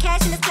 Is it some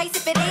cash in this place?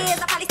 If it is,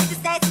 I'll probably stick the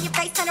stats in your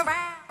face, turn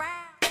around.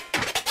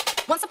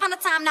 Once upon a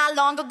time, not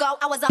long ago,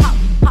 I was a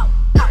hoe,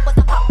 was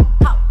a hoe,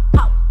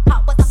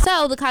 was a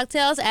So the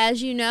cocktails,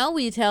 as you know,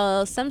 we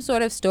tell some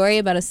sort of story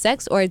about a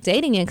sex or a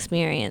dating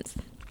experience.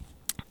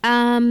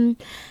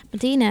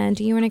 Medina,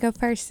 do you want to go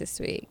first this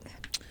week?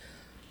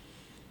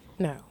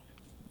 No.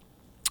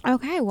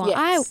 Okay, well,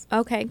 yes.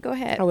 Okay, go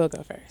ahead. I will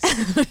go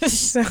first.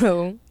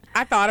 So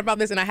I thought about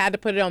this and I had to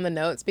put it on the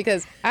notes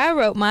because I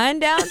wrote mine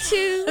down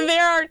too.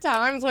 There are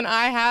times when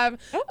I have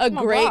a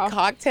great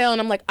cocktail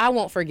and I'm like, I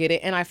won't forget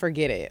it, and I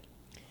forget it.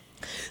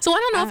 So I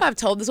don't know if I've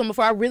told this one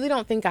before. I really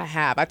don't think I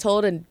have. I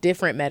told a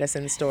different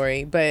medicine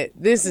story, but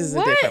this is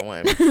a different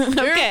one.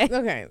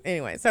 Okay.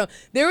 Anyway, so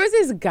there was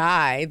this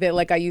guy that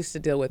like I used to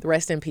deal with.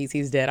 Rest in peace.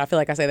 He's dead. I feel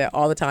like I say that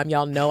all the time.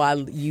 Y'all know I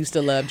used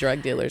to love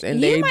drug dealers,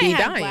 and they be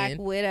dying. Black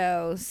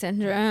Widow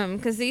syndrome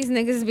because these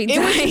niggas be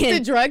dying. It was just the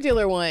drug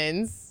dealer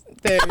ones.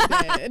 They're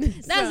dead.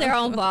 That's their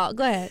own fault.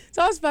 Go ahead.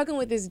 So I was fucking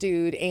with this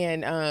dude,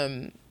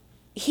 and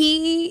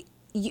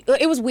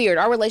it was weird.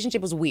 Our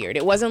relationship was weird.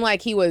 It wasn't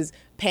like he was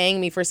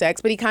paying me for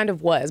sex, but he kind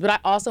of was. But I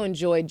also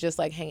enjoyed just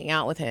like hanging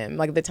out with him.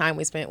 Like the time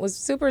we spent was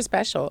super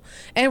special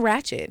and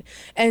ratchet.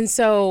 And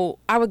so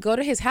I would go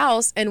to his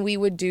house and we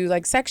would do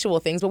like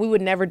sexual things, but we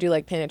would never do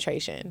like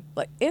penetration.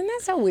 Like, isn't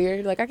that so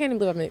weird? Like I can't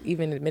believe I'm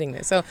even admitting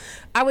this. So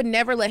I would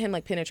never let him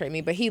like penetrate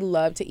me, but he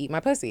loved to eat my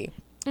pussy.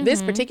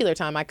 This particular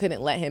time I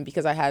couldn't let him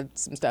because I had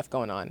some stuff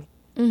going on.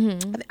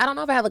 I don't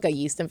know if I had like a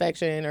yeast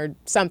infection or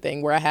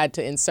something where I had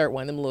to insert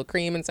one of them little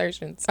cream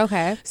insertions.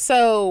 Okay.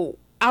 So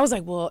I was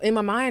like, well, in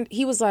my mind,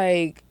 he was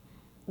like,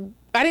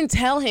 I didn't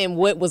tell him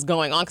what was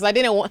going on because I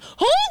didn't want.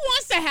 Who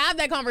wants to have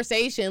that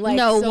conversation? Like,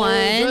 no so,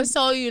 one. Just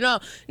so you know,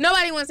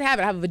 nobody wants to have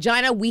it. I have a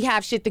vagina. We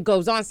have shit that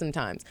goes on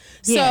sometimes.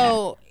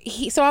 Yeah.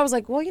 So I was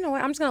like, well, you know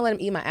what? I'm just gonna let him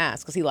eat my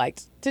ass because he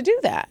liked to do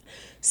that.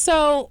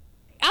 So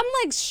I'm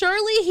like,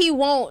 surely he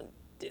won't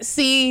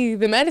see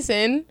the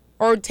medicine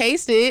or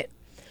taste it.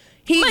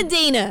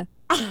 Medina.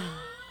 You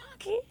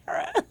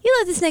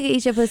let this nigga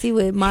eat your pussy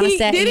with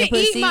monostat in your pussy?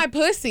 He didn't eat my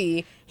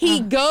pussy.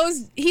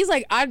 He's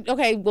like,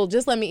 okay, well,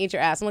 just let me eat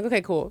your ass. I'm like,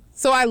 okay, cool.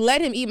 So I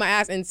let him eat my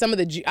ass, and some of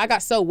I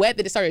got so wet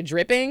that it started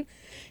dripping.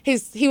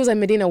 He was like,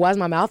 Medina, why's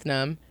my mouth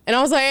numb? And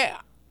I was like,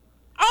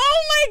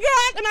 oh my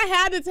God. And I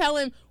had to tell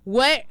him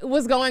what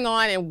was going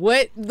on and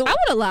what. I would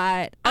have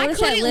lied. I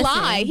couldn't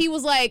lie. He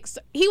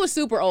was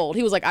super old.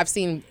 He was like, I've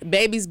seen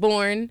babies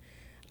born.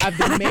 I've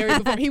been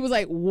married before. He was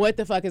like, what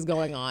the fuck is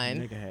going on?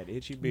 Nigga had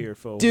itchy beard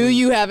for Do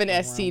you have an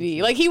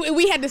STD? Like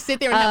we had to sit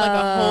there and have like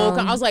a whole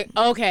I was like,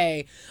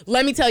 okay,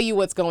 let me tell you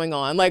what's going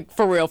on. Like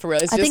for real.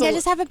 It's I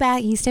just have a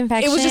bad yeast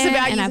infection. It was just a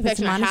bad yeast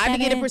infection. I had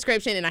to get a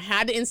prescription and I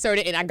had to insert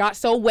it, and I got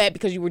so wet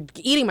because you were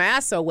eating my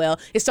ass so well,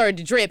 it started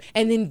to drip,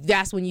 and then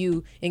that's when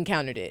you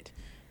encountered it.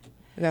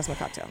 And that's my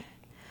cocktail.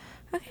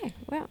 Okay,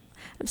 well,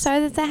 I'm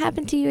sorry that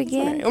happened to you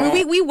again. I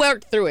mean, we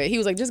worked through it. He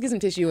was like, just get some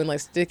tissue and like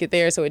stick it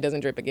there so it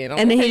doesn't drip again.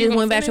 And then he just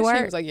went back to work?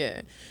 He was like,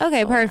 yeah.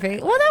 Okay,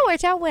 perfect. Well, that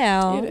worked out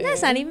well.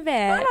 That's not even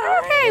bad.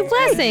 Okay,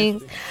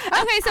 blessings.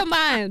 Okay, so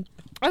mine.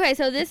 Okay,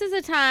 so this is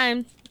a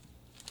time,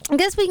 I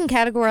guess we can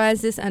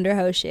categorize this under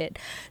hoe shit.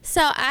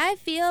 So I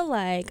feel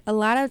like a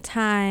lot of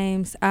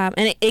times,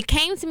 and it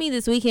came to me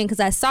this weekend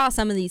because I saw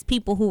some of these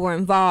people who were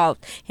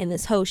involved in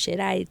this hoe shit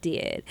I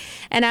did.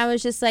 And I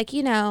was just like,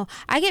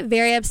 I get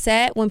very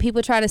upset when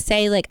people try to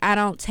say like I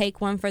don't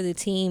take one for the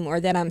team or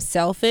that I'm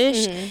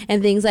selfish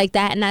and things like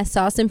that. And I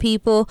saw some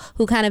people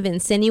who kind of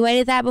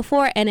insinuated that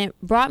before, and it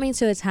brought me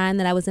to a time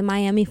that I was in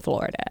Miami,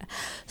 Florida.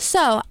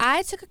 So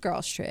I took a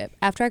girls trip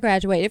after I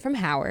graduated from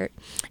Howard,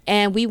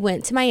 and we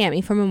went to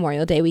Miami for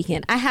Memorial Day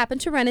weekend. I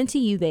happened to run into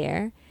you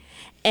there,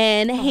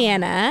 and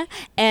Hannah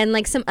and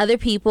like some other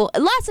people.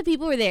 Lots of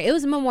people were there. It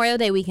was Memorial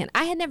Day weekend.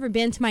 I had never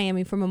been to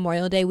Miami for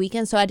Memorial Day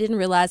weekend, so I didn't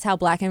realize how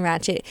black and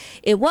ratchet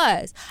it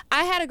was.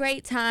 I had a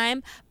great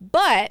time,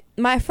 but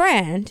my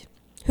friend,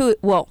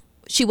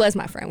 she was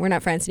my friend. We're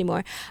not friends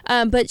anymore.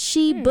 But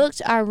she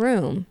booked our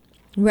room.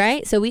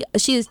 Right, so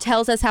she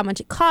tells us how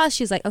much it costs.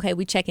 She's like, okay,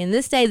 we check in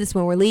this day. This is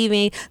when we're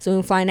leaving. So when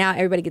we fly out,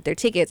 everybody get their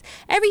tickets.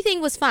 Everything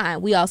was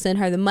fine. We all sent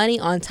her the money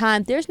on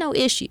time. There's no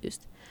issues.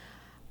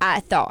 I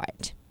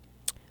thought.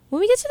 When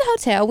we get to the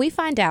hotel, we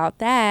find out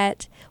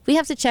that we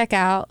have to check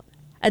out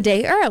a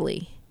day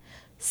early.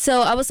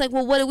 So I was like,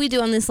 well, what do we do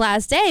on this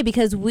last day?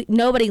 Because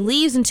nobody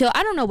leaves until,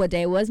 I don't know what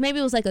day it was. Maybe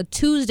it was like a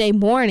Tuesday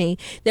morning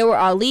that we're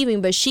all leaving,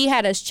 but she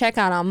had us check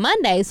out on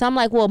Monday. So I'm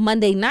like, well,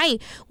 Monday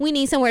night, we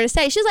need somewhere to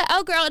stay. She's like,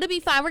 oh, girl, it'll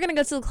be fine. We're going to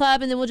go to the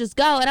club and then we'll just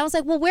go. And I was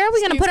like, well, where are we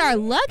going to put our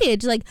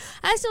luggage? Like,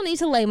 I still need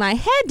to lay my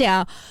head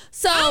down.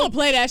 So I don't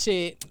play that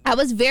shit. I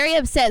was very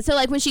upset. So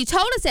like when she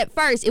told us at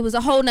first, it was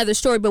a whole nother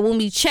story. But when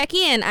we check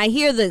in, I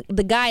hear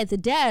the guy at the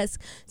desk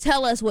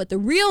tell us what the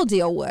real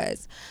deal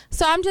was.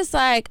 So I'm just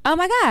like, oh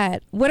my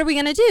God, what are we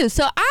going to do?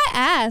 So I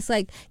asked,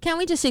 like, can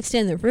we just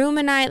extend the room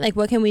a night? Like,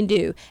 what can we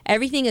do?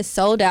 Everything is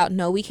sold out.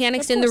 No, we can't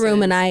extend the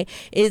room a night.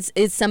 It's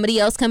somebody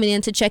else coming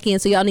in to check in,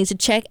 so y'all need to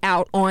check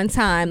out on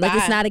time. Like,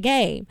 it's not a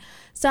game.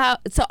 So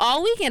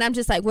all weekend, I'm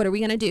just like, what are we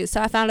going to do? So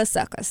I found a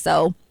sucker.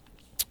 So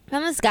I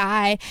found this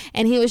guy,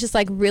 and he was just,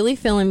 like, really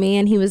feeling me,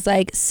 and he was,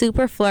 like,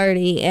 super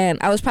flirty, and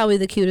I was probably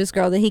the cutest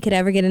girl that he could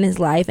ever get in his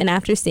life, and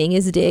after seeing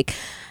his dick,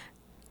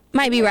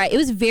 might be right. It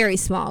was very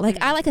small.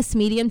 Like, I like a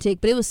medium dick,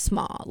 but it was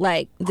small.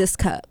 Like, this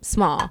cup.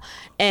 Small.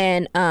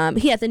 And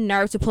he had the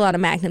nerve to pull out a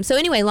Magnum. So,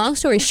 anyway, long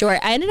story short,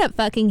 I ended up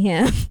fucking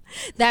him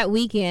that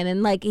weekend.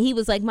 And, like, he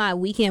was, like, my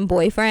weekend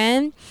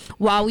boyfriend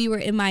while we were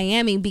in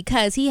Miami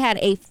because he had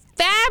a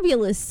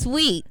fabulous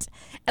suite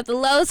at the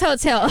Lowe's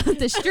Hotel up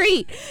the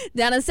street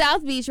down in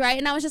South Beach, right?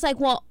 And I was just like,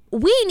 well,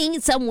 we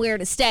need somewhere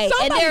to stay.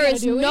 And there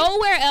is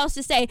nowhere else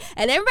to stay.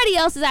 And everybody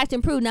else is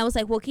acting prudent. I was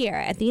like, well,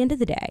 Kiara, at the end of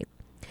the day,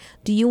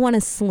 do you want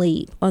to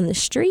sleep on the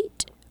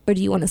street or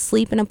do you want to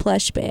sleep in a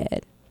plush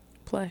bed?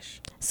 Plush.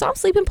 So I'm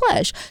sleeping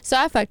plush. So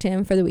I fucked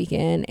him for the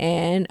weekend,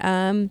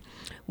 and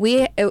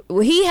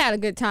he had a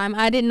good time.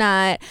 I did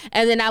not.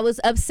 And then I was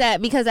upset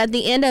because at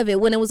the end of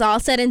it, when it was all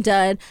said and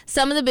done,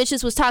 some of the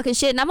bitches was talking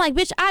shit, and I'm like,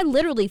 bitch, I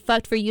literally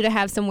fucked for you to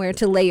have somewhere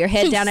to lay your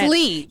head down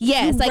sleep.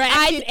 Yes, like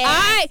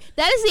I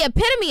that is the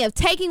epitome of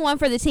taking one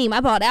for the team.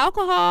 I bought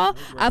alcohol.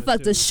 I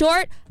fucked a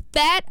short,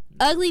 fat,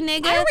 ugly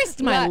nigga. I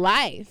risked my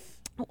life.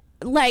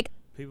 Like,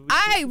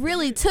 I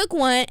really took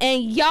one,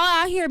 and y'all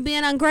out here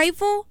being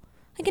ungrateful.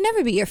 I can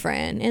never be your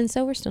friend, and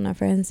so we're still not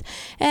friends.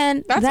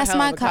 And that's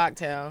my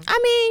cocktail. I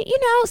mean,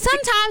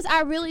 sometimes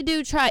I really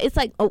do try. It's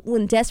like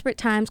when desperate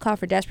times call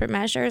for desperate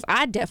measures.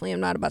 I definitely am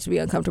not about to be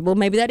uncomfortable.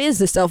 Maybe that is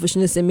the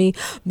selfishness in me,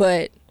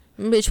 but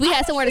bitch, we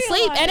had somewhere to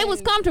sleep, and it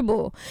was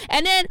comfortable.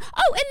 And then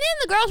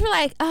the girls were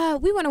like,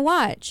 we want to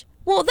watch.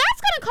 Well,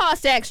 that's going to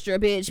cost extra,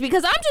 bitch,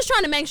 because I'm just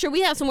trying to make sure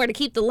we have somewhere to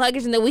keep the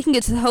luggage and that we can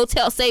get to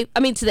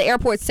the to the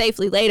airport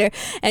safely later.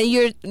 And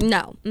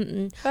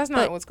That's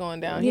not what's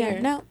going down here.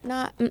 No,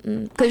 not,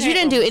 because you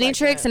didn't do any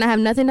tricks and I have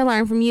nothing to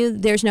learn from you.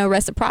 There's no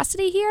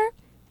reciprocity here.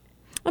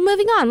 I'm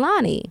moving on.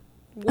 Lonnie,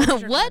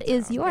 what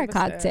is your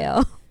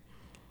cocktail?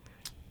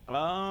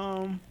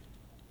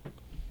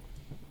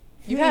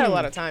 You had a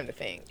lot of time to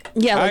think.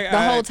 Yeah,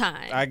 the whole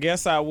time. I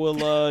guess I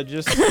will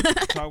just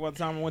talk about the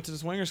time I went to the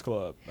Swingers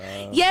Club.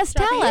 Yes,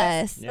 tell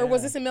us. Yeah. Or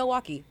was this in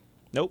Milwaukee?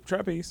 Nope,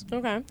 Trapeze.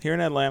 Okay. Here in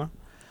Atlanta.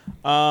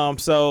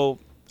 So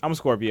I'm a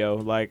Scorpio.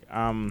 Like,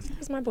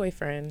 He's my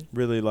boyfriend.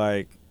 Really,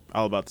 like,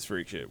 all about this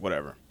freak shit,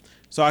 whatever.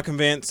 So I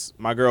convinced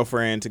my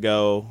girlfriend to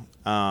go,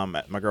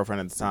 my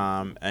girlfriend at the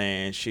time,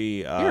 and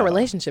she... You're a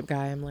relationship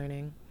guy, I'm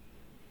learning.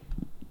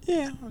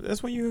 Yeah,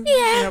 that's when you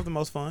have the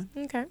most fun.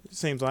 Okay. It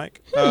seems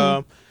like.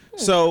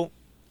 So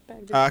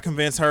I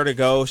convinced her to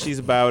go. She's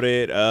about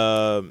it.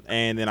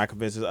 And then I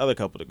convinced this other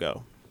couple to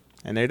go.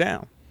 And they're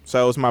down.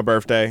 So it's my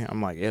birthday.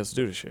 I'm like, yeah, let's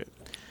do this shit.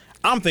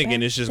 I'm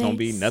thinking it's just going to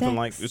be nothing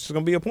like, it's just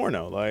going to be a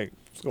porno. Like,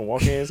 it's going to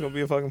walk in, it's going to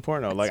be a fucking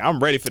porno. Like, I'm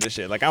ready for this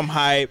shit. Like, I'm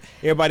hyped.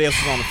 Everybody else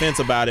was on the fence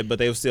about it, but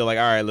they were still like,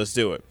 all right, let's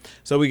do it.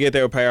 So we get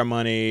there, pay our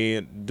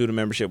money, do the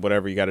membership,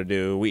 whatever you got to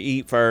do. We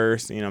eat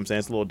first. You know what I'm saying?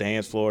 It's a little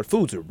dance floor.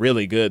 Foods are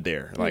really good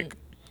there. Like,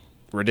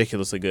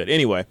 ridiculously good.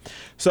 Anyway,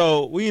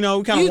 so we kind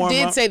of warm up.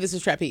 You did say this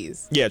was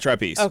Trapeze. Yeah,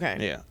 Trapeze. Okay.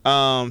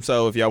 Yeah.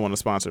 So if y'all want to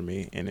sponsor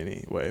me in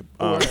any way,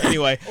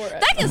 anyway,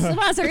 that can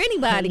sponsor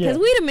anybody because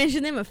we'd have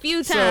mentioned them a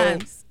few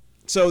times.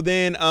 So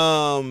then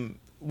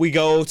we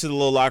go to the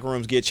little locker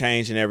rooms, get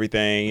changed and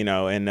everything,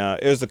 and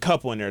it was a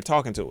couple in there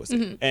talking to us.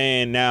 Mm-hmm.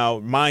 And now,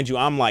 mind you,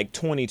 I'm like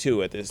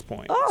 22 at this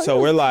point. Oh,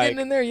 so we're like getting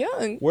in there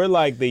young. We're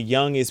like the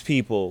youngest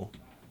people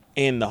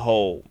in the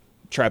whole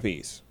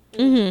Trapeze.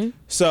 Mm-hmm.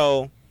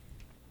 So.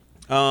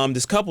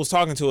 This couple's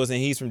talking to us, and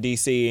he's from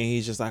D.C., and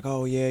he's just like,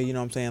 oh, yeah, you know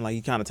what I'm saying? Like,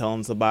 he kind of telling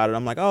us about it.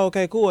 I'm like, oh,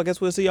 okay, cool. I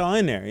guess we'll see y'all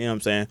in there. You know what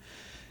I'm saying?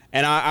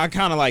 And I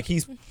kind of like,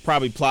 he's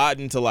probably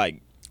plotting to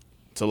like,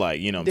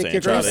 you know what I'm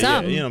saying? Try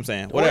to, you know what I'm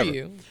saying? Whatever.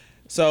 You.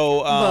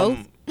 So,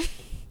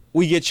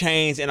 we get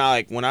changed,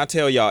 and when I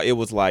tell y'all, it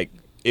was like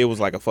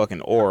a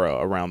fucking aura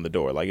around the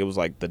door. Like, it was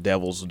like the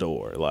devil's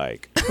door.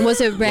 Like,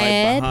 was it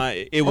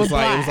red? It was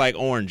like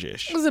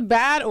orangish. It was a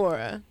bad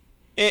aura.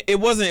 It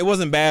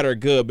wasn't bad or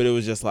good, but it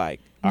was just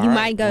like, you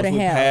might go to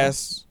hell.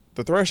 Past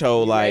the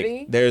threshold,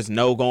 ready? There's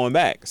no going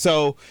back.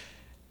 So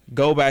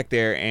go back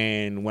there,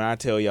 and when I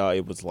tell y'all,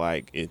 it was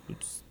like it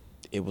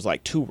was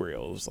like too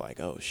real. It was like,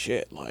 oh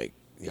shit, like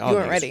y'all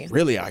weren't ready.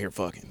 Really out here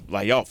fucking,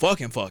 like y'all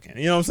fucking.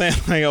 You know what I'm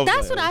saying? Like,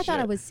 that's what I thought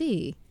I would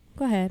see.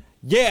 Go ahead.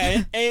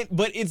 Yeah,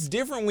 but it's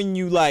different when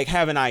you like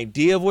have an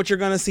idea of what you're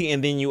gonna see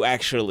and then you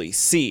actually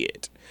see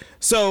it.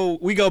 So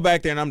we go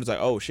back there and I'm just like,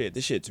 oh shit,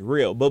 this shit's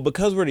real. But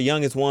because we're the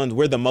youngest ones,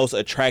 we're the most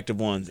attractive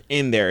ones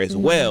in there as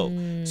well.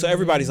 So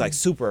everybody's like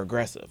super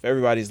aggressive.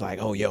 Everybody's like,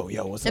 oh yo,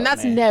 what's up? And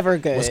that's man? never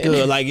good. What's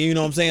good? Like, you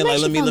know what I'm saying? Like,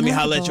 let me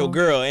holler at your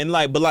girl. And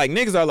like, but like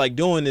niggas are like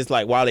doing this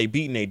like while they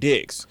beating their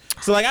dicks.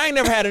 So like I ain't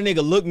never had a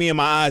nigga look me in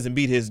my eyes and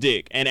beat his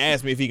dick and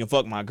ask me if he can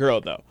fuck my girl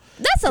though.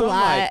 That's a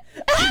lot.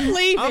 I'm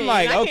leaving. I'm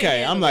like,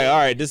 okay. I'm like, all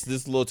right, this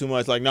is a little too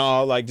much. Like,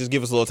 no, like, just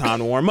give us a little time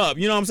to warm up.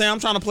 You know what I'm saying? I'm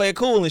trying to play it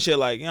cool and shit.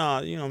 Like, you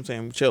know what I'm saying?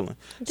 I'm chilling.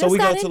 So we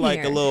go to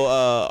like a little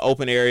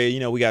open area.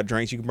 You know, we got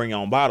drinks. You can bring your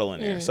own bottle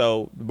in there.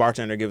 So the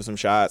bartender give us some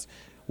shots.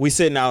 We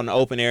sitting out in the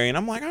open area, and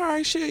I'm like, all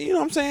right, shit. You know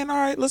what I'm saying? All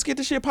right, let's get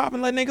this shit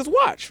popping. Let niggas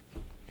watch.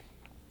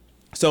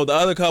 So the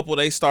other couple,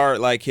 they start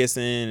like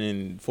kissing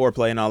and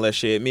foreplay and all that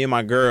shit. Me and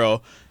my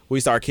girl, we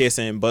start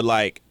kissing, but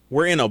like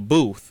we're in a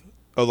booth.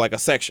 Or like a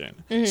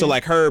section. So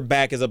like her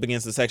back is up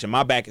against the section.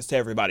 My back is to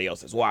everybody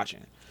else that's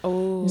watching.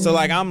 Oh. So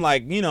like I'm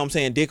like, you know what I'm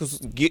saying, dick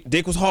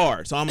was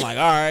hard. So I'm like,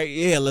 all right,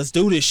 yeah, let's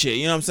do this shit.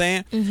 You know what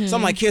I'm saying? So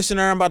I'm like kissing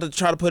her. I'm about to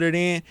try to put it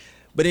in.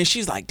 But then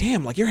she's like,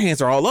 damn, like your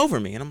hands are all over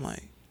me. And I'm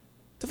like,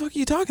 the fuck are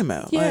you talking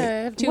about?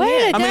 Yeah, like,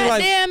 wait a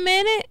goddamn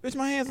minute. Bitch,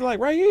 my hands are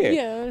like right here.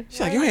 Yeah. She's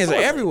like, your hands are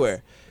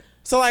everywhere.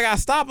 So like I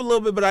stop a little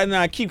bit, but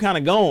I keep kind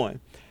of going.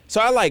 So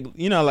I like,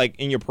 you know, like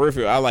in your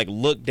peripheral, I like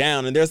look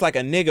down and there's like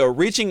a nigga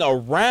reaching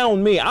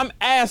around me. I'm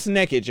ass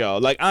naked, y'all.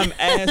 Like I'm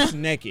ass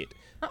naked.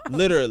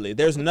 Literally.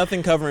 There's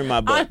nothing covering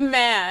my butt. I'm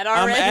mad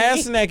already. I'm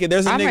ass naked.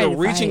 There's a nigga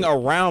reaching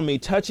around me,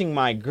 touching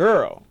my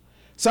girl.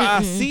 So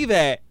I see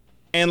that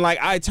and like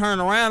I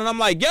turn around and I'm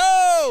like,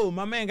 yo,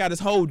 my man got his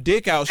whole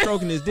dick out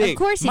stroking his dick. Of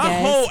course he my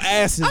does. whole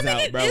ass is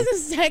out, bro. It is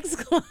a sex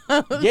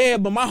club. Yeah,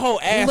 but my whole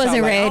ass He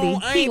wasn't out. ready.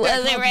 Like, He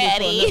wasn't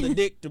ready. For another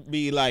dick to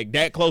be like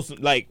that close,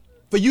 like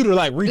for you to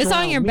like reach it's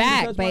around on your me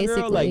back, and touch my girl,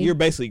 basically. like you're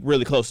basically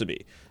really close to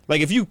me.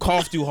 Like if you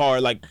cough too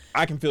hard, like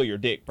I can feel your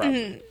dick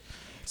probably.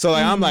 So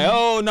like I'm like,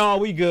 oh no,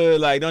 we good.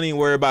 Like don't even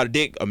worry about it.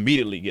 Dick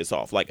immediately gets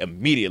off. Like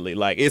immediately.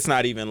 Like it's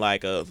not even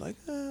like it's like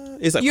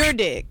your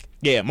dick.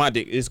 Yeah, my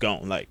dick is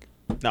gone. Like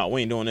no,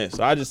 we ain't doing this.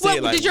 So I just say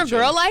like. Did your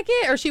girl like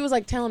it, or she was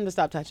like, tell him to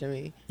stop touching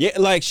me? Yeah,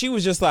 like she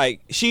was just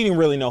like she didn't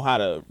really know how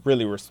to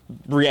really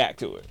react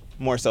to it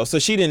more so. So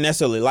she didn't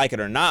necessarily like it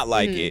or not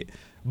like it.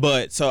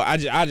 But so I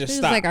just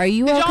stopped. Like, are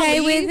you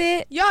okay with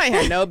it? Y'all ain't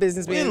had no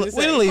business being. We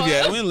didn't leave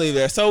there. We didn't leave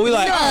there. So we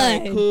like, all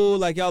right, cool.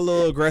 Like y'all a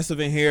little aggressive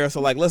in here.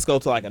 So like, let's go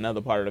to like another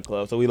part of the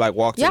club. So we like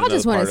walked to y'all another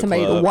just wanted part of the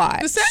somebody club. to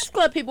watch. The sex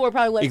club people were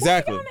probably like,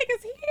 exactly. What are y'all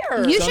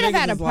niggas here? You So should have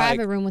had a niggas is private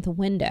like- room with a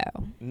window.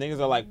 Niggas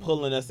are like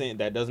pulling us in.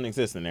 That doesn't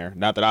exist in there.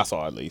 Not that I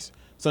saw at least.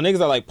 So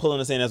niggas are like pulling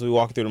us in as we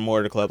walk through the more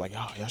of the club. Like,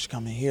 y'all should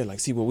come in here. Like,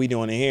 see what we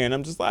doing in here. And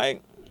I'm just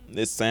like,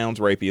 this sounds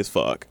rapey as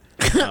fuck.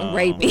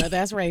 Rapey.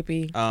 That's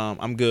rapey.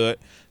 I'm good.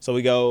 So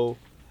we go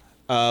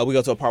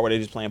to a part where they're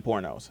just playing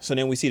pornos. So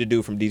then we see the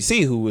dude from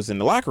DC who was in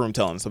the locker room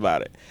telling us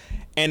about it.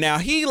 And now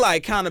he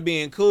like kind of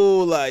being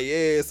cool, like,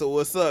 yeah, so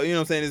what's up? You know what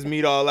I'm saying? His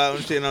meat all out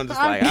and shit. And I'm just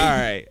like, all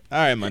right,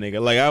 my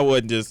nigga. Like, I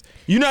wouldn't just,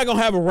 you're not going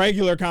to have a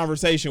regular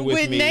conversation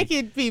with me.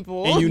 Naked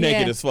people. And you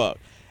naked as fuck.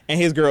 And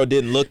his girl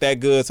didn't look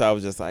that good, so I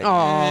was just like,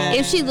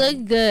 If she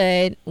looked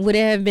good, would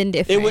it have been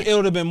different? It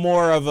would have been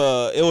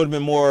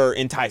more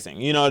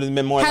enticing. You know, it'd have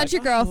been more. How'd like,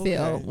 your girl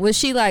feel? Was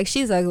she like,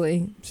 she's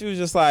ugly? She was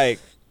just like,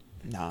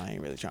 nah, I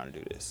ain't really trying to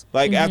do this.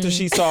 Like after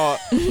she saw,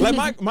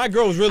 like my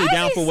girl was really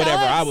down for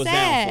whatever I was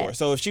down for.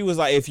 So if she was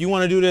like, if you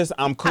want to do this,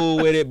 I'm cool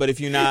with it. But if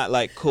you're not,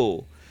 like,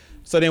 cool.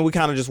 So then we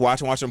kind of just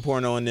watching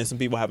porno, and then some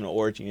people having an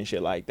orgy and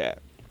shit like that.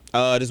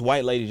 This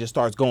white lady just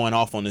starts going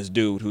off on this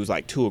dude who's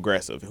like too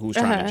aggressive, who's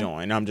trying to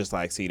join. And I'm just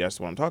like, see,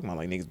 that's what I'm talking about.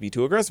 Like, niggas be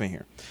too aggressive in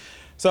here.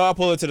 So I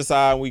pull her to the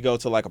side. We go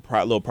to like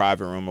a little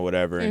private room or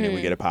whatever, and then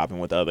we get it popping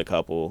with the other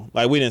couple.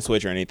 Like, we didn't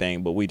switch or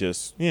anything, but we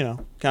just, you know,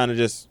 kind of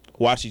just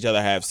watch each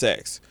other have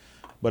sex.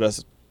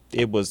 But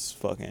it was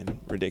fucking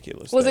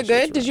ridiculous. Was it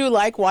good? Did you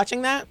like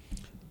watching that?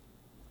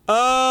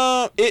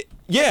 Would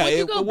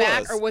you go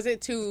back, or was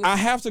it too? I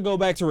have to go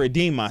back to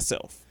redeem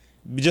myself.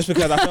 Just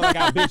because I felt like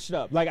I bitched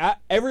up. Like,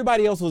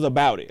 everybody else was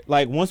about it.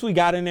 Like, once we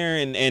got in there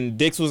and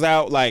dicks was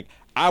out, like,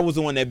 I was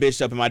the one that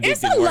bitched up and my dick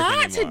didn't work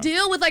anymore. It's a lot to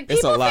deal with. Like,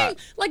 people think,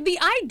 like, the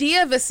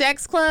idea of a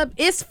sex club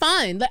is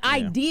fun. The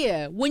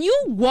idea. When you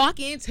walk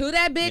into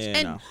that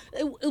bitch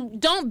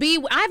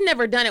I've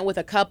never done it with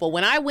a couple.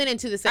 When I went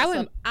into the sex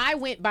club, I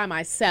went by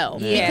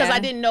myself because I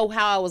didn't know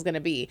how I was going to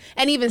be.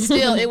 And even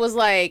still, it was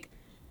like,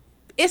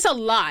 it's a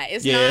lot.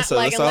 It's not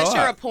like, unless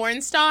you're a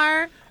porn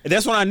star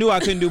That's when I knew I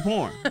couldn't do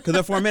porn.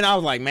 Because for a minute I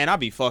was like, man, I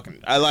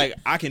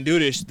can do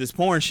this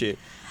porn shit.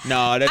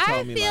 No, that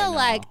told me I feel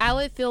like I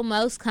would feel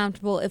most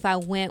comfortable if I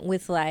went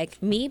with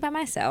like me by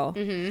myself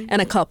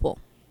and a couple.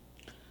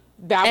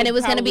 And it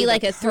was going to be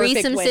like a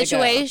threesome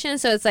situation.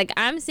 So it's like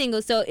I'm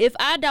single. So if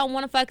I don't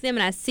want to fuck them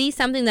and I see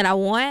something that I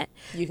want,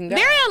 you can go.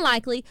 Very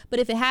unlikely. But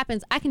if it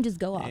happens, I can just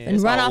go off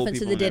and run off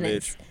into the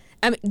dentist.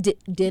 I mean,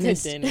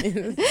 dentist.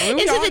 Into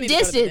the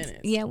distance.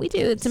 Yeah, we do.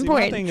 It's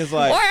important. My thing is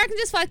like, or I can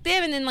just fuck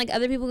them and then like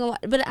other people go.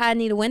 But I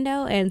need a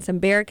window and some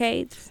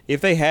barricades.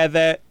 If they had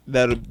that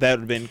would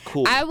have been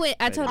cool. I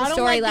told the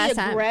story last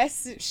time.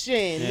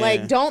 Aggression. Yeah.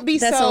 Like, don't be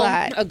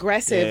so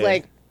aggressive. Yeah.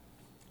 Like,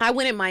 I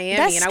went in Miami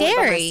That's and scary. I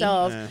went by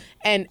myself,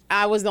 and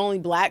I was the only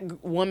black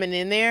woman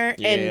in there.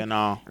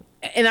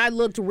 And I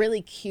looked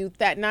really cute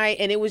that night,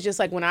 and it was just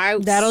like when I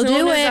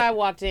I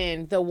walked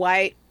in, the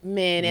white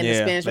men and the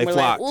Spanish were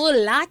flocked. like,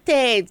 "Ooh,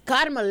 latte,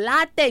 caramel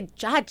latte,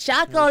 hot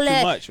chocolate."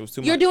 It was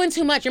too much. You're doing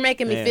too much. You're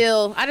making me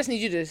feel. I just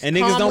need you to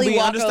calmly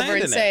walk over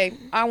and say,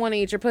 "I want to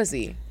eat your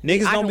pussy."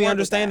 Niggas don't be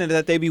understanding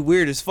that they be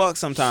weird as fuck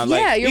sometimes. Yeah,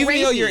 like, you're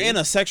even though rapey. you're in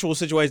a sexual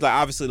situation, like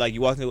obviously, like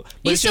you walk into, but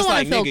You it's still just wanna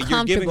like feel nigga,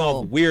 you're giving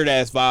off weird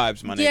ass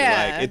vibes, my nigga.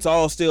 Yeah. Like it's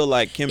all still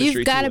like chemistry.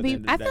 You've got to to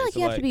be. I feel like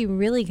you have to be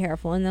really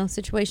careful in those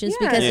situations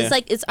because it's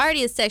like it's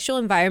already a sexual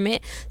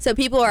environment, so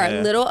people are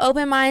a little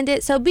open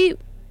minded. So be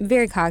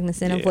very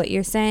cognizant of what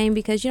you're saying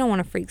because you don't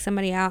want to freak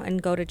somebody out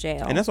and go to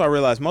jail. And that's why I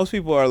realized most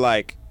people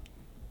aren't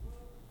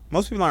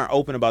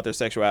open about their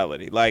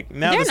sexuality. Like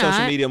now with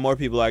social media, more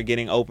people are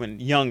getting open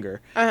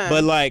younger.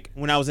 But like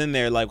when I was in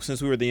there, like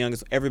since we were the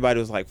youngest, everybody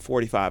was like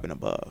 45 and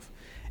above,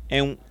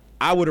 and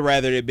I would have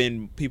rather it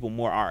been people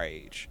more our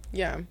age.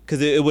 Yeah,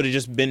 because it would have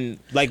just been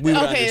like we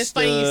would. Okay, it's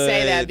funny you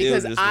say that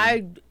because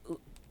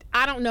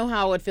I don't know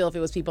how I would feel if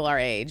it was people our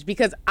age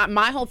because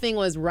my whole thing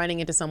was running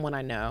into someone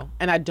I know,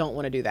 and I don't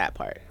want to do that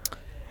part.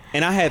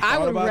 And I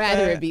would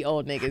rather it be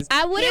old niggas.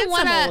 I wouldn't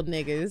want old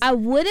niggas. I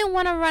wouldn't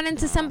want to run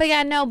into somebody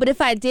I know, but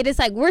if I did, it's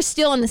like we're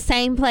still in the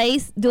same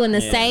place doing the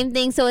same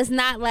thing, so it's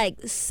not like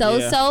so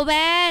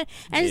bad.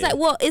 And it's like,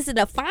 well, is it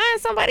a fine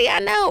somebody I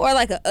know or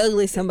like a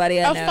ugly somebody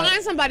I know?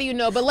 Find somebody you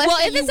know, but let's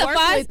say you work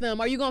with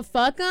them. Are you gonna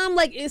fuck them?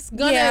 Like it's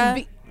gonna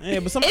be. Yeah,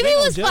 but if it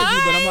was fine,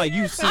 but I'm like,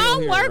 I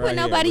don't work with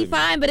nobody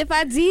fine. But if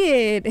I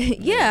did,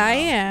 I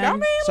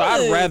am. So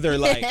I'd rather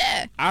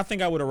I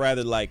think I would have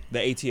rather like the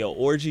ATL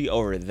orgy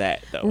over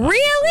that though.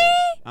 Really?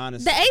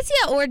 Honestly, the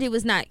ATL orgy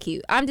was not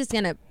cute. I'm just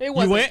gonna. It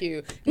wasn't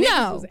cute.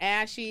 No, it was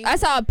ashy. I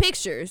saw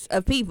pictures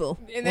of people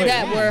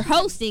that were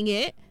hosting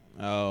it.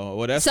 Oh,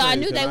 well, that's so I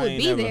knew they would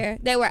be there.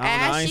 They were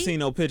ashy. I ain't seen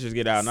no pictures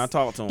get out, and I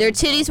talked to them. Their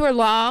titties were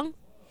long.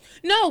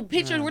 No,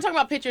 pictures. No. We're talking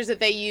about pictures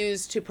that they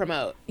use to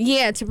promote.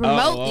 Yeah, to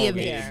promote the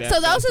event. So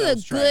those are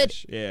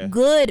the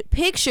good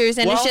pictures,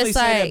 and it's just I only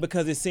say like that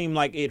because it seemed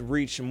like it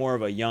reached more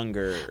of a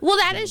younger. Well,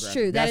 that is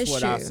true. That's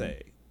what I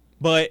say.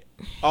 But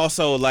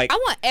also, like, I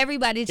want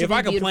everybody to. If be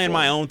I could beautiful. plan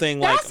my own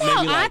thing, that's like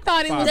how maybe I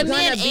thought it was the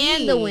men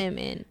and the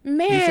women.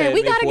 Man,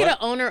 we gotta get an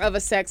owner of a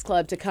sex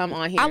club to come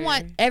on here. I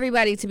want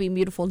everybody to be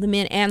beautiful, the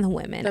men and the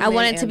women. I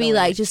want it to be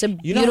like just a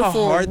beautiful. You know how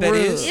hard that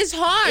is? It's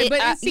hard,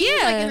 but it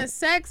seems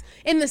like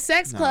in the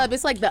sex club,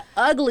 it's like the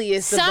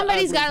ugliest.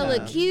 Somebody's got to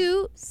look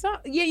cute.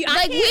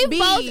 Like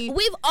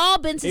we've all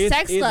been to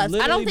sex clubs.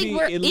 I don't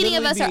think any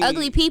of us are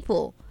ugly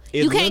people.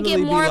 You can't get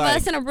more of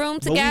us in a room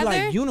together. But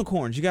we like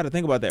unicorns. You got to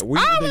think about that. We're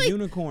the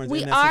unicorns.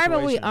 We in that are,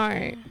 but we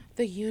aren't.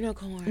 The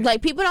unicorn.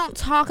 Like people don't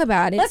talk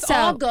about it. Let's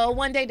all go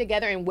one day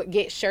together and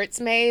get shirts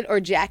made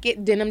or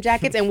denim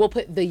jackets, and we'll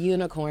put the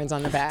unicorns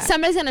on the back.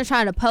 Somebody's gonna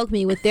try to poke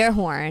me with their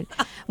horn.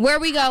 Where are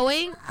we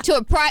going to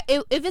a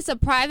if it's a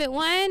private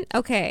one?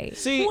 Okay.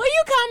 See, will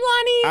you come,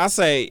 Lonnie? I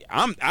say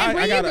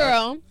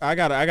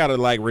I gotta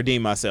like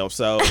redeem myself.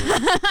 So,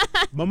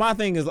 but my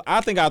thing is,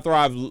 I think I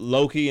thrive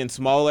low key in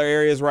smaller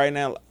areas right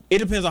now. It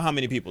depends on how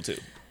many people too.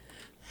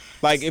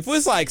 Like if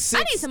it's like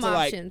 6 I need some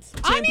options.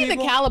 I need the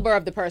caliber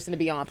of the person to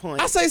be on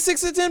point. I say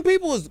 6 to 10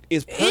 people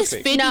is perfect. It's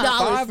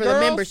 $50 for the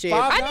membership.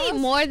 I need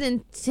more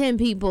than 10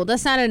 people.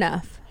 That's not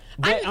enough.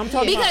 But I'm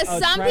talking because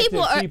about some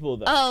people are.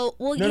 though.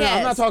 Well, no, yes. No,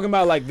 I'm not talking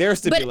about like their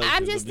stipulations. But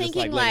I'm just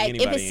thinking like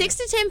if it's 6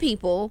 to 10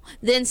 people,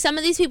 then some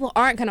of these people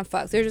aren't gonna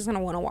fuck. They're just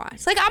gonna want to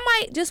watch. Like I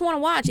might just want to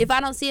watch if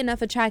I don't see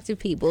enough attractive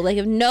people. Like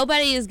if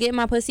nobody is getting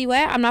my pussy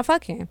wet, I'm not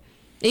fucking.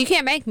 You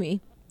can't make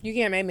me. You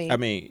can't make me. I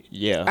mean,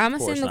 yeah. I'm gonna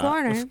sit in the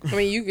corner. I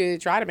mean, you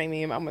could try to make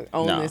me. I'm gonna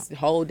own this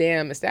whole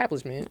damn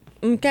establishment.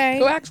 Okay.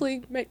 Go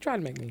actually try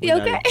to make me.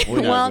 Okay.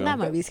 Well, that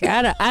might be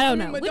scary. I don't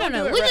know. We don't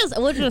know.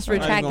 We'll just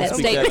retract that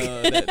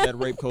statement. That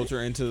rape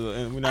culture into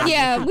the.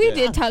 Yeah, we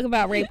did talk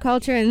about rape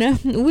culture and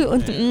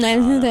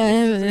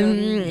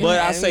but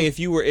I say if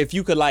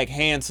you could like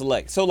hand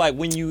select. So like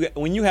when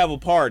you have a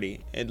party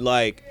and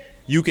like.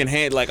 You can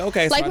hand like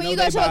okay. Like so when you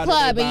go to a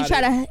club and you try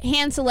to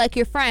hand select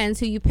your friends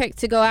who you pick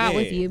to go out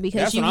with you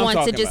because you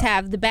want to just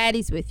have the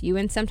baddies with you,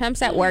 and sometimes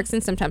that works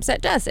and sometimes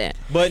that doesn't.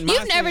 But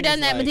you've never done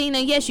that, Medina.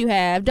 Yes, you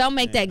have. Don't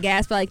make that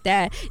gasp like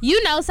that.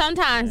 You know,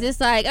 sometimes it's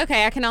like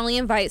okay, I can only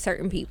invite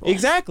certain people.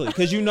 Exactly,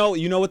 because you know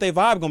what they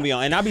vibe gonna be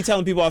on, and I be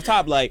telling people off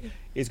top like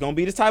It's gonna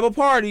be this type of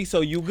party,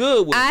 so you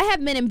good with it. I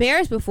have been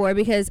embarrassed before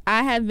because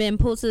I have been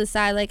pulled to the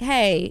side like,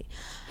 hey,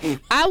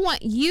 I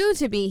want you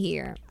to be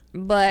here,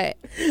 but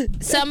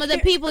some of the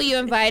people you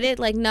invited,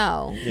 like,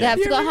 no, they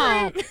have to go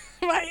home.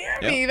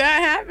 Miami, that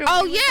happened.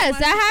 Oh yes,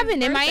 that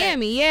happened in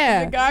Miami.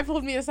 Yeah, the guy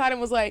pulled me aside and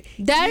was like,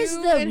 "That is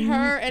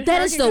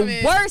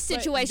the worst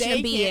situation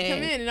to be in."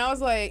 Come in, and I was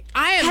like,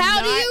 "I am."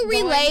 How do you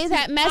relay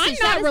that message?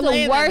 That is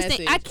the worst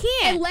thing. I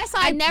can't unless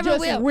I never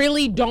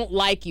really don't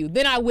like you.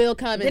 Then I will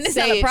come and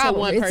say it to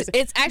one person.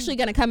 It's actually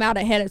gonna come out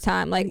ahead of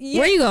time. Like,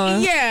 where are you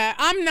going? Yeah,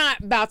 I'm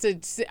not about to.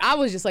 I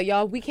was just like,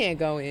 y'all, we can't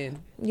go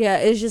in. Yeah,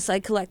 it's just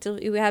like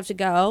collectively we have to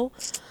go.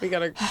 We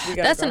gotta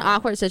That's an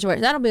awkward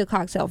situation. That'll be a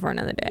cocktail for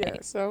another day. Yeah,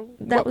 so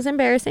that was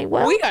embarrassing.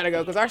 Well, we gotta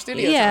go because our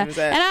studio time is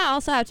at. And I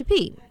also have to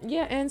pee.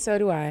 Yeah, and so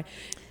do I.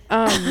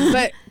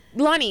 But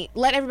Lonnie,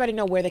 let everybody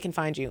know where they can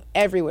find you.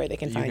 Everywhere they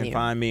can find you. You can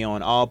find me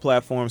on all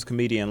platforms,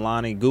 Comedian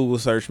Lonnie. Google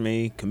search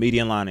me,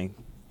 Comedian Lonnie.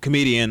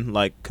 Comedian,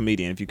 like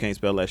comedian. If you can't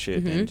spell that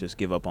shit, then just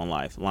give up on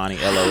life. Lonnie,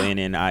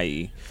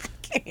 Lonnie.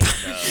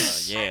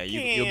 Yeah,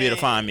 you'll be able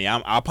to find me.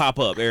 I'll pop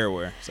up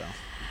everywhere. So.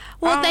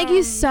 Well, thank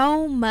you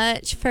so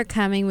much for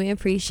coming. We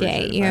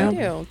appreciate you. I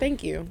do.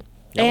 Thank you.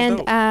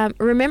 And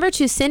remember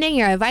to send in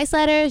your advice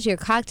letters, your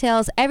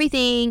cocktails,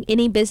 everything,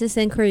 any business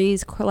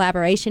inquiries,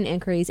 collaboration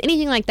inquiries,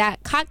 anything like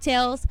that.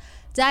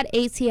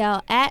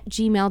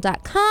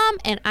 Cocktails.atl@gmail.com.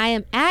 And I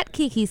am at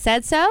Kiki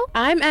Said So.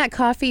 I'm at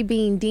Coffee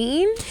Bean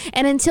Dean.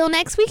 And until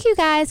next week, you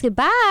guys,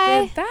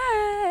 goodbye.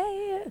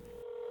 Goodbye.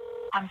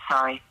 I'm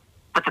sorry,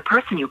 but the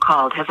person you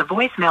called has a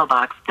voicemail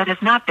box that has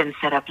not been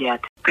set up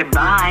yet.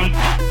 Goodbye.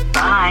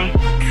 Bye.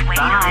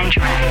 Bye.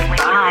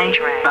 Bye.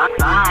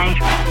 Bye.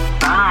 Bye.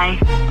 Bye.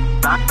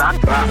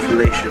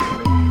 Felicia.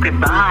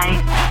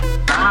 Goodbye.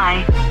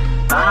 Bye.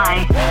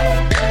 Bye.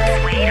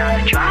 Wait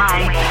on the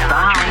track.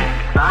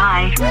 Bye.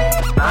 Bye.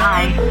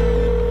 Bye.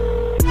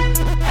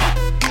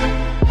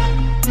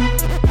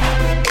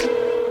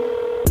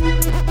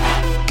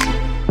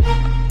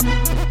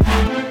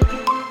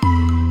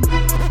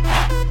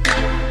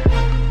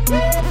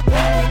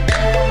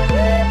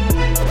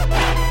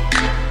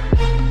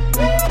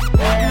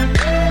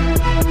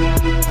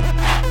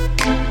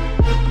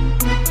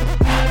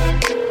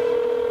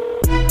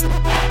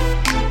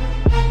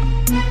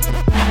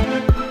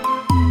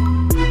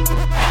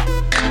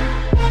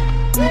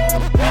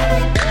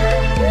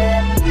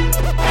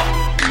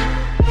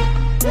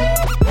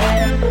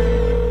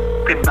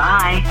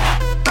 Goodbye.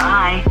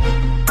 Bye.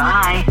 Bye.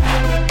 Bye.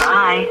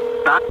 Bye.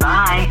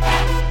 Bye.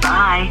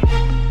 Bye.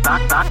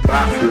 Bye.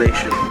 Bye.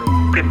 Felicia.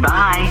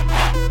 Goodbye.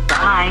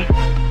 Bye.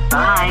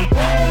 Bye.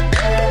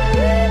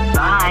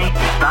 Bye.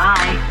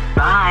 Bye.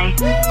 Bye.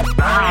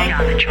 Bye. Wait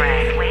on the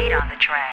track. Wait on the track.